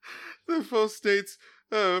 The post states,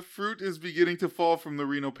 fruit is beginning to fall from the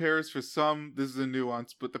Reno pears. For some, this is a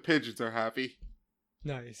nuance, but the pigeons are happy.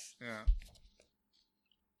 Nice. Yeah.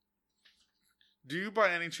 Do you by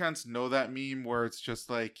any chance know that meme where it's just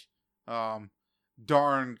like,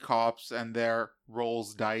 darn cops and their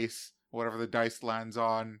rolls dice, whatever the dice lands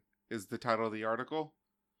on is the title of the article?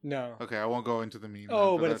 No. Okay, I won't go into the meme.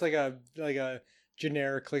 Oh, but it's like a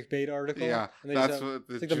generic clickbait article. Yeah, that's what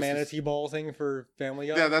it's like the manatee ball thing for Family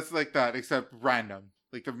Guy. Yeah, that's like that, except random.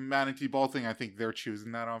 Like the manatee ball thing, I think they're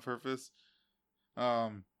choosing that on purpose.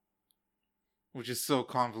 Which is so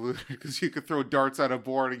convoluted because you could throw darts at a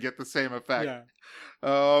board and get the same effect.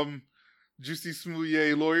 Yeah. Juicy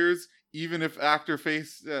Smouillet lawyers, even if actor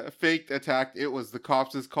faked attacked, it was the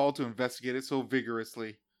cops' call to investigate it so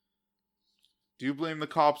vigorously. Do you blame the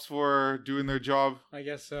cops for doing their job? I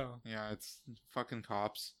guess so. Yeah, it's fucking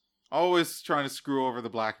cops. Always trying to screw over the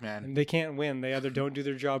black man. And they can't win. They either don't do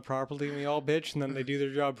their job properly and we all bitch, and then they do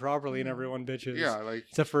their job properly and everyone bitches. Yeah, like...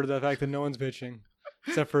 Except for the fact that no one's bitching.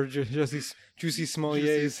 Except for Juicy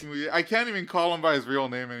Smouillet. I can't even call him by his real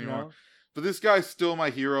name anymore. No? But this guy's still my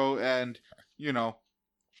hero, and,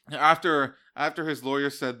 after his lawyer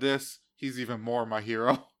said this, he's even more my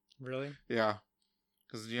hero. Really? Yeah.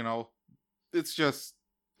 Because, it's just,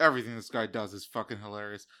 everything this guy does is fucking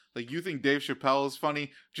hilarious. Like, you think Dave Chappelle is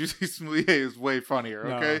funny? Juicy Smouillet is way funnier,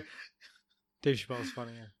 okay? No. Dave Chappelle is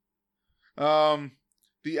funnier.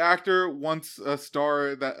 The actor, once a star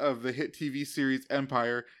of the hit TV series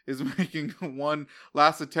Empire, is making one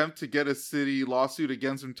last attempt to get a city lawsuit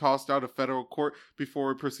against him tossed out of federal court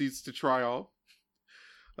before it proceeds to trial.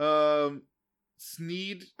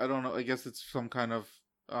 Sneed, I don't know, I guess it's some kind of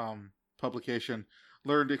publication,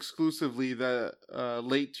 learned exclusively that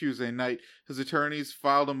late Tuesday night, his attorneys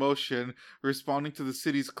filed a motion responding to the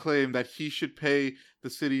city's claim that he should pay the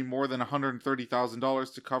city more than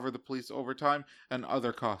 $130,000 to cover the police overtime and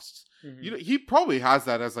other costs. Mm-hmm. You know, he probably has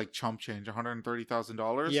that as like chump change,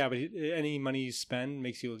 $130,000. Yeah, but any money you spend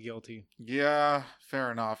makes you look guilty. Yeah,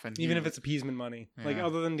 fair enough. And even if it's appeasement money, like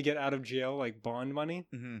other than to get out of jail, like bond money,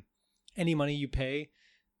 any money you pay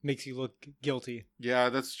makes you look guilty. Yeah,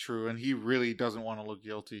 that's true. And he really doesn't want to look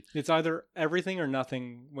guilty. It's either everything or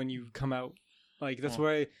nothing when you come out. Like, that's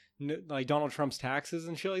why, like, Donald Trump's taxes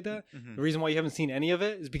and shit like that. Mm-hmm. The reason why you haven't seen any of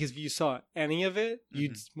it is because if you saw any of it,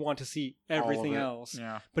 you'd want to see everything else.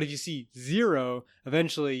 Yeah. But if you see zero,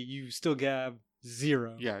 eventually you still have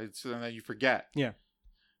zero. Yeah, it's something that you forget. Yeah.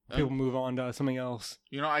 People move on to something else.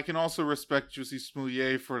 You know, I can also respect Jussie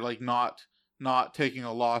Smollett for, like, not taking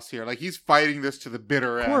a loss here. Like, he's fighting this to the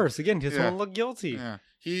bitter end. Of course, again, he doesn't want to look guilty. Yeah.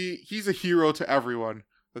 He's a hero to everyone,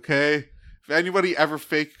 okay? If anybody ever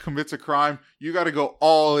fake commits a crime, you got to go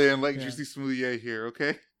all in like Jussie Smollett here,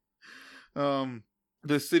 okay?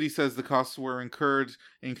 The city says the costs were incurred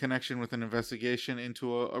in connection with an investigation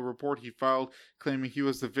into a report he filed claiming he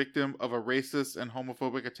was the victim of a racist and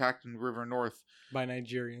homophobic attack in River North. By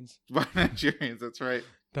Nigerians. By Nigerians, that's right.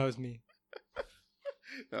 That was me.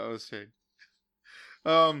 That was Shane.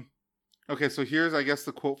 Okay, so here's, I guess,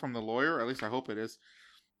 the quote from the lawyer. At least I hope it is.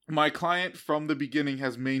 My client from the beginning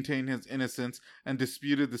has maintained his innocence and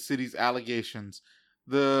disputed the city's allegations.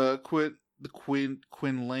 The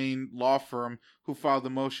Quinn Lane law firm who filed the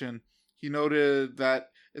motion, he noted that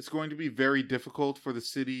it's going to be very difficult for the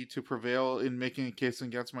city to prevail in making a case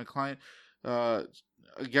against my client. Sorry,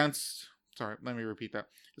 let me repeat that.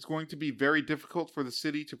 It's going to be very difficult for the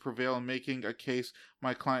city to prevail in making a case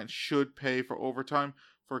my client should pay for overtime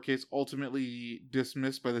for a case ultimately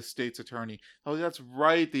dismissed by the state's attorney. Oh, that's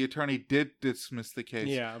right. The attorney did dismiss the case.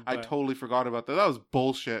 Yeah, I totally forgot about that. That was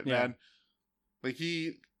bullshit, man. Like,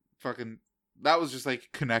 that was just like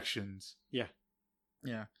connections. Yeah.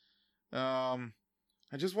 Yeah. I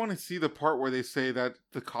just want to see the part where they say that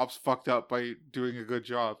the cops fucked up by doing a good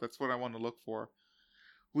job. That's what I want to look for.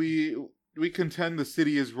 We contend the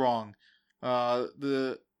city is wrong.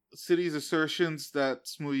 The city's assertions that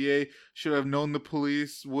Smollett should have known the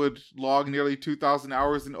police would log nearly 2,000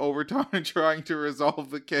 hours in overtime trying to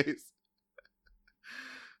resolve the case.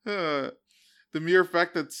 The mere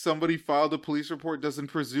fact that somebody filed a police report doesn't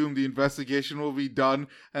presume the investigation will be done,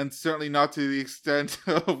 and certainly not to the extent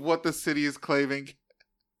of what the city is claiming.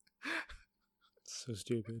 So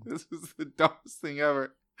stupid. This is the dumbest thing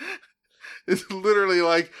ever. It's literally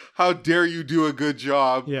like, how dare you do a good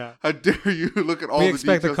job? Yeah. How dare you look at all the details?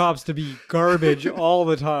 We expect the cops to be garbage all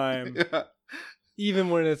the time. Yeah. Even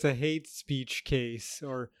when it's a hate speech case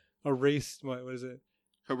or a race, what is it?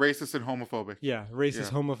 A racist and homophobic. Yeah,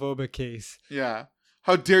 homophobic case. Yeah.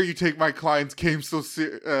 How dare you take my client's claim so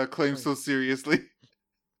seriously?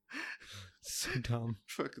 So dumb.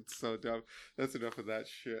 Fucking so dumb. That's enough of that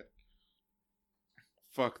shit.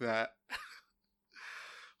 Fuck that.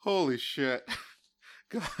 Holy shit.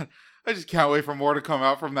 God, I just can't wait for more to come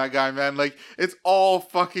out from that guy, man. Like, it's all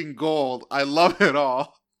fucking gold. I love it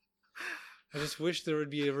all. I just wish there would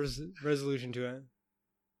be a resolution to it.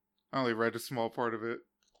 I only read a small part of it.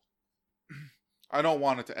 I don't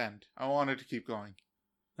want it to end. I want it to keep going.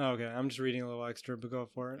 Okay, I'm just reading a little extra, but go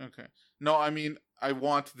for it. Okay. No, I mean, I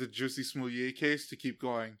want the Jussie Smollett case to keep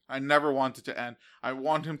going. I never want it to end. I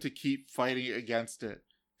want him to keep fighting against it.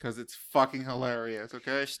 Because it's fucking hilarious,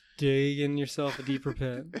 okay? Just digging yourself a deeper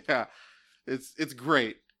pit. Yeah. It's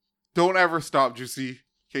great. Don't ever stop, Jussie.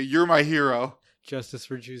 Okay, you're my hero. Justice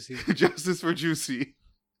for Jussie. Justice for Jussie.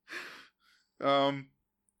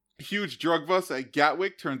 Huge drug bust at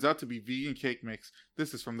Gatwick turns out to be vegan cake mix.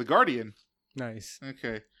 This is from The Guardian. Nice.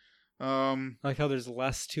 Okay. I like how there's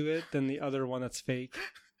less to it than the other one that's fake.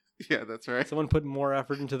 Yeah, that's right. Someone put more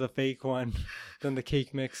effort into the fake one than the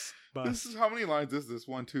cake mix bust. This is, how many lines is this?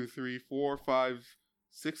 1, 2, 3, 4, 5,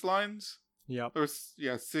 6 lines? Yep. Or,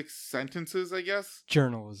 6 sentences, I guess?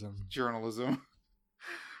 Journalism.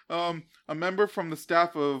 A member from the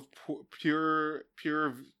staff of Pure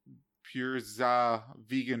Vegan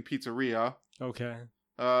Pizzeria. Okay.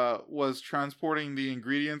 Was transporting the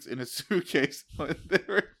ingredients in a suitcase when they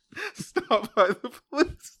were stopped by the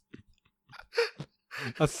police.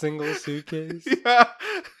 A single suitcase? Yeah.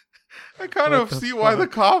 I kind of see why the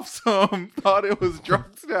cops thought it was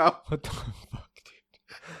drugs now. What the fuck, dude?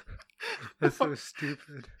 That's so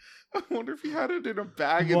stupid. I wonder if he had it in a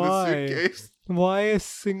bag in the suitcase. Why a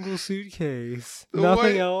single suitcase?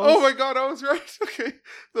 Nothing else? Oh my god, I was right. Okay.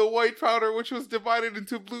 The white powder, which was divided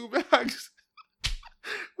into blue bags.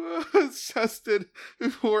 was tested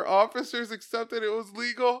before officers accepted it was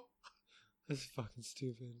legal. That's fucking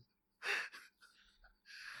stupid.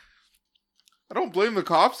 I don't blame the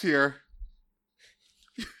cops here.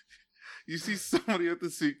 You see somebody with the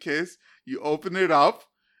suitcase, you open it up,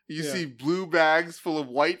 you see blue bags full of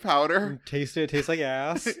white powder. Taste it, it tastes like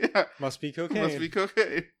ass. Yeah. Must be cocaine. Must be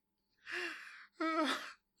cocaine.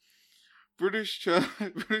 British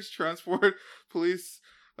Transport Police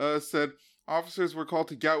said officers were called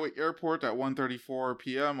to Gatwick Airport at 1:34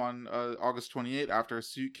 p.m. on August 28 after a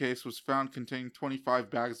suitcase was found containing 25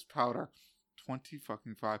 bags of powder. 20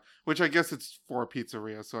 fucking 5. Which I guess it's for a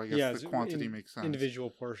pizzeria, so I guess the quantity makes sense. Individual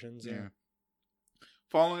portions, yeah.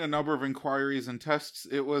 Following a number of inquiries and tests,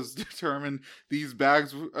 it was determined these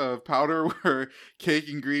bags of powder were cake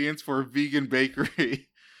ingredients for a vegan bakery.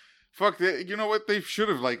 Fuck, you know what? They should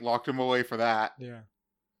have, locked him away for that. Yeah.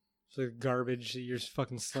 It's like garbage that you're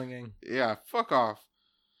fucking slinging. Yeah, fuck off.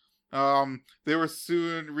 They were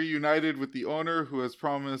soon reunited with the owner, who has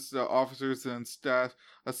promised officers and staff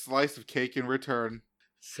a slice of cake in return.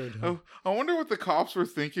 So dumb. I wonder what the cops were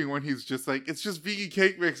thinking when he's just like, it's just vegan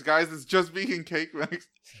cake mix, guys. It's just vegan cake mix.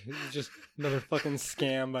 It's just another fucking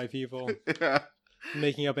scam by people. Yeah.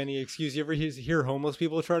 Making up any excuse. You ever hear homeless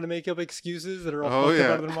people try to make up excuses that are all fucked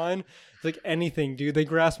up out of their mind? It's like anything, dude. They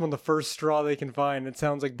grasp on the first straw they can find. It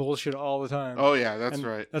sounds like bullshit all the time. Oh, yeah, that's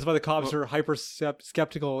right. That's why the cops are hyper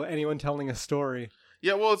skeptical of anyone telling a story.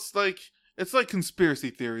 Yeah, well, it's like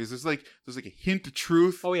conspiracy theories. There's like a hint of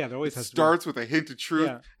truth. Oh, yeah, there always has to be. It starts with a hint of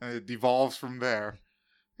truth, and it devolves from there.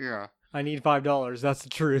 Yeah. I need $5. That's the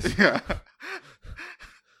truth.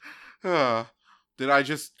 Yeah. Did I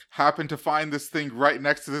just happen to find this thing right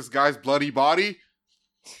next to this guy's bloody body?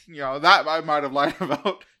 That I might have lied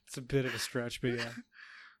about. It's a bit of a stretch, but yeah.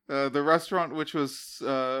 The restaurant, which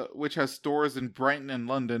has stores in Brighton and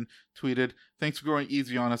London, tweeted, "Thanks for going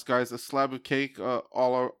easy on us, guys. A slab of cake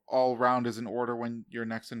all round is in order when you're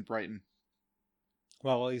next in Brighton."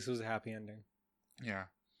 Well, at least it was a happy ending. Yeah.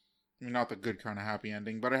 I mean, not the good kind of happy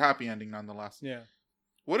ending, but a happy ending nonetheless. Yeah.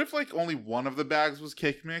 What if only one of the bags was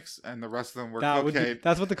cake mix and the rest of them were cocaine?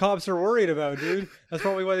 That's what the cops are worried about, dude. That's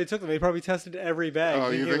probably why they took them. They probably tested every bag.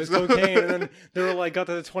 Oh, thinking you think it was so? cocaine, and then they were got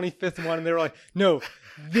to the 25th one, and they were like, "No,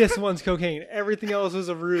 this one's cocaine. Everything else was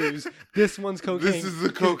a ruse. This one's cocaine. This is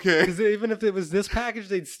the cocaine." Because even if it was this package,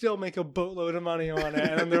 they'd still make a boatload of money on it.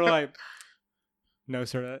 And then they're like, "No,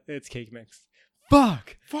 sir, it's cake mix."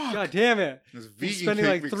 Fuck! God damn it! I'm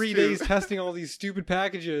spending 3 days testing all these stupid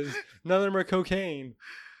packages. None of them are cocaine.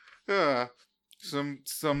 Some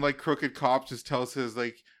crooked cop just tells his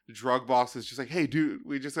drug bosses, just hey dude,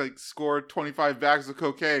 we just scored 25 bags of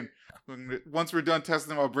cocaine. Once we're done testing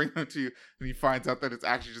them, I'll bring them to you. And he finds out that it's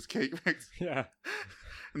actually just cake mix. Yeah.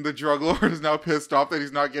 And the drug lord is now pissed off that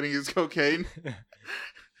he's not getting his cocaine.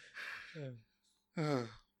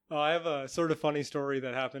 I have a sort of funny story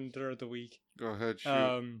that happened throughout the week. Go ahead, shoot.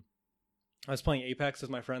 I was playing Apex with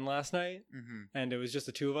my friend last night, and it was just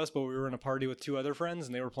the two of us, but we were in a party with two other friends,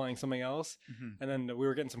 and they were playing something else, and then we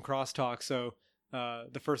were getting some crosstalk, so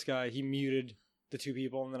the first guy, he muted the two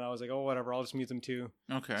people, and then I was like, oh, whatever, I'll just mute them too.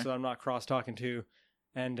 Okay. So I'm not cross-talking too.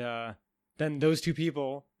 And then those two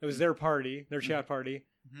people, it was their party, their chat party,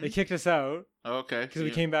 they kicked us out. Okay. Because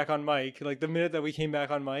we came back on mic. The minute that we came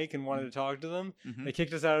back on mic and wanted to talk to them, they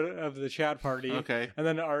kicked us out of the chat party. Okay. And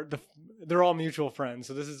then they're all mutual friends,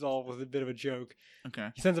 so this is all with a bit of a joke. Okay.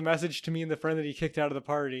 He sends a message to me and the friend that he kicked out of the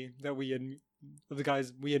party that we had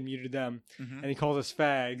muted them, and he called us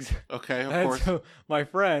fags. Okay, of course. So my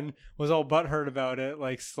friend was all butthurt about it,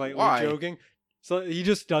 slightly joking. So he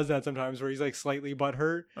just does that sometimes, where he's slightly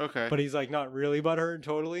butthurt. Okay. But he's not really butthurt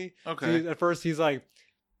totally. Okay. So at first he's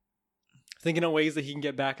thinking of ways that he can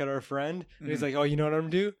get back at our friend, and he's like, "Oh, you know what I'm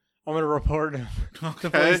gonna do? I'm gonna report him to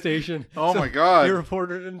PlayStation." Oh, my God! He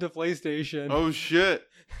reported him to PlayStation. Oh shit!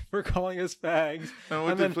 For calling us fags. And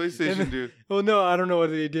what did PlayStation do? Well, no, I don't know what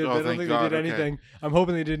they did. I don't think they did anything. Okay. I'm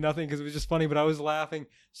hoping they did nothing because it was just funny. But I was laughing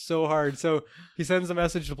so hard. So he sends a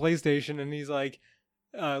message to PlayStation, and he's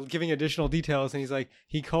giving additional details, and he's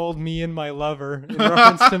he called me and my lover in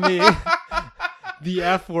reference to me. The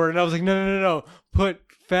F word. And I was like, no. Put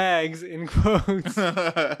fags in quotes.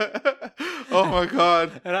 Oh my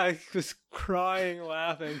God. And I was crying,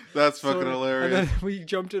 laughing. That's fucking hilarious. And then we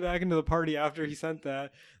jumped back into the party after he sent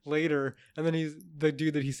that later. And then the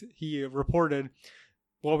dude that he reported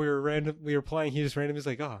while we were playing, he just randomly was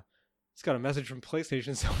like, oh, he's got a message from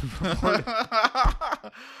PlayStation. So we reported.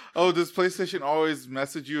 Oh, does PlayStation always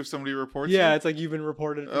message you if somebody reports you? Yeah, it's like you've been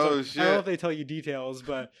reported. Oh, shit. I don't know if they tell you details,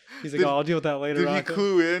 but he's like, I'll deal with that later. Did he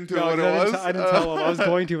clue in to what it was? I didn't tell him. I was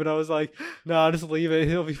going to, but I was like, no, just leave it.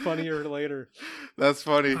 It'll be funnier later. That's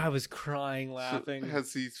funny. I was crying laughing. So,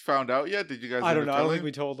 has he found out yet? Did you guys I don't know. I don't think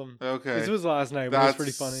we told him. Okay. This was last night, but it was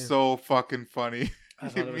pretty funny. So fucking funny. I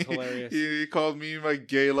thought it was hilarious. He called me my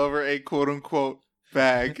gay lover a quote-unquote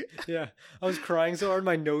bag. Yeah. I was crying so hard,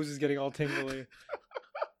 my nose is getting all tingly. I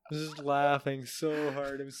was just laughing so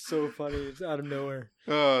hard. It was so funny. It's out of nowhere.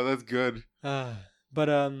 Oh, that's good. Yeah.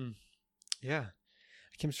 I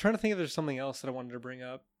was trying to think if there's something else that I wanted to bring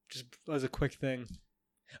up, just as a quick thing.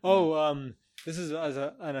 This is as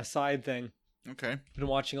an aside thing. Okay. Been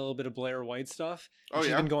watching a little bit of Blair White stuff. Oh,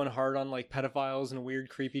 She's been going hard on like pedophiles and weird,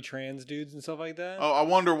 creepy trans dudes and stuff like that. Oh, I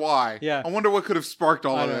wonder why. Yeah. I wonder what could have sparked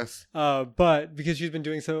all of this. But because she's been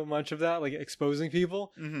doing so much of that, like exposing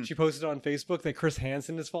people, she posted on Facebook that Chris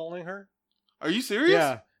Hansen is following her. Are you serious?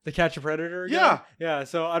 Yeah. The Catch a Predator again? Yeah. Yeah.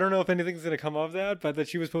 So I don't know if anything's going to come of that, but that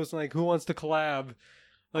she was posting like, who wants to collab?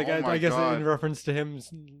 Like, I guess in reference to him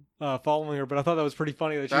following her, but I thought that was pretty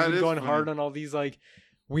funny that she's been going hard on all these like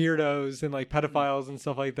weirdos and like pedophiles and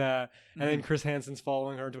stuff like that, and then Chris Hansen's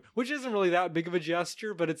following her, which isn't really that big of a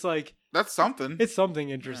gesture, but it's like that's something. It's something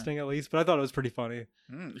interesting at least. But I thought it was pretty funny.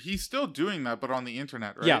 He's still doing that, but on the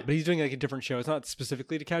internet, right? Yeah, but he's doing like a different show. It's not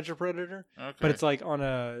specifically to Catch a Predator, but it's like on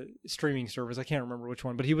a streaming service. I can't remember which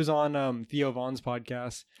one, but he was on Theo Vaughn's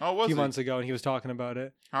podcast a few months ago, and he was talking about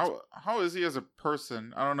it. How is he as a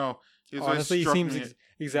person? I don't know. Honestly, he seems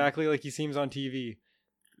exactly like he seems on TV.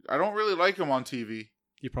 I don't really like him on TV.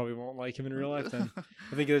 You probably won't like him in real life then.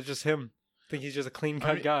 I think it's just him. I think he's just a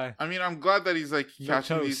clean-cut guy. I mean, I'm glad that he's like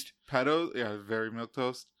catching these pedos. Yeah, very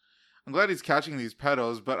milquetoast. I'm glad he's catching these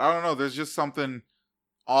pedos, but I don't know. There's just something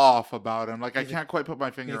off about him. Like, I can't quite put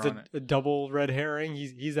my finger on it. A double red herring.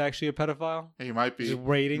 He's actually a pedophile. He might be. Just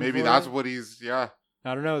waiting. Maybe that's what he's. Yeah.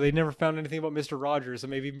 I don't know. They never found anything about Mr. Rogers, so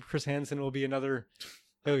maybe Chris Hansen will be another.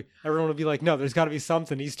 Everyone will be like, no, there's got to be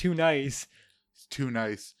something. He's too nice. He's too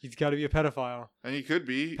nice. He's got to be a pedophile. And he could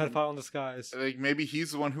be. Pedophile in disguise. Like, maybe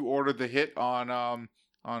he's the one who ordered the hit on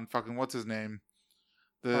fucking what's his name?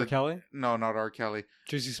 R. Kelly? No, not R. Kelly.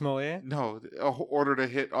 Juicy Smollett? No, ordered a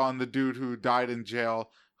hit on the dude who died in jail.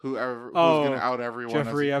 Who's going to out everyone.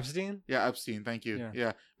 Jeffrey Epstein? Yeah, Epstein. Thank you.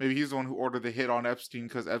 Yeah. Maybe he's the one who ordered the hit on Epstein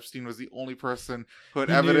because Epstein was the only person who had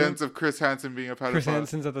evidence of Chris Hansen being a pedophile. Chris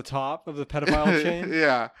Hansen's at the top of the pedophile chain?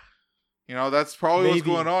 Yeah. You know, that's probably what's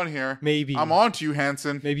going on here. Maybe. I'm on to you,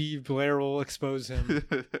 Hansen. Maybe Blair will expose him.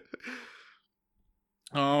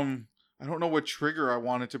 I don't know what trigger I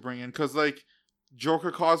wanted to bring in because, like,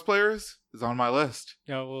 Joker cosplayers is on my list.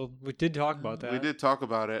 Yeah, well, we did talk about that. We did talk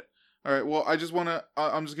about it. All right, well, I'm just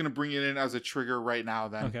going to bring it in as a trigger right now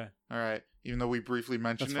then. Okay. All right, even though we briefly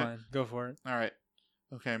mentioned it. That's fine. Go for it. All right.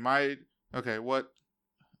 Okay,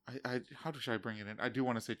 how should I bring it in? I do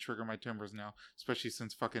want to say trigger my timbers now, especially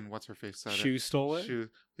since fucking what's-her-face said Shoe stole it?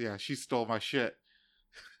 Yeah, she stole my shit.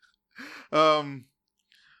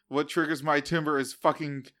 What triggers my timber is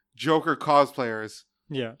fucking Joker cosplayers.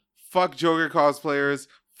 Yeah. Fuck Joker cosplayers.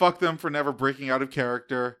 Fuck them for never breaking out of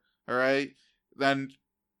character. All right? Then,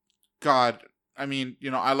 God, I mean,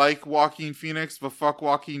 you know, I like Joaquin Phoenix, but fuck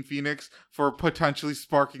Joaquin Phoenix for potentially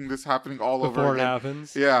sparking this happening all over again. Before it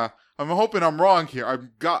happens. Yeah. I'm hoping I'm wrong here.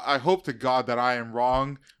 I hope to God that I am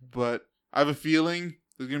wrong, but I have a feeling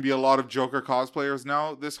there's going to be a lot of Joker cosplayers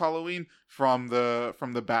now this Halloween from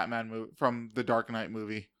the Batman movie, from the Dark Knight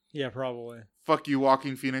movie. Yeah, probably. Fuck you,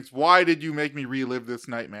 Joaquin Phoenix. Why did you make me relive this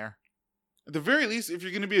nightmare? At the very least, if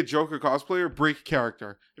you're going to be a Joker cosplayer, break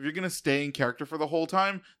character. If you're going to stay in character for the whole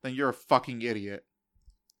time, then you're a fucking idiot.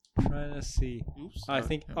 Trying to see. Oops, I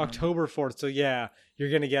think October 4th. So yeah, you're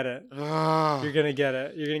going to get it. You're going to get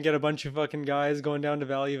it. You're going to get a bunch of fucking guys going down to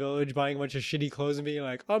Valley Village, buying a bunch of shitty clothes and being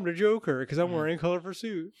like, I'm the Joker because I'm wearing a colorful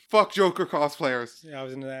suit. Fuck Joker cosplayers. Yeah, I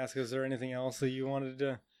was going to ask, is there anything else that you wanted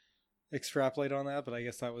to extrapolate on that? But I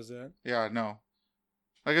guess that was it. Yeah, no.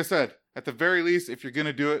 Like I said, at the very least, if you're going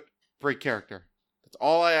to do it, break character. That's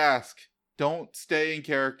all I ask. Don't stay in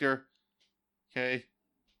character. Okay?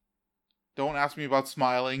 Don't ask me about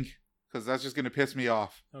smiling, because that's just going to piss me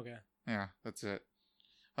off. Okay. Yeah, that's it.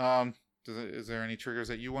 Is there any triggers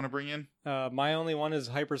that you want to bring in? My only one is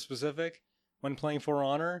hyper-specific. When playing For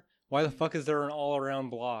Honor, why the fuck is there an all-around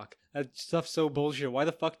block? That stuff's so bullshit. Why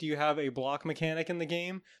the fuck do you have a block mechanic in the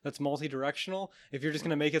game that's multi-directional if you're just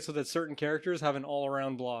going to make it so that certain characters have an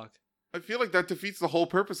all-around block? I feel like that defeats the whole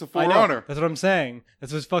purpose of For Honor. That's what I'm saying.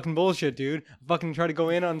 That's what's fucking bullshit, dude. I fucking try to go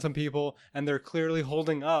in on some people, and they're clearly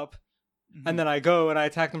holding up Mm-hmm. And then I go and I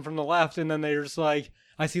attack them from the left, and then they're just like,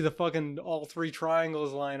 I see the fucking all 3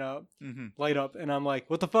 triangles light up, and I'm like,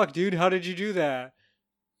 what the fuck, dude? How did you do that?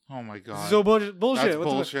 Oh my god. So bullshit. That's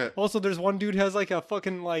bullshit. Also, there's one dude who has like a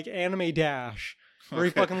fucking like anime dash where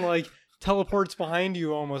he fucking like teleports behind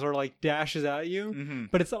you almost, or like dashes at you,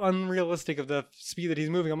 but it's unrealistic of the speed that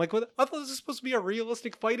he's moving. I'm like, what? I thought this was supposed to be a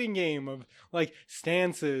realistic fighting game of like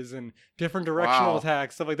stances and different directional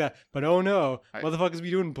attacks, stuff like that. But oh no, motherfuckers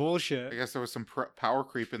be doing bullshit. I guess there was some power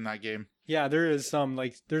creep in that game. Yeah, there is some.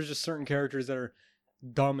 Like, there's just certain characters that are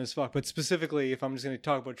dumb as fuck. But specifically, if I'm just going to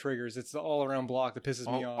talk about triggers, it's the all-around block that pisses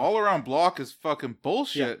me off. All-around block is fucking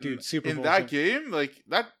bullshit. Yeah, dude, super in bullshit. That game, like,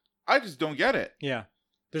 that, I just don't get it. Yeah.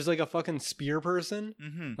 There's like a fucking spear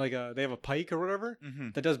person, like they have a pike or whatever,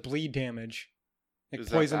 that does bleed damage. Like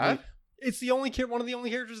poison bleed. It's the only one of the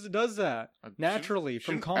only characters that does that naturally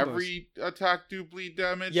from combos. Every attack do bleed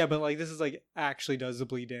damage? Yeah, but like this is like actually does the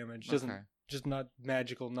bleed damage. Doesn't just not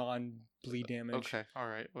magical non-bleed damage. Okay, all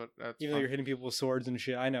right. Well, even though you're hitting people with swords and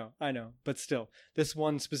shit, I know, but still, this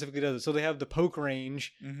one specifically does it. So they have the poke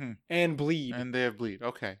range and bleed, and they have bleed.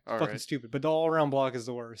 Okay, all fucking stupid. But the all-around block is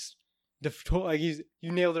the worst. Like you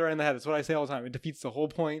nailed it right in the head. That's what I say all the time. It defeats the whole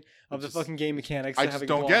point of the fucking game mechanics. I just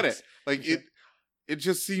don't get it. Like it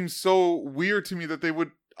just seems so weird to me that they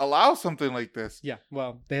would allow something like this. Yeah,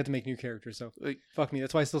 well, they had to make new characters, so like fuck me.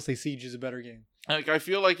 That's why I still say Siege is a better game. Like I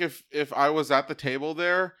feel like if I was at the table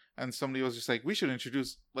there and somebody was just like, we should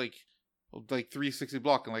introduce like 360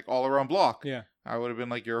 block and like all around block. Yeah, I would have been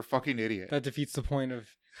like, you're a fucking idiot. That defeats the point of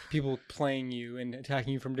people playing you and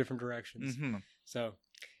attacking you from different directions. So.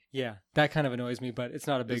 Yeah, that kind of annoys me, but it's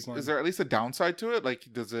not a big one. Is there at least a downside to it? Like,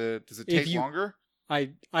 does it take longer? I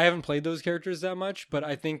haven't played those characters that much, but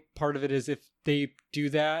I think part of it is if they do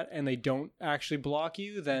that and they don't actually block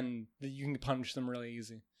you, then you can punish them really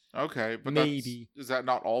easy. Okay, but maybe is that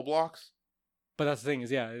not all blocks? But that's the thing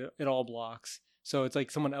is, yeah, it all blocks. So it's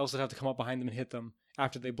like someone else would have to come up behind them and hit them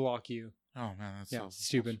after they block you. Oh man, that's so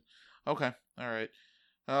stupid. Okay, all right.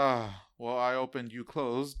 Well, I opened, you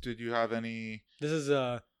closed. Did you have any? This is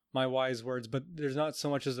my wise words, but there's not so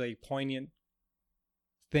much as a poignant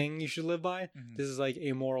thing you should live by. This is like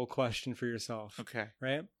a moral question for yourself. Okay.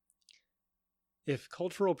 Right? If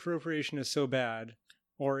cultural appropriation is so bad,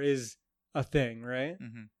 or is a thing, right?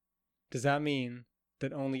 Does that mean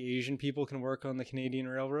that only Asian people can work on the Canadian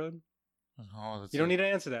Railroad? Oh, you don't need to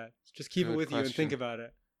answer that. Just keep it with you and think about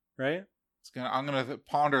it. Right? I'm gonna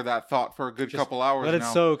ponder that thought for a good couple hours. Let it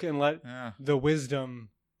soak and let the wisdom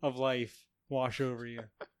of life wash over you.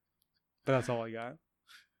 But that's all I got.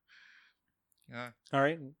 Yeah. All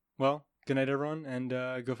right. Well, good night, everyone, and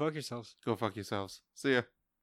go fuck yourselves. Go fuck yourselves. See ya.